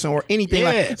that person or anything.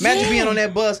 Like imagine being on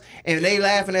that bus and they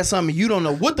laughing at something you don't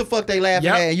know what the fuck they laughing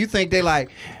at, and you think they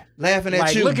laughing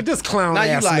at you. Look at this clown now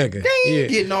ass you like, nigga. dang,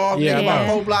 getting off nigga about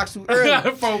 4 blocks too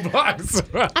early. 4 blocks.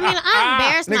 I mean, I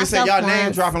embarrassed Nigga said myself y'all name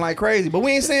once. dropping like crazy, but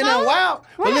we ain't saying nothing wild.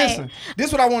 But Right. listen, this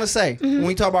is what I want to say when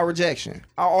we talk about rejection.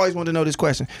 I always want to know this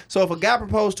question. So if a guy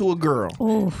proposed to a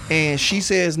girl and she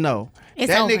says no, It's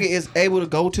that over. nigga is able to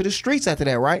go to the streets after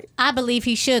that, right? I believe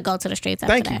he should go to the streets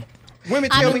after Thank that. you. Women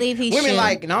I tell believe me, he women should.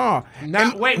 like, nah.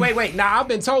 Now, wait. Now, I've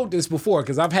been told this before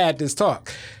because I've had this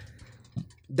talk.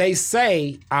 They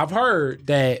say, I've heard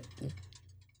that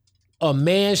a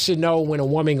man should know when a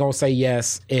woman gonna say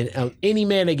yes, and any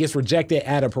man that gets rejected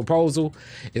at a proposal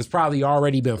is probably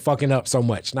already been fucking up so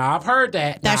much. Now, I've heard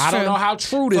that. That's now, I don't true. know how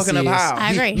true this Fucking is. up how?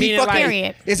 I agree. He Meaning fucking, like-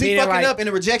 Period. is he meaning fucking like- up in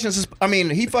the rejections? I mean,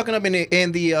 he fucking up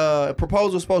in the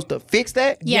proposal supposed to fix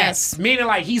that? Yes. Meaning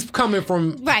like he's coming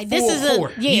from Right, this full is a-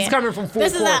 court. yeah. He's coming from full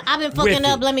This is court. a, I've been fucking with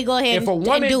up, it. let me go ahead If a and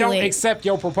woman do don't it. accept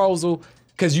your proposal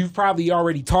because you've probably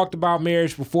already talked about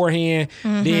marriage beforehand,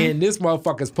 Mm-hmm. then this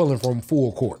motherfucker's pulling from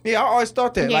full court. Yeah, I always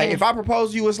thought that. Like, Yeah. if I propose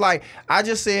to you, it's like, I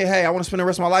just said, hey, I want to spend the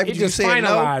rest of my life with It you. You just said no.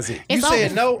 finalize it. You It's said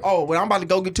over. no. Oh, well, I'm about to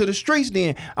go get to the streets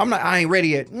then. I ain't ready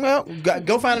yet. Well,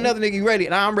 go find another nigga you ready.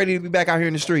 And I'm ready to be back out here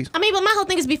in the streets. I mean, but my whole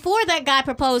thing is before that guy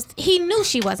proposed, he knew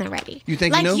she wasn't ready. You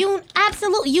think he like knew? You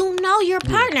absolutely, you know your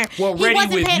partner. Well, He ready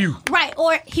wasn't with paying, you. right?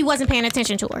 Or he wasn't paying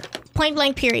attention to her. point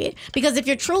blank period. Because if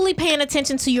you're truly paying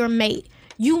attention to your mate,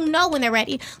 you know when they're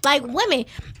ready. Like women,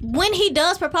 when he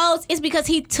does propose, it's because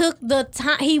he took the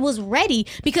time, he was ready.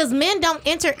 Because men don't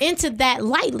enter into that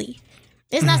lightly.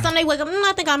 It's not something they wake up,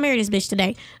 I think I'll marry this bitch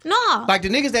today. No. Like the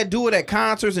niggas that do it at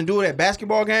concerts and do it at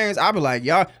basketball games, I be like,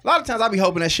 y'all, a lot of times I be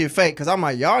hoping that shit fake, because I'm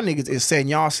like, y'all niggas is setting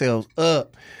yourselves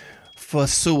up for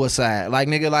suicide. Like,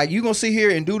 nigga, like, you gonna sit here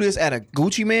and do this at a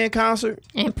Gucci Mane concert?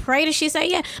 And pray that she say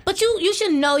yeah. But you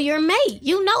should know your mate.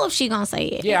 You know if she gonna say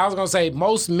it. Yeah, I was gonna say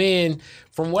most men,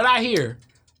 from what I hear,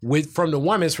 from the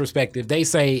woman's perspective, they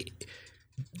say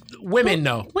women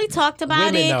know. We talked about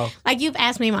Women it. know. Like you've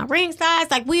asked me my ring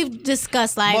size. Like we've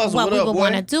discussed like Muzzle, what what we up, would boy?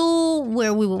 want to do,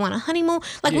 where we would want to honeymoon.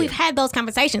 Like Yeah. we've had those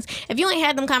conversations. If you ain't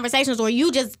had them conversations, or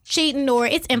you just cheating, or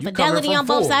it's infidelity from on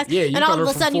both full. sides, Yeah, you and all of coming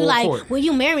a from sudden you full like, court. will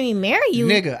you marry me? Marry you,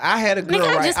 Nigga, I had a girl, Nigga,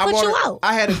 I right? just put bought you her, out.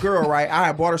 I had a girl, right? I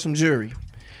had bought her some jewelry,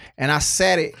 and I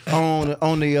sat it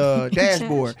on the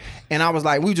dashboard, and I was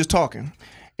like, we were just talking,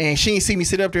 and she didn't see me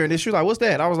sit up there, and then she was like, what's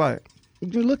that? I was like,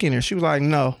 you look in there. She was like,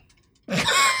 no.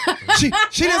 she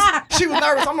was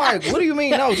nervous. I'm like, what do you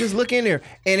mean? No, just look in there.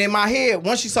 And in my head,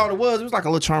 once she saw what it was like a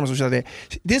little charm or something like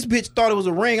that. This bitch thought it was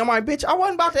a ring. I'm like, bitch, I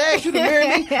wasn't about to ask you to marry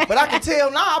me, but I can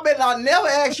tell now. I bet I'll never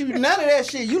ask you none of that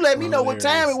shit. You let me know what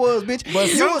time it was, bitch.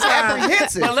 But You was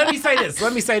apprehensive. But let me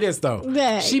say this though.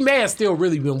 Right. She may have still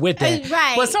really been with that.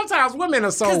 Right. But sometimes women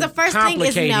are so because the first thing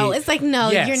is complicated. no. It's like no,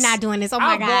 Yes. you're not doing this. Oh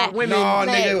my I've god. bought women. No, Like-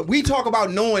 nigga, we talk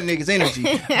about knowing niggas' energy.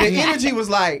 The energy was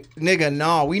like, nigga,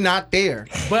 no, we not there.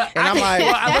 But And I'm like,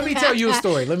 let me tell you a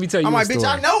story. Let me tell you I'm a like, story.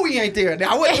 bitch, I know we ain't there.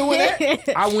 I wasn't doing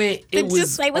that. I went. It Just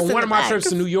was say what's on in one the of my bag. trips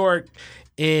to New York,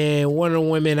 and one of the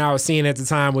women I was seeing at the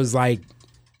time was like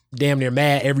damn near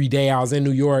mad every day. I was in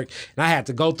New York, and I had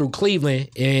to go through Cleveland,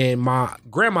 and my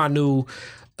grandma knew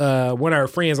one of her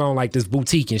friends owned like this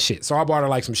boutique and shit. So I bought her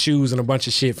like some shoes and a bunch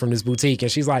of shit from this boutique,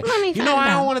 and she's like, Let me you know, find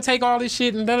I out. don't want to take all this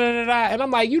shit and da da da da. And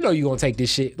I'm like, you know, you gonna take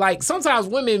this shit. Like sometimes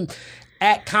women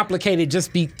act complicated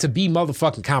just to be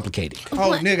motherfucking complicated.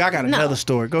 Oh, nigga, I got another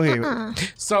story. Go ahead.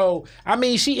 So, I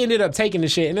mean, she ended up taking the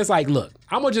shit, and it's like, look,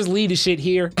 I'm gonna just leave the shit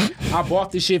here. I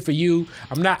bought this shit for you.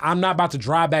 I'm not about to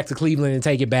drive back to Cleveland and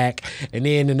take it back. And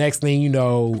then the next thing you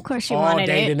know, Of course she all wanted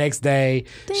day it. the next day,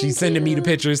 she's sending me the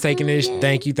pictures, taking this.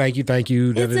 Thank you, da, da,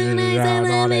 da, da,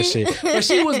 and all that shit. But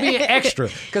she was being extra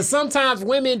because sometimes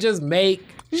women just make.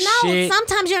 No, shit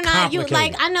sometimes you're not. You complicated.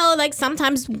 like I know like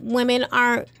sometimes women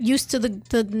aren't used to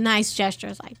the nice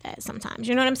gestures like that sometimes.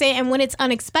 You know what I'm saying? And when it's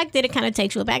unexpected, it kind of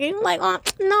takes you aback. And you're like, oh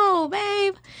no,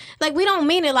 babe. Like we don't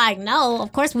mean it like no,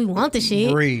 of course we want the shit.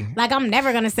 Bree. Like I'm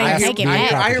never gonna say I take it I back.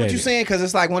 hear- I hear what you're saying, because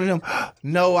it's like one of them,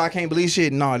 no, I can't believe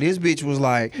shit. No, this bitch was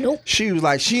like, Nope. she was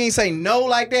like, she ain't say no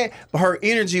like that, but her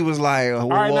energy was like, whoa.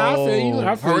 right, now I feel you.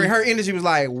 I feel you. Her energy was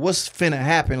like, what's finna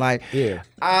happen? Like, Yeah.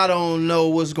 I don't know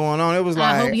what's going on. It was I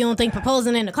like, hope you don't think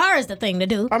proposing in the car is the thing to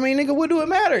do. I mean, nigga, what do it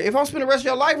matter? If I'm spending the rest of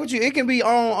your life with you, it can be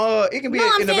on, it can be No,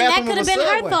 I'm in the saying that bathroom could of have a been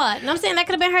her Subway. thought. No, I'm saying that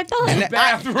could have been her thought. And that-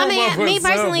 Bathroom I mean, of a me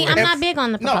personally, I'm Subway. not big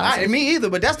on the No, proposal. me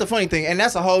either, but that's the funny thing, and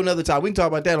that's a whole nother topic. We can talk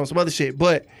about that on some other shit,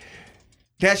 but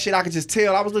that shit I could just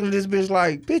tell. I was looking at this bitch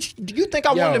like, bitch, do you think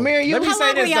I wanted to marry you? Let me How say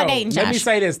long were this y'all though. dating, Let me Josh?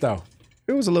 say this though.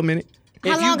 It was a little minute.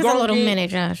 How If you long is a gonna little get-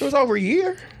 minute, Josh? It was over a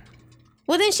year.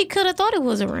 Well, then she could have thought it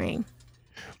was a ring.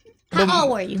 How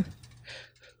old were you?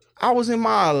 I was in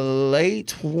my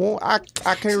late I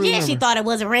can't remember. Yeah, she thought it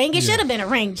was a ring. It should have been a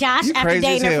ring, Josh. You after crazy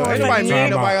as dating her hell. for Ain't a nobody year.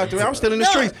 marrying nobody out there. I'm still in the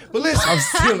streets. But listen, I'm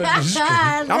still in the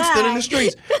street. I'm still in the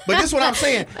streets. But this is what I'm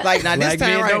saying. Like now, this Black time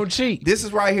men right, don't cheat. This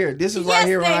is right here. This is right Yes,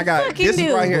 here when they I got. fucking This is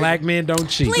do. right here. Black men don't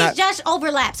cheat. Please, Not- Josh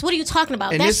overlaps. What are you talking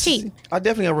about? And That's this, cheating. I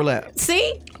definitely overlap.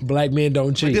 See? Black men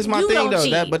don't cheat. This is my You thing don't though.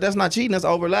 cheat. But that's not cheating. That's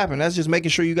overlapping. That's just making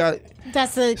sure you got it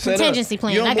That's a set up. contingency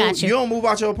plan. don't I got move, You don't move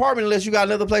out your apartment unless you got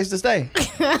another place to stay.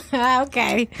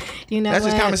 Okay. You know That's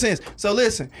what? just common sense. So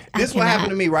listen, this is what cannot. happened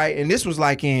to me, right? And this was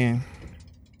like in.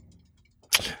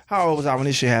 How old was I when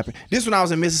this shit happened? This when I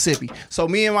was in Mississippi. So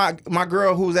me and my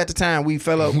girl who was at the time, we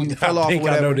fell off. We fell I off or think I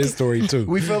whatever. know this story too.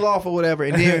 We fell off or whatever,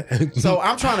 and then so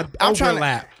I'm trying to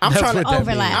Overlap. That's what that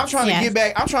Overlap. I'm trying to Yeah. get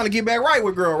back. I'm trying to get back right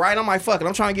with girl, right? I'm like, fuck it.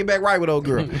 I'm trying to get back right with old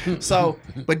girl. So,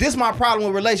 but this is my problem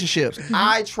with relationships.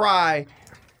 I try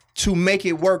to make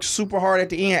it work super hard at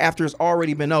the end after it's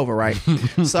already been over, right?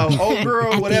 So, old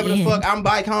girl, At whatever the the end. fuck, I'm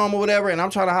bike home or whatever, and I'm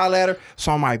trying to holler at her.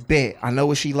 So I'm like, bet. I know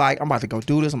what she like. I'm about to go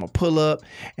do this. I'm gonna pull up,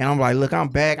 and I'm like, look, I'm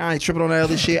back. I ain't tripping on that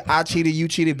other shit. I cheated, you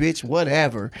cheated, bitch,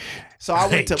 whatever. So I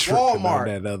went to Ain't tripping on Walmart.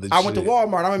 that other I went to shit.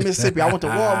 Walmart. I'm in Mississippi. I went to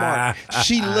Walmart.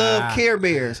 She loved Care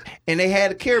Bears, and they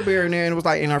had a Care Bear in there, and it was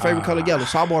like in her favorite color yellow.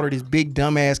 So I bought her this big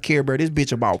dumbass Care Bear. This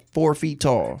bitch about 4 feet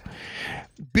tall.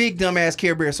 Big dumbass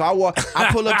Care Bear. So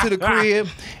I pull up to the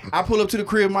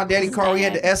crib. My daddy car. We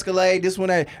had the Escalade. This one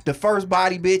had the first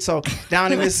body, bitch. So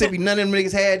down in Mississippi, none of them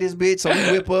niggas had this bitch. So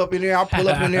we whip up in there. I pull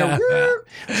up in there.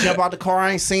 Jump out the car.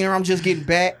 I ain't seen her. I'm just getting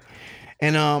back.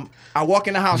 And I walk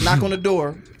in the house, knock on the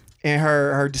door, and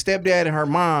her stepdad and her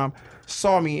mom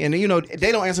saw me. And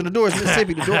they don't answer the door. It's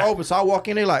Mississippi. The door opens. So I walk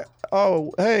in. They like,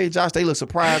 oh, hey, Josh. They look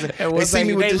surprised. They see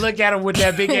me. They look at him with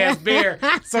that big ass bear.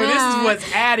 So this is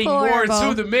what's adding more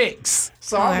to the mix.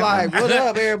 So I'm like, what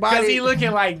up, everybody? Because he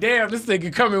looking like, damn, this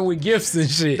nigga coming with gifts and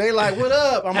shit. They like, what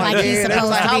up? I'm like, yeah. They was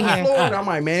like, how was Florida? I'm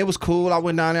like, man, it was cool. I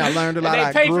went down there. I learned a lot.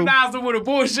 And they patronized him with a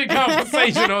bullshit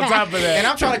conversation on top of that. And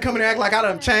I'm trying to come in and act like I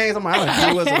done changed. I'm like, I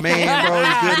done grew as a man, bro.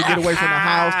 It's good to get away from the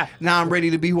house. Now I'm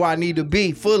ready to be who I need to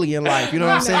be fully in life. You know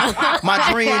what I'm saying?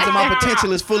 My dreams and my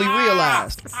potential is fully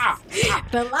realized.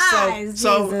 The lies.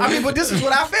 So I mean, but this is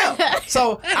what I felt.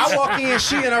 So I walk in,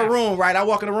 she in her room, right? I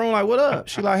walk in the room like, what up?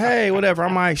 She like, hey, whatever.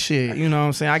 I'm like, shit. You know what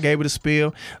I'm saying? I gave her the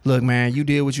spiel. Look, man, you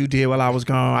did what you did while I was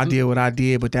gone. I did what I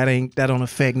did, but that don't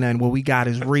affect nothing. What we got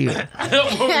is real.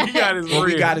 What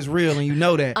we got is real, and you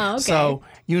know that. Oh, okay. So,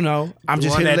 I'm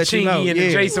just here to let you know. And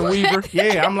the Jason Weaver.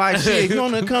 Yeah, I'm like, shit, you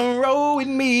wanna come roll with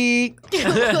me? So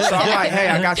I'm like, hey,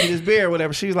 I got you this beer or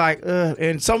whatever. She's like,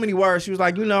 and so many words. She was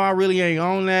like, I really ain't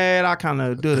on that. I kind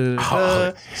of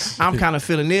I'm kind of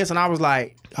feeling this, and I was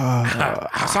like, so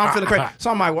I'm feeling crazy. So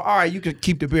I'm like, well, all right, you can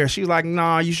keep the beer. She was like,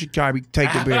 nah, you should probably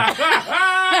take the beer.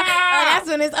 That's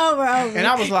when it's over. And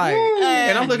I was like,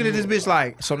 and I'm looking at this bitch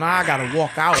like, so now I gotta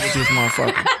walk out with this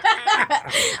motherfucker.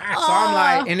 So I'm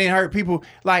like, and then heard people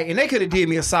like, and they could have did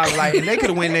me a solid, like, and they could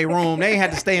have went in their room. They ain't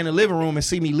had to stay in the living room and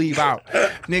see me leave out.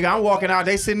 Nigga, I'm walking out.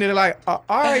 They sitting there like, all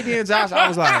right then, Josh. I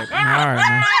was like, all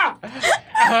right,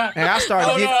 man. And I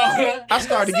started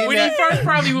getting when that. he first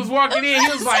probably was walking in,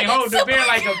 he was like holding the bear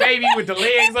like a baby with the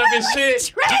legs up and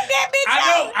shit.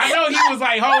 I know he was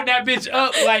like holding that bitch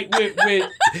up like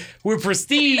with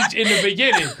prestige in the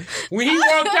beginning. When he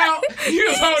walked out, he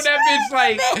was holding that bitch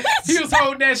like he was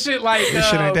holding that shit like this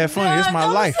shit ain't that funny. It's my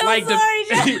life. Like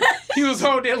he was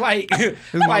holding it like it's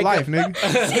my life, nigga.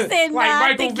 She said,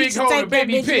 like Michael Vick holding a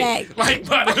baby pig, like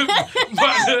by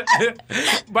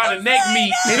the neck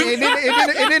meat.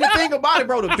 And then the thing about it,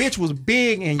 bro, the bitch was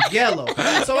big and yellow.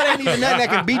 So it ain't even nothing that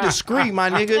can be discreet, my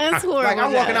nigga. That's horrible. Like,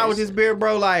 I'm walking out with this beer,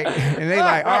 bro, like, and they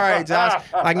like, all right, Josh.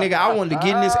 Like, nigga, I wanted to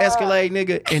get in this Escalade,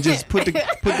 nigga, and just put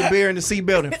the beer in the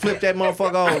seatbelt and flip that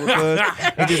motherfucker over, cuz,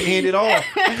 and just end it off.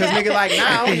 Cause, nigga, like,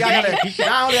 now only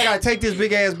I gotta take this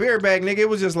big ass beer back, nigga. It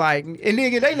was just like, and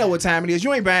nigga, they know what time it is.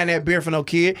 You ain't buying that beer for no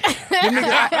kid. And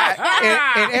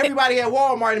everybody at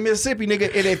Walmart in Mississippi,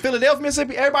 nigga, and in Philadelphia,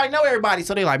 Mississippi, everybody know everybody.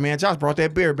 So they like, man, Josh brought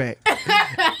that beer back.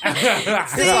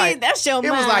 See, that's your mind.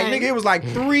 It was like, nigga, it was like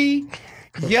 3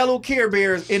 yellow Care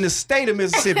Bears in the state of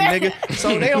Mississippi, nigga.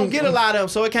 So they don't get a lot of them.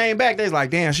 So it came back. They was like,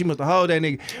 damn, she must have hold that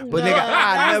nigga. But nigga,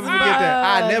 I never forget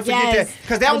that. I never forget that.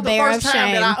 Because that was the first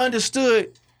time that I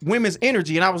understood women's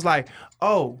energy. And I was like,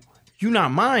 oh, you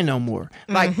not mine no more.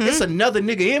 Like, it's another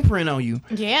nigga imprint on you.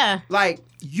 Yeah. Like,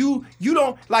 you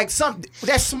don't, like,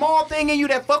 that small thing in you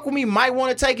that fuck with me might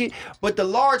want to take it, but the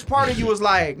large part of you was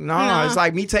like, nah, it's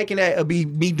like me taking that, it'll be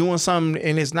me doing something,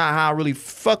 and it's not how I really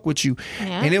fuck with you.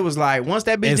 Yeah. And it was like, once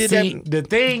that bitch did that. The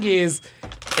thing is,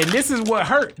 and this is what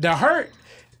hurt. The hurt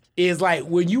is like,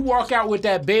 when you walk out with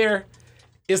that bear,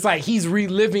 it's like he's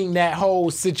reliving that whole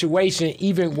situation,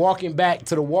 even walking back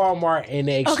to the Walmart and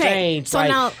the exchange. Okay, so like,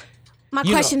 now, my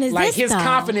question is like this, his though.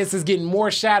 confidence is getting more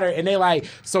shattered, and they like,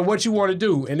 so what you want to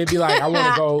do? And they'd be like, I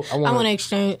want to go. I want to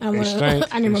exchange. I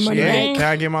need my money back. Can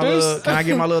I get my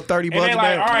little $30 and they like,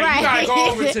 back? all right, you gotta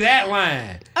go over to that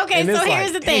line. Okay, so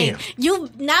here's the thing. Damn.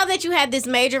 Now that you had this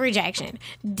major rejection,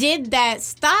 did that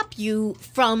stop you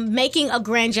from making a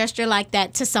grand gesture like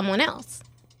that to someone else?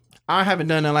 I haven't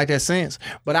done nothing like that since.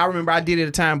 But I remember I did it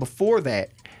a time before that.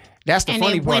 That's the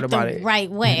funny part about it.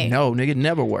 Right way. No, nigga, it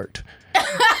never worked.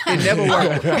 It never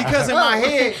worked. Because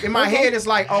in my head, it's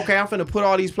like, okay, I'm finna put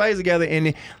all these plays together,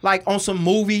 and like on some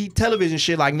movie, television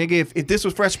shit, like, nigga, if this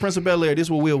was Fresh Prince of Bel-Air, this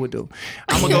is what Will would do.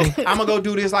 I'm gonna go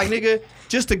do this, like, nigga,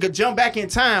 just to jump back in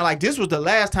time. Like, this was the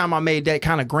last time I made that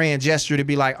kind of grand gesture to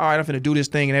be like, all right, I'm finna do this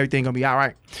thing and everything gonna be all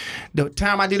right. The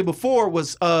time I did it before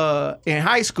was in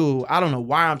high school. I don't know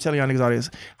why I'm telling y'all niggas all this.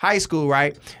 High school,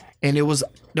 right? And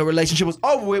the relationship was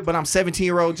over with, but I'm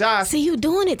 17-year-old Josh. See, you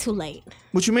doing it too late.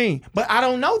 What you mean? But I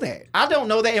don't know that. I don't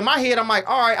know that. In my head, I'm like,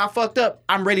 all right, I fucked up.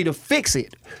 I'm ready to fix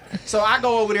it. So I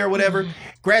go over there, whatever.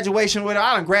 Graduation with her.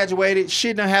 I done graduated.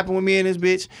 Shit done happened with me and this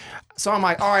bitch. So I'm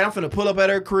like, all right, I'm finna pull up at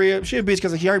her crib. She a bitch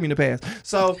because she heard me in the past.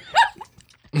 So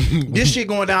this shit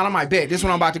going down. I'm like, bet, this is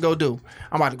what I'm about to go do.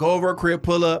 I'm about to go over her crib,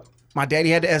 pull up. My daddy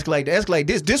had the Escalade. The Escalade,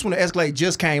 this when the Escalade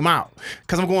just came out.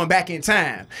 Cause I'm going back in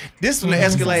time. This when the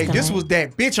Escalade, this was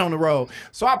that bitch on the road.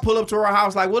 So I pull up to her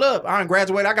house like, what up? I done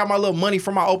graduated. I got my little money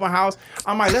from my open house.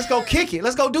 I'm like, let's go kick it.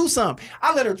 Let's go do something.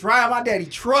 I let her drive my daddy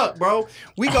truck, bro.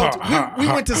 We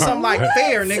went to some like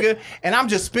fair, nigga. And I'm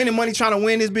just spending money trying to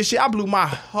win this bitch shit. I blew my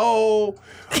whole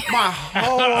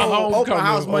open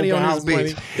house money on this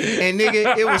bitch. And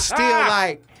nigga, it was still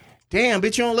like, damn,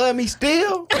 bitch, you don't love me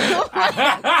still?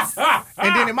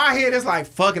 And then in my head, it's like,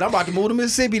 fuck it, I'm about to move to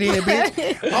Mississippi then,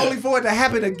 bitch. Only for it to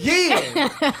happen again.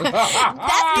 That's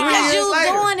because you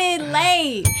doing it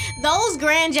late. Those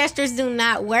grand gestures do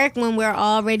not work when we're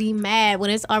already mad, when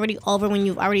it's already over, when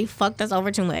you've already fucked us over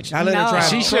too much. I let her drive.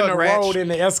 She shouldn't have rolled in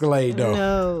the Escalade, though.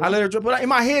 No. I let her drive. But in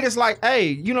my head, it's like, hey,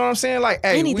 you know what I'm saying? Like,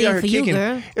 hey, Anything we are for kicking. you,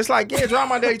 girl. It's like, yeah, drive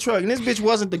my daddy truck. And this bitch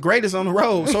wasn't the greatest on the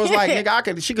road. So it's like,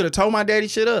 nigga, she could have told my daddy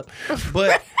shit up.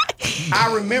 But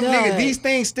I remember, nigga, these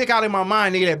things stick out in my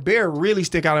mind, nigga. That bear really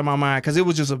stick out in my mind because it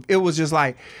was just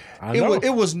like,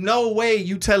 it was no way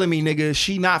you telling me, nigga,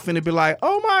 she not finna be like,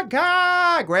 oh my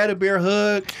God, grab a bear,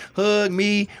 hug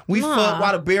me. We fuck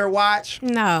while the bear watch.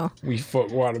 No. We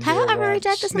fuck while the bear Have I ever watch.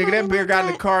 rejected somebody? Nigga, that bear got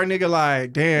in the car, nigga,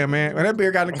 like, damn, man. When that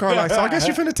bear got in the car, like, so I guess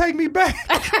you finna take me back.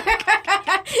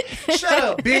 Shut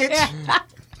up, bitch.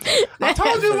 I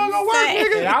told you it wasn't gonna work,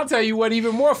 nigga. And I'll tell you what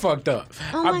even more fucked up.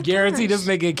 I'm guaranteed this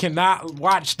nigga cannot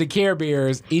watch the Care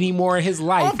Bears anymore in his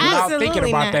life without thinking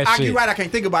about that shit. You're right, I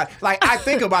can't think about it. Like, I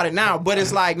think about it now, but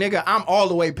it's like, nigga, I'm all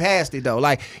the way past it, though.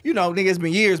 Like, you know, nigga, it's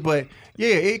been years, but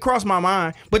yeah, it crossed my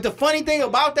mind. But the funny thing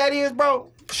about that is,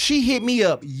 bro, she hit me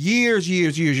up years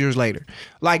later.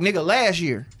 Like, nigga, last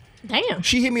year. Damn.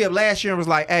 She hit me up last year and was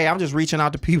like, hey, I'm just reaching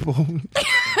out to people.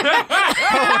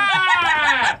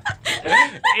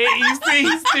 You see,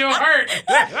 he's still hurt.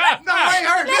 No, I ain't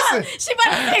hurt. Listen. She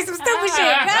about to say some stupid shit. Go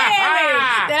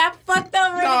ahead. That I fucked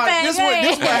up really bad. This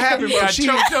what happened, bro. Got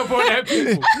choked up on that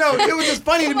people. No, it was just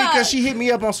funny to me because she hit me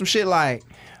up on some shit like,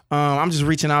 I'm just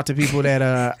reaching out to people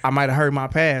that I might have hurt my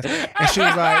past. And she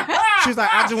was like,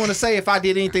 I just want to say if I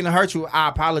did anything to hurt you, I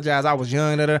apologize. I was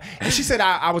young. And she said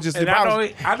I was just. And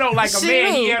I don't like a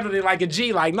man. He handled it like a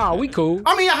G. Like, no, we cool.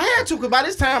 I mean, I had to because by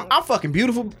this time I'm fucking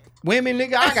beautiful. Women,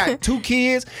 nigga, I got 2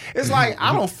 kids. It's like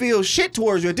I don't feel shit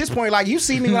towards you at this point. Like you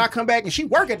see me when I come back, and she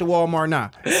work at the Walmart now.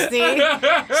 See, so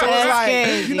it's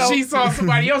like you know, she saw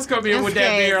somebody else come in with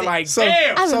that beer. Like,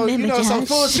 damn. So you know,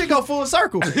 she go full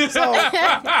circle. So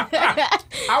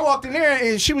I walked in there,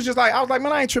 and she was just like, I was like,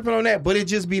 man, I ain't tripping on that. But it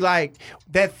just be like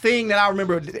that thing that I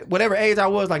remember, whatever age I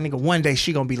was, like, nigga, one day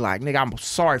she gonna be like, nigga, I'm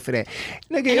sorry for that,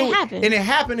 nigga. It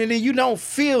happened, and then you don't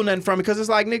feel nothing from it because it's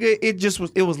like, nigga,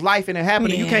 it was life and it happened.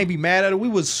 Yeah. And you can't be mad at it. We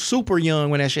was super young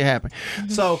when that shit happened.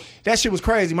 Mm-hmm. So that shit was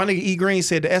crazy. My nigga E Green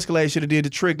said the Escalade should have did the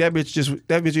trick. That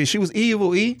bitch, she was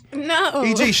evil. No.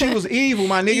 EG, she was evil,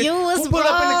 my nigga. You was Who put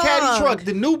up in the caddy truck?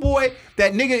 The new boy,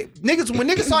 that niggas when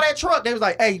niggas saw that truck, they was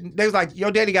like, hey,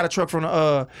 your daddy got a truck from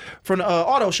the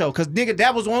auto show. Cause nigga,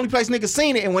 that was the only place niggas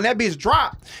seen it. And when that bitch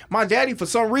dropped, my daddy for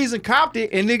some reason copped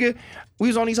it, and nigga, we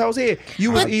was on these hoes' head.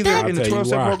 You was either in the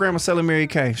 12-step program or selling Mary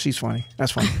Kay. She's funny.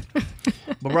 That's funny.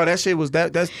 But bro, that shit was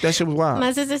wild.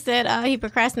 My sister said he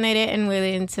procrastinated and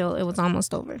waited until it was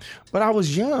almost over. But I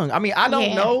was young. I mean, I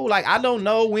don't know. Like, I don't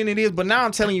know when it is. But now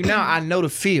I'm telling you now, I know the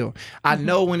feel. I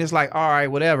know when it's like, all right,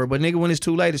 whatever. But nigga, when it's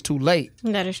too late, it's too late.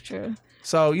 That is true.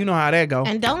 So you know how that go.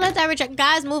 And don't let that reject.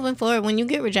 Guys, moving forward, when you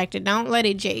get rejected, don't let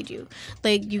it jade you.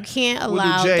 Like, you can't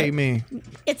allow. What does jade mean?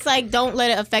 It's like, don't let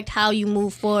it affect how you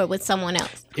move forward with someone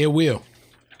else. It will.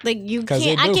 Like, you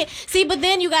can't. I can't see. But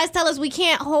then you guys tell us we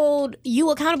can't hold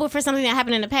you accountable for something that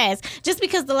happened in the past. Just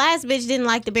because the last bitch didn't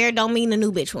like the bear, don't mean the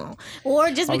new bitch won't. Or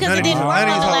just because it didn't work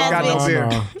on the last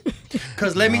bitch.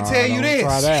 Cause let me tell you this.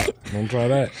 Don't try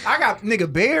that. I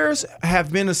got bears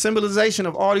have been a symbolization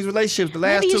of all these relationships. The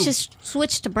last Maybe two. You should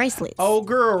switch to bracelets. Old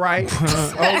girl, right?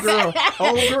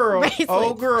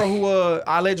 old girl who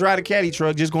I let drive the caddy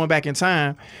truck. Just going back in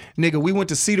time, nigga. We went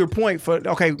to Cedar Point for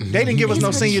they didn't give us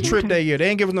no senior trip that year. They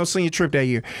didn't give us no senior trip that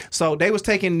year. So they was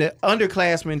taking the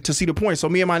underclassmen to Cedar Point. So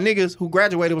me and my niggas who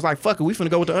graduated was like, fuck it, we finna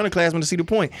go with the underclassmen to Cedar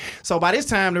Point. So by this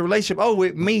time the relationship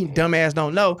with me, dumbass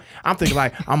don't know. I'm thinking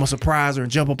like I'm gonna surprise her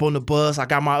and jump up on the bus. I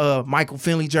got my Michael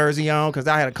Finley jersey on because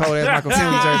I had a cold ass Michael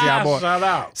Finley jersey I bought. Shout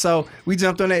out. So we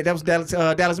jumped on that. That was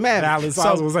Dallas Mavericks.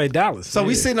 I was gonna say Dallas. So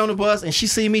we sitting on the bus and she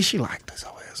see me. She like this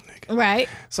whole ass nigga. Right.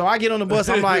 So I get on the bus.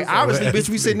 I'm like, obviously, bitch,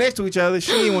 we sit next to each other.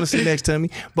 She didn't want to sit next to me,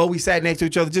 but we sat next to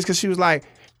each other just because she was like,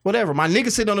 Whatever. My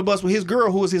nigga sitting on the bus with his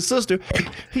girl, who was his sister.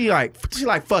 She like,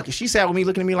 fuck it. She sat with me,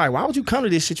 looking at me like, why would you come to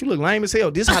this shit? You look lame as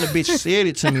hell. This how the bitch said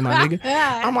it to me, my nigga.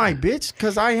 I'm like, bitch,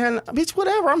 cause I ain't, bitch,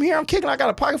 whatever. I'm here, I'm kicking. I got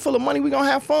a pocket full of money. We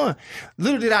gonna have fun.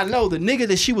 Little did I know, the nigga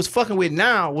that she was fucking with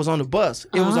now was on the bus.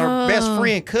 It was her best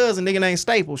friend, cousin, nigga named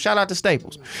Staples. Shout out to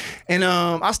Staples. And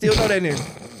I still know that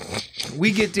nigga.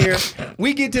 We get there.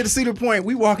 We get to the Cedar Point.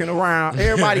 We walking around.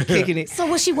 Everybody kicking it. So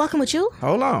was she walking with you?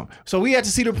 Hold on. So we at the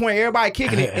Cedar Point. Everybody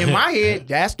kicking it. In my head,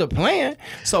 that's the plan.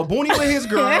 So Booney with his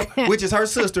girl, which is her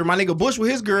sister. My nigga Bush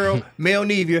with his girl, Mel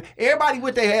Nevia. Everybody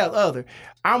with their other.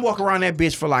 I'm walking around that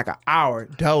bitch for like an hour.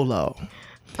 Dolo.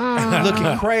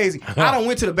 Looking crazy. I done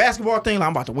went to the basketball thing. Like,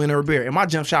 I'm about to win her a beer. And my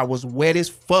jump shot was wet as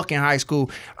fuck in high school.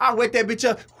 I wet that bitch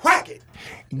up. Whack it.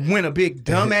 Win a big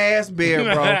dumbass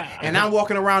bear, bro. And I'm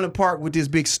walking around the park with this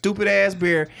big stupid ass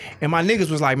bear. And my niggas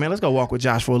was like, man, let's go walk with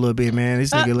Josh for a little bit, man.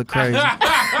 This nigga look crazy.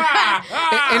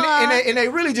 and they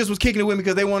really just was kicking it with me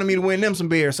because they wanted me to win them some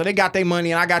beers. So they got their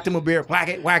money and I got them a beer. Whack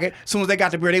it, whack it. As soon as they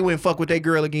got the beer, they went fuck with their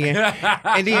girl again.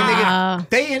 And then nigga,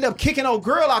 they end up kicking old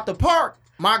girl out the park.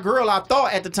 My girl, I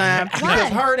thought at the time, because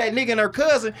her, that nigga, and her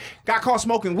cousin got caught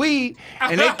smoking weed,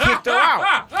 and they kicked her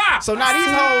out. So now these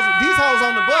hoes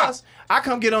on the bus. I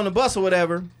come get on the bus or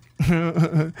whatever.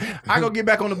 I go get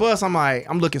back on the bus. I'm like,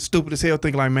 I'm looking stupid as hell,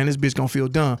 thinking like, man, this bitch gonna feel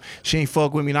dumb. She ain't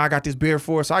fuck with me. Now I got this beer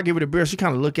for her, so I give her the beer. She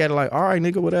kind of look at it like, all right,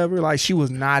 nigga, whatever. Like she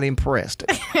was not impressed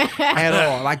at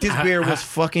all. Like this beer was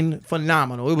fucking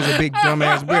phenomenal. It was a big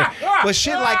dumbass beer. But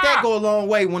shit like that go a long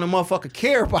way when a motherfucker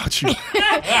care about you.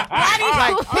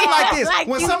 Like think like this. Like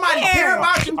when somebody care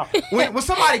about you, when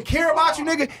somebody care about you,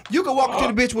 nigga, you can walk up to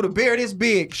the bitch with a beer this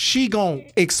big. She gonna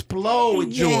explode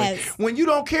with joy. Yes. When you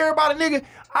don't care about a nigga,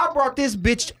 I brought this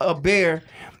bitch a bear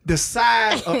the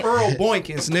size of Earl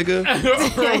Boykins, nigga.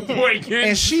 Earl Boykins.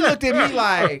 And she looked at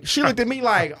me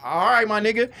like, all right, my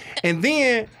nigga. And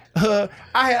then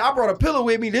I brought a pillow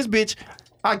with me. This bitch,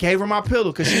 I gave her my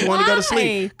pillow because she wanted to go to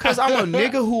sleep. Because I'm a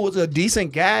nigga who was a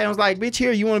decent guy. I was like, bitch,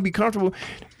 here, you want to be comfortable?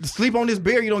 Sleep on this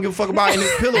bear you don't give a fuck about in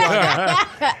this pillow I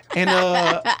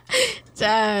got.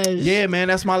 And yeah, man,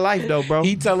 that's my life though, bro.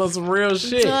 He tell us some real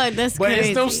shit. That's but crazy.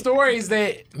 It's those stories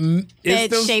that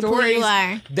shape who you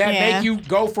are. That make you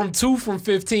go from 2 from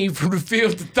 15 from the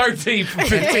field to 13 from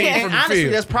 15 from the honestly,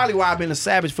 field. That's probably why I've been a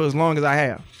savage for as long as I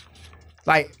have.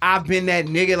 Like, I've been that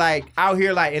nigga, like, out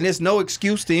here, like, and it's no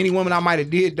excuse to any woman I might have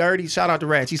did dirty. Shout out to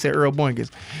Rats. He said Earl Boykins.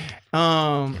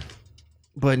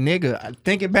 But, nigga,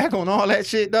 thinking back on all that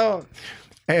shit, dog,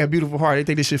 I had a beautiful heart. They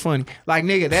think this shit funny. Like,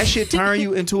 nigga, that shit turn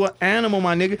you into an animal,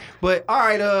 my nigga. But, all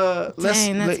right, let's...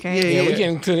 Dang, that's crazy. Yeah, we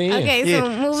getting to the end. Okay, so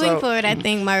moving forward, I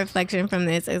think my reflection from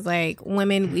this is, like,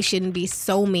 women, we shouldn't be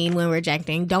so mean when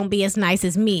rejecting. Don't be as nice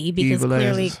as me, because Evil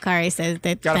clearly asses. Kari says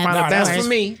that That's for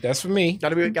me. That's for me.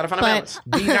 Gotta find a balance.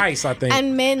 Be nice, I think.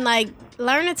 And men, like,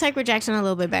 learn to take rejection a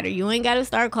little bit better. You ain't got to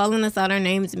start calling us out our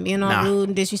names and being all rude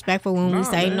and disrespectful when we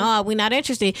say, no, we're not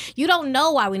interested. You don't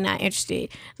know why we're not interested.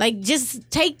 Like,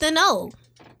 just take the no.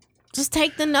 Just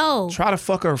take the no. Try to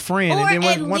fuck her friend. Or and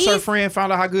then once her friend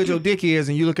found out how good your dick is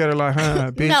and you look at her like,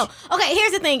 bitch. No. Okay,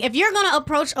 here's the thing. If you're going to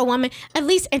approach a woman, at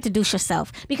least introduce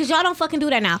yourself. Because y'all don't fucking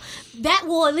do that now. That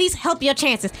will at least help your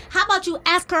chances. How about you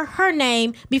ask her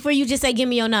name before you just say, give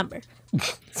me your number?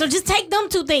 So just take them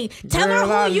two things. Tell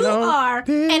her who you are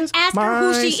and ask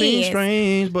her who she is.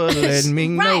 Strange, but let me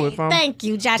know if I'm... Thank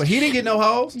you, Josh. But he didn't get no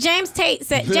hoes. James Tate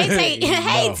said, hey,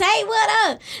 Tate,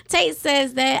 what up? Tate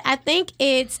says that I think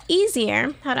it's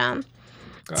easier. Hold on.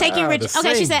 Taking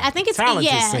okay, she said, I think it's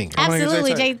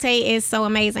absolutely. Jay Tate is so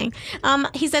amazing.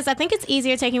 He says, I think it's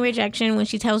easier taking rejection when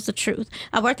she tells the truth.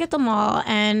 I work at the mall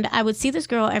and I would see this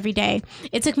girl every day.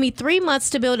 It took me 3 months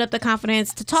to build up the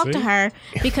confidence to talk to her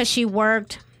because she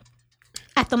worked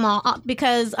at the mall,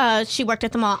 because she worked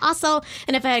at the mall also,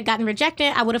 and if I had gotten rejected,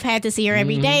 I would have had to see her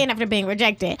every day, and after being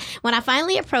rejected. When I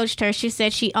finally approached her, she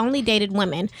said she only dated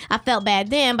women. I felt bad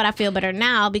then, but I feel better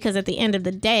now, because at the end of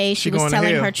the day, she was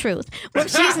telling her truth. Well,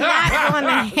 she's not going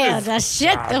to hell. Just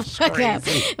shut the fuck up.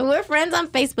 We're friends on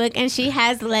Facebook, and she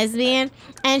has lesbian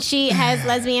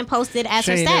posted as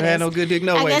her status. She ain't had no good dick,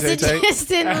 no way. I guess it just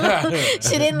didn't.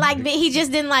 She didn't like. He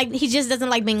just doesn't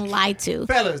like being lied to.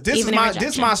 Fellas, this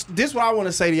what I want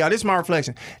to say to y'all. This is my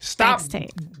reflection. Stop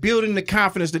building the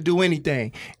confidence to do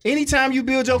anything. Anytime you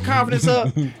build your confidence up,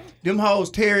 them hoes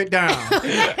tear it down. So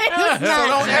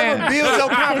don't ever build your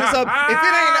confidence up.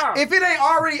 If it ain't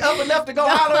already up enough to go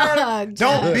holler at her,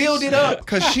 don't build it up,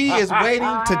 because she is waiting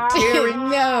to tear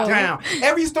it down.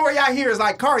 Every story I hear is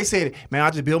like Kari said it. Man, I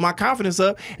just build my confidence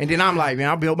up, and then I'm like, man,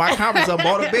 I built my confidence up,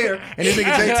 bought a bear, and this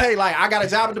nigga JT like, I got a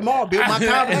job at the mall, build my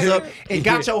confidence up, and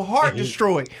got your heart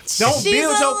destroyed. Don't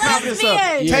build your confidence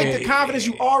up. Take the confidence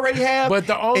you already have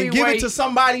and give it to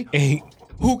somebody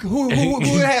who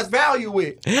it has value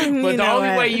with. But the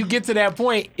only way you get to that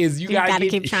point is you gotta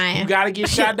keep trying. You gotta get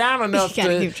shot down enough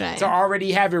to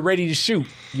already have it ready to shoot.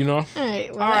 You know. All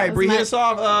right, Bree, hit us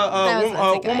off.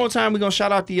 One more time, we're gonna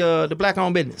shout out the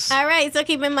black-owned business. All right, so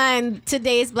keep in mind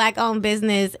today's black-owned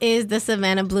business is the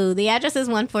Savannah Blue. The address is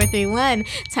 1431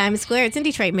 Times Square. It's in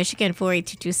Detroit, Michigan,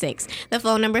 48226. The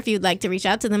phone number, if you'd like to reach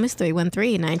out to them, is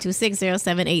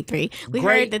 313-926-0783. We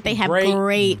heard that they have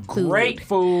great food. Great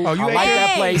food. Oh, you I ate like it?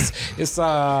 that place. It's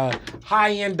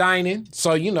high-end dining.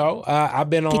 So, you know, I've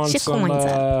been on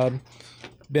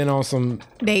some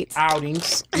dates.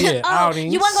 Outings. Yeah,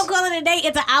 outings. You want to go call it a date?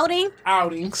 It's an outing?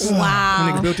 Outings. Wow.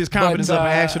 Nigga built his confidence up and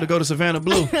asked you to go to Savannah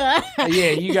Blue.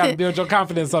 Yeah, you got to build your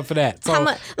confidence up for that. So how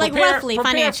much, roughly,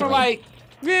 prepare financially?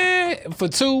 For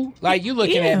two, like you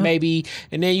looking at maybe,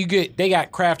 and then they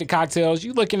got crafted cocktails.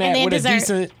 You looking at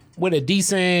with a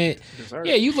decent dessert.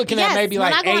 Yeah, you looking at maybe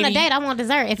like 80. When I go on a date, I want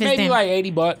dessert. If it's maybe dinner. like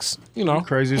 $80, you know.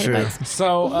 Crazy shit.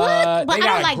 So But they I got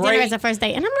don't like dinner as a first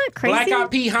date, and I'm not crazy. Black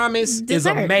Eyed Pea hummus is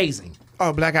amazing.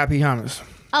 Oh, Black Eyed Pea hummus.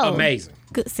 Oh, amazing.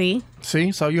 Good. See,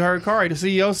 so you heard Kari, the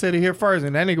CEO said it here first,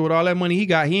 and that nigga with all that money he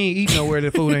got, he ain't eating nowhere. The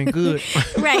food ain't good.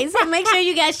 Right. So make sure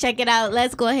you guys check it out.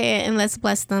 Let's go ahead and let's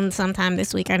bless them sometime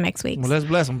this week or next week. Well, let's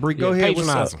bless them. Bree, go ahead. What's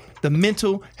up? The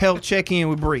mental health check-in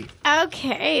with Bree.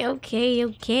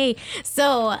 Okay.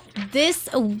 So this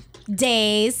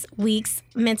week's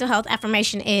mental health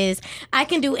affirmation is: I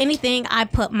can do anything I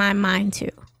put my mind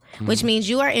to, which means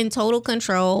you are in total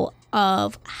control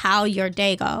of how your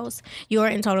day goes. You're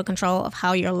in total control of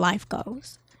how your life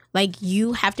goes. Like,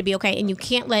 you have to be okay, and you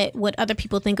can't let what other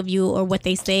people think of you or what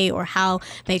they say or how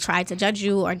they try to judge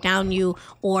you or down you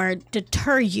or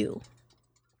deter you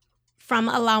from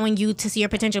allowing you to see your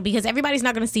potential, because everybody's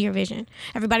not going to see your vision.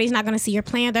 Everybody's not going to see your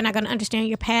plan. They're not going to understand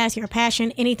your past, your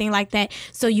passion, anything like that.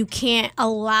 So you can't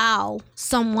allow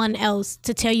someone else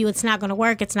to tell you it's not going to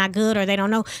work, it's not good, or they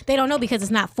don't know. They don't know because it's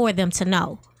not for them to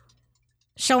know.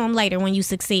 Show them later when you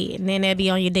succeed, and then they'll be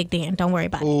on your dick then. Don't worry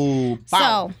about it. Ooh,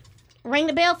 So, ring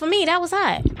the bell for me. That was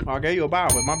hot. I gave you a bow,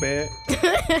 but my bad.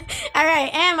 All right,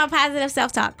 and my positive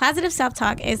self-talk. Positive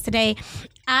self-talk is today: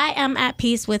 I am at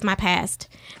peace with my past.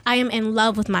 I am in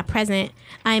love with my present.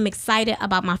 I am excited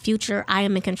about my future. I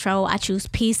am in control. I choose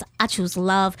peace. I choose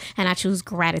love, and I choose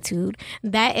gratitude.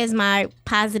 That is my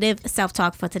positive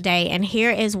self-talk for today, and here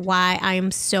is why I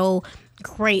am so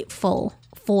grateful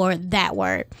for that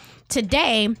word.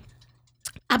 Today,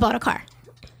 I bought a car,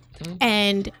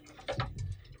 and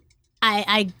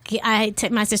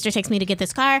my sister takes me to get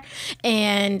this car,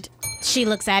 and she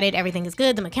looks at it. Everything is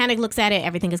good. The mechanic looks at it.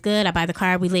 Everything is good. I buy the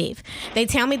car. We leave. They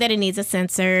tell me that it needs a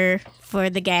sensor for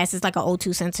the gas. It's like an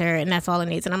O2 sensor, and that's all it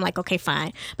needs. And I'm like, okay,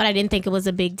 fine. But I didn't think it was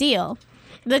a big deal.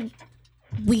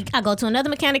 I go to another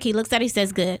mechanic. He looks at it. He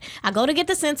says, good. I go to get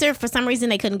the sensor. For some reason,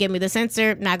 they couldn't give me the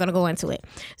sensor. Not going to go into it.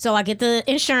 So I get the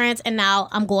insurance, and now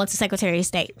I'm going to Secretary of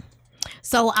State.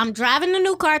 So I'm driving the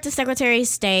new car to Secretary of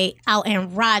State out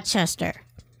in Rochester.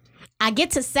 I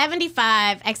get to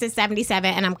 75, exit 77,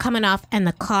 and I'm coming off, and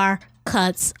the car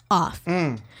cuts off.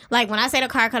 Like, when I say the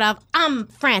car cut off, I'm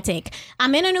frantic.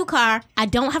 I'm in a new car. I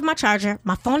don't have my charger.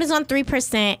 My phone is on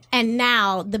 3%, and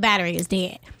now the battery is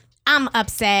dead. I'm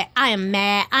upset. I am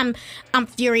mad. I'm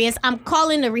furious. I'm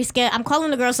calling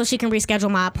the girl so she can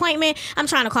reschedule my appointment. I'm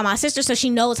trying to call my sister so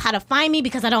she knows how to find me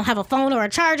because I don't have a phone or a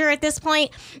charger at this point.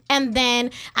 And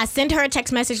then I send her a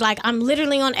text message like, I'm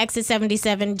literally on exit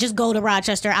 77. Just go to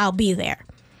Rochester. I'll be there.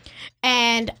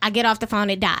 And I get off the phone.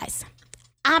 It dies.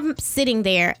 I'm sitting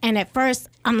there, and at first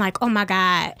I'm like, oh my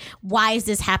God, why is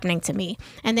this happening to me?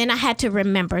 And then I had to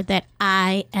remember that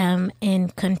I am in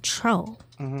control.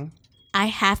 Mm-hmm. I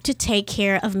have to take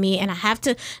care of me, and I have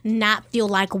to not feel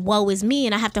like woe is me,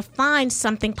 and I have to find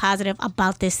something positive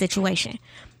about this situation.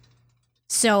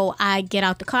 So I get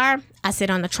out the car, I sit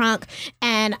on the trunk,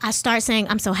 and I start saying,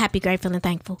 I'm so happy, grateful, and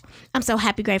thankful. I'm so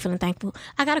happy, grateful, and thankful.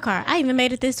 I got a car. I even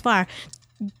made it this far.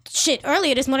 Shit,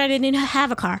 earlier this morning I didn't even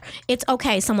have a car. It's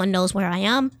okay. Someone knows where I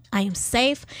am. I am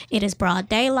safe. It is broad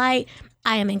daylight.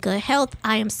 I am in good health.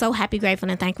 I am so happy, grateful,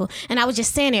 and thankful. And I was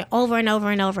just saying it over and over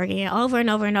and over again, over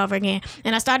and over and over again.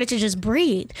 And I started to just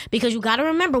breathe, because you got to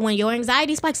remember when your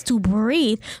anxiety spikes to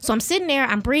breathe. So I'm sitting there,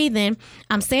 I'm breathing.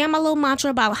 I'm saying my little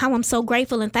mantra about how I'm so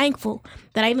grateful and thankful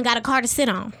that I even got a car to sit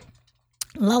on.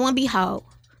 Lo and behold,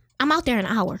 I'm out there in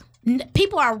an hour.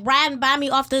 People are riding by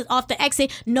me off the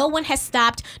exit. No one has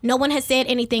stopped. No one has said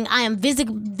anything. I am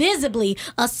visibly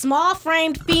a small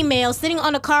framed female sitting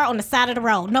on a car on the side of the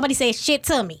road. Nobody said shit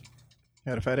to me.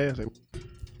 Had a fat ass.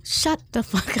 Shut the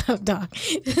fuck up, dog.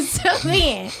 So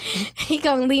then he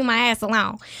gonna leave my ass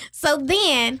alone. So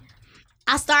then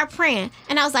I start praying,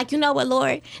 and I was like, you know what,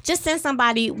 Lord, just send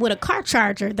somebody with a car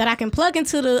charger that I can plug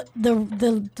into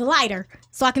the lighter,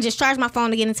 so I can just charge my phone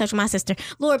to get in touch with my sister.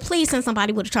 Lord, please send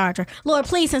somebody with a charger. Lord,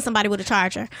 please send somebody with a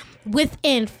charger.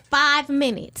 Within 5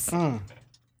 minutes,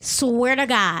 swear to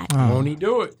God, Won't he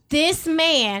do it? this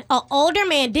man, an older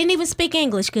man, didn't even speak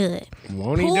English good.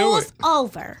 Won't he do Pulls it?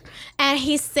 over, and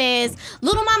he says,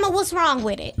 little mama, what's wrong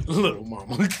with it? Little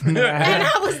mama. And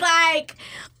I was like,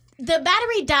 the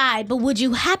battery died, but would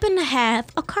you happen to have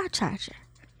a car charger?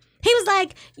 He was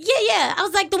like, yeah. I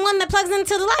was like, the one that plugs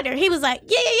into the lighter. He was like,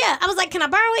 yeah. I was like, can I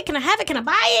borrow it? Can I have it? Can I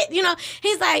buy it? You know,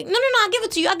 he's like, no, I'll give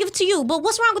it to you. But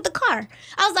what's wrong with the car?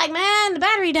 I was like, man, the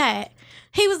battery died.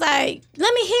 He was like,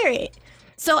 let me hear it.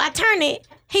 So I turn it.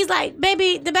 He's like,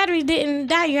 baby, the battery didn't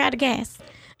die. You're out of gas.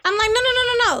 I'm like,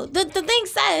 no. The thing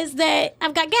says that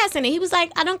I've got gas in it. He was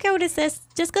like, I don't care what it says.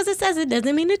 Just because it says it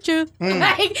doesn't mean it's true.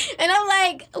 Like, and I'm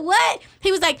like, what?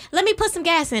 He was like, let me put some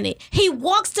gas in it. He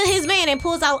walks to his van and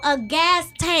pulls out a gas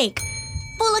tank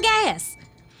full of gas.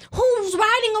 Who's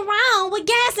riding around with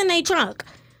gas in their trunk?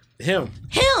 Him.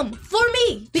 Him, for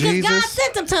me. Because Jesus. God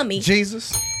sent him to me.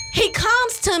 Jesus. He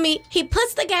comes to me. He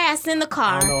puts the gas in the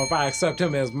car. I don't know if I accept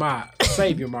him as my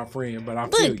savior, my friend, but I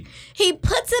feel Look, you. he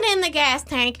puts it in the gas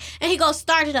tank and he goes,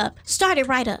 start it up. Start it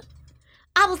right up.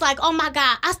 I was like, oh my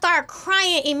God. I started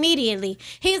crying immediately.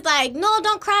 He's like, no,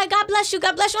 don't cry. God bless you.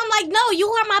 God bless you. I'm like, no, you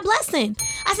are my blessing.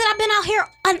 I said, I've been out here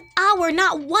an hour.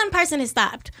 Not one person has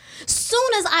stopped. Soon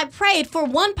as I prayed for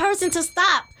one person to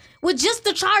stop with just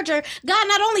the charger, God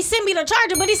not only sent me the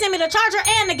charger, but he sent me the charger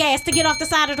and the gas to get off the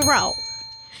side of the road.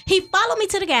 He followed me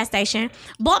to the gas station,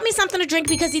 bought me something to drink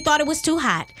because he thought it was too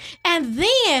hot, and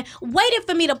then waited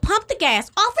for me to pump the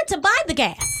gas, offered to buy the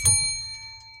gas.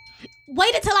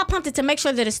 Waited till I pumped it to make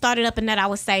sure that it started up and that I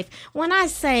was safe. When I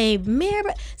say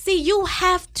mirror, see, you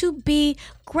have to be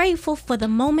grateful for the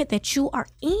moment that you are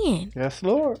in. Yes,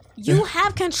 Lord. You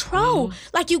have control.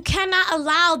 Like, you cannot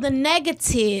allow the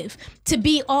negative to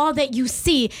be all that you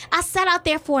see. I sat out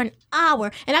there for an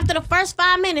hour, and after the first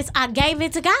 5 minutes, I gave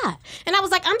it to God. And I was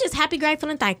like, I'm just happy, grateful,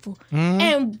 and thankful.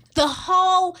 And the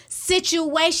whole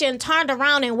situation turned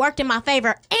around and worked in my favor,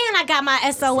 and I got my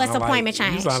SOS appointment You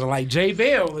changed. sounded like Jay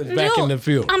Bell is back in the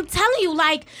field. I'm telling you,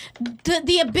 like,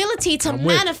 the ability to I'm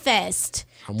with it. manifest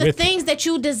I'm the with it. things that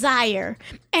you desire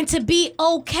and to be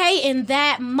okay in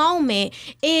that moment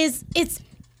it's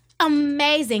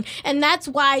amazing. And that's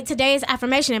why today's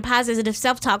affirmation and positive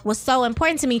self-talk was so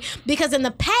important to me, because in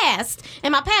my past, I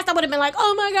would have been like,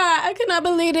 oh my God, I cannot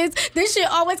believe this shit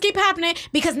always keep happening,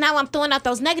 because now I'm throwing out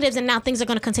those negatives and now things are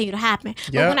going to continue to happen.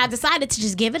 But Yep. when I decided to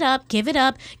just give it up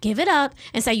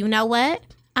and say, you know what,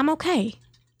 I'm okay.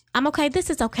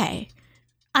 This is okay.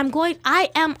 I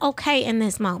am okay in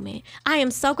this moment. I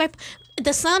am so grateful.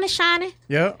 The sun is shining.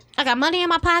 Yep. I got money in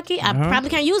my pocket. I probably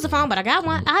can't use the phone, but I got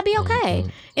one. I'll be okay.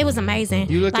 It was amazing.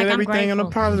 You look Like, at I'm everything on a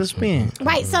grateful. positive spin.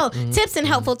 Right. So, tips and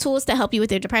helpful tools to help you with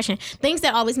your depression. Things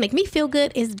that always make me feel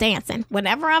good is dancing.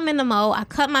 Whenever I'm in the mode, I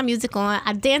cut my music on.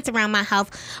 I dance around my house,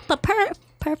 but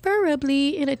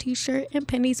preferably in a t-shirt and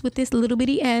panties with this little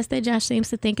bitty ass that Josh seems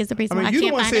to think is the reason I mean, why I you the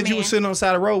can't one find said a you man. was sitting on the side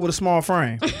of the road with a small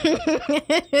frame.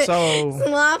 So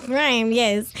Small frame,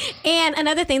 yes. And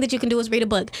another thing that you can do is read a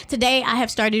book. Today, I have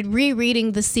started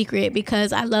rereading The Secret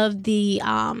because I love the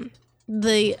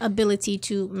ability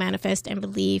to manifest and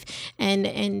believe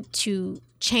and to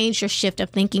change your shift of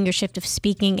thinking, your shift of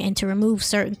speaking, and to remove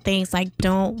certain things like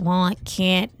don't, want,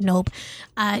 can't, nope.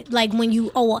 Like when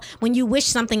you wish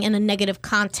something in a negative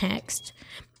context,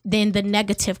 then the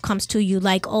negative comes to you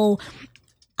like, oh,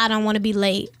 I don't want to be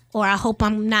late, or I hope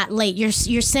I'm not late. You're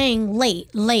saying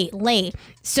late.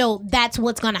 So that's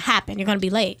what's going to happen. You're going to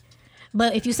be late.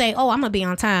 But if you say, oh, I'm going to be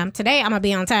on time, today I'm going to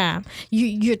be on time,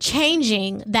 you're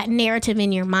changing that narrative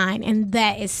in your mind. And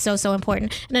that is so, so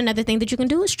important. And another thing that you can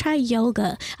do is try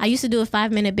yoga. I used to do a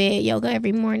 5-minute bed yoga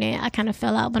every morning. I kind of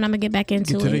fell out, but I'm going to get back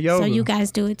into it. So you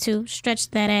guys do it too. Stretch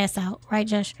that ass out. Right,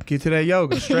 Josh? Get to that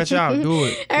yoga. Stretch out. Do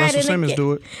it. Russell Simmons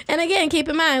do it. And again, keep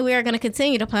in mind, we are going to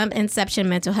continue to pump Inception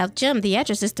Mental Health Gym. The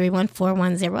address is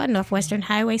 31410 Northwestern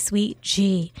Highway, Suite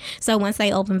G. So once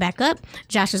they open back up,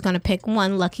 Josh is going to pick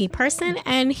one lucky person,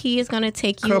 and he is going to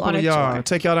take you on a tour.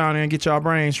 Take y'all down there and get y'all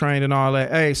brains trained and all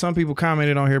that. Hey, some people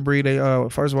commented on here, Bree. They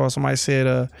first of all, somebody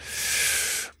said,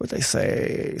 what they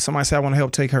say? Somebody said, I want to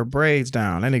help take her braids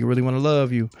down. That nigga really want to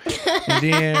love you. And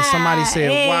then somebody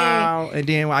said, wow. And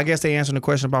then I guess they answered the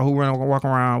question about who walking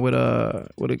around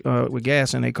with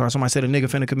gas in their car. Somebody said a nigga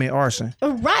finna commit arson.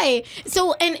 Right.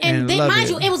 So and then mind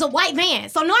you, it was a white van.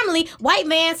 So normally white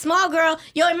van, small girl,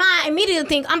 your mind immediately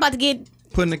think I'm about to get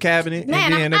put in the cabinet,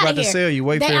 and then they're about to sell you.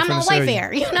 Wayfair I'm on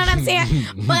Wayfair. You know what I'm saying?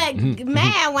 But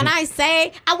man, when I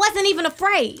say I wasn't even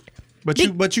afraid. But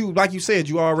you, like you said,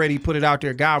 you already put it out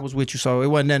there. God was with you, so it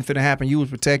wasn't nothing finna happen. You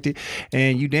was protected,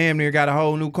 and you damn near got a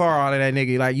whole new car out of that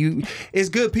nigga. Like it's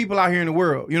good people out here in the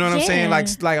world. You know what I'm saying?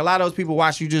 Like a lot of those people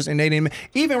watch you and they didn't.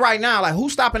 Even right now, like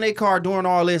who's stopping their car doing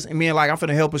all this and being like, I'm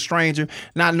finna help a stranger,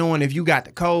 not knowing if you got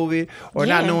the COVID or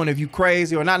not knowing if you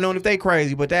crazy or not knowing if they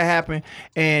crazy. But that happened,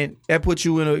 and that put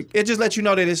you in it just lets you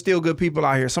know that it's still good people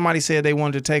out here. Somebody said they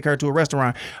wanted to take her to a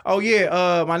restaurant. Oh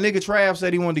yeah, my nigga Trav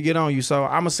said he wanted to get on you, so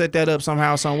I'm gonna set that up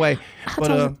somehow, some way.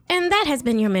 But and that has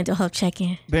been your mental health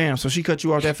check-in. Bam! So she cut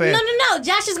you off that fast? No.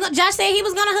 Josh said he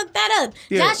was gonna hook that up.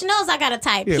 Yeah. Josh knows I got a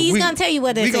type. Yeah, he's gonna tell you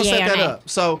whether it's a yay or nay. We gonna set that up.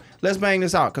 So let's bang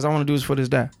this out because I want to do this for this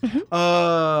day.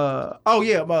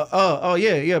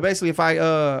 Basically, if I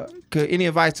could any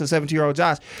advice to 17-year-old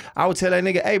Josh, I would tell that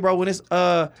nigga, hey, bro, when it's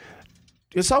over,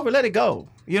 let it go.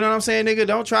 You know what I'm saying, nigga?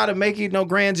 Don't try to make it no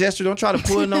grand gesture. Don't try to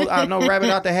pull no rabbit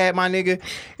out the hat, my nigga.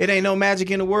 It ain't no magic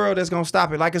in the world that's gonna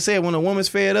stop it. Like I said, when a woman's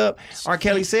fed up, R.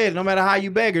 Kelly said, no matter how you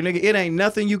beg her, nigga, it ain't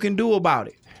nothing you can do about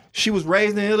it. She was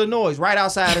raised in Illinois, right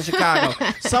outside of Chicago.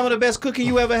 Some of the best cooking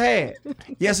you ever had.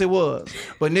 Yes, it was.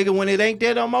 But nigga, when it ain't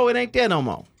there no more, it ain't there no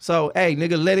more. So, hey,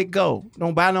 nigga, let it go.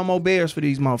 Don't buy no more bears for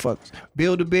these motherfuckers.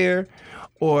 Build a bear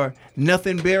or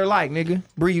nothing bear-like, nigga.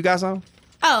 Bree, you got something?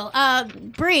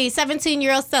 Bree,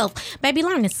 17-year-old self. Baby,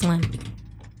 learn to swim.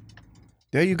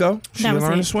 There you go. She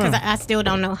learn to swim. Because I still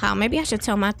don't know how. Maybe I should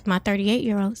tell my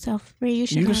 38-year-old self. Bree, you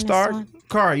should learn to start. swim.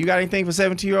 Kari, you got anything for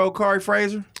 17-year-old Kari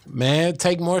Fraser? Man,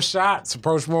 take more shots,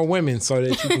 approach more women so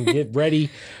that you can get ready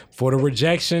for the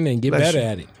rejection and get better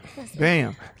at it.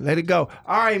 Bam. Let it go.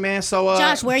 All right, man. So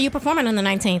Josh, where are you performing on the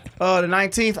 19th? The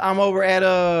 19th, I'm over at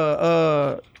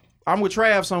I'm with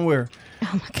Trav somewhere.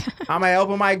 Oh my God. I'm at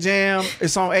Open Mic Jam.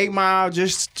 It's on 8 Mile,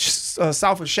 just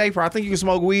south of Schaefer. I think you can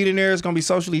smoke weed in there. It's going to be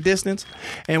socially distanced.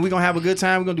 And we're going to have a good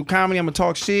time. We're going to do comedy. I'm going to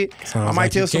talk shit. I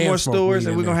might tell some more stories,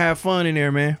 and we're going to have fun in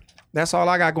there, man. That's all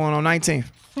I got going on 19th.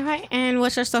 All right. And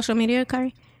what's your social media,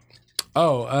 Kari?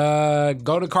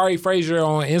 Go to Kari Fraser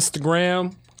on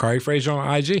Instagram, Kari Fraser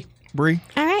on IG. Bree.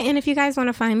 All right, and if you guys want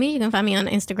to find me, you can find me on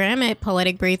Instagram at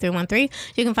Poetic Bree 313.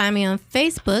 You can find me on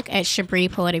Facebook at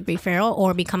Shabri Poetic Bree Farrell,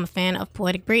 or become a fan of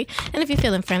Poetic Bree. And if you're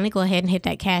feeling friendly, go ahead and hit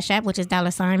that Cash App, which is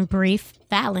 $Bree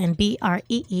Fallon,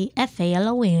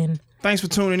 BREEFALON. Thanks for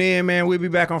tuning in, man. We'll be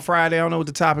back on Friday. I don't know what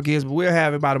the topic is, but we'll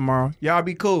have it by tomorrow. Y'all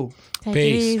be cool. Take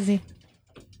Peace. it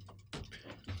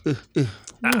easy.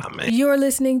 You're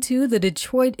listening to the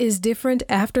Detroit is Different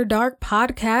After Dark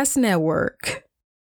Podcast Network.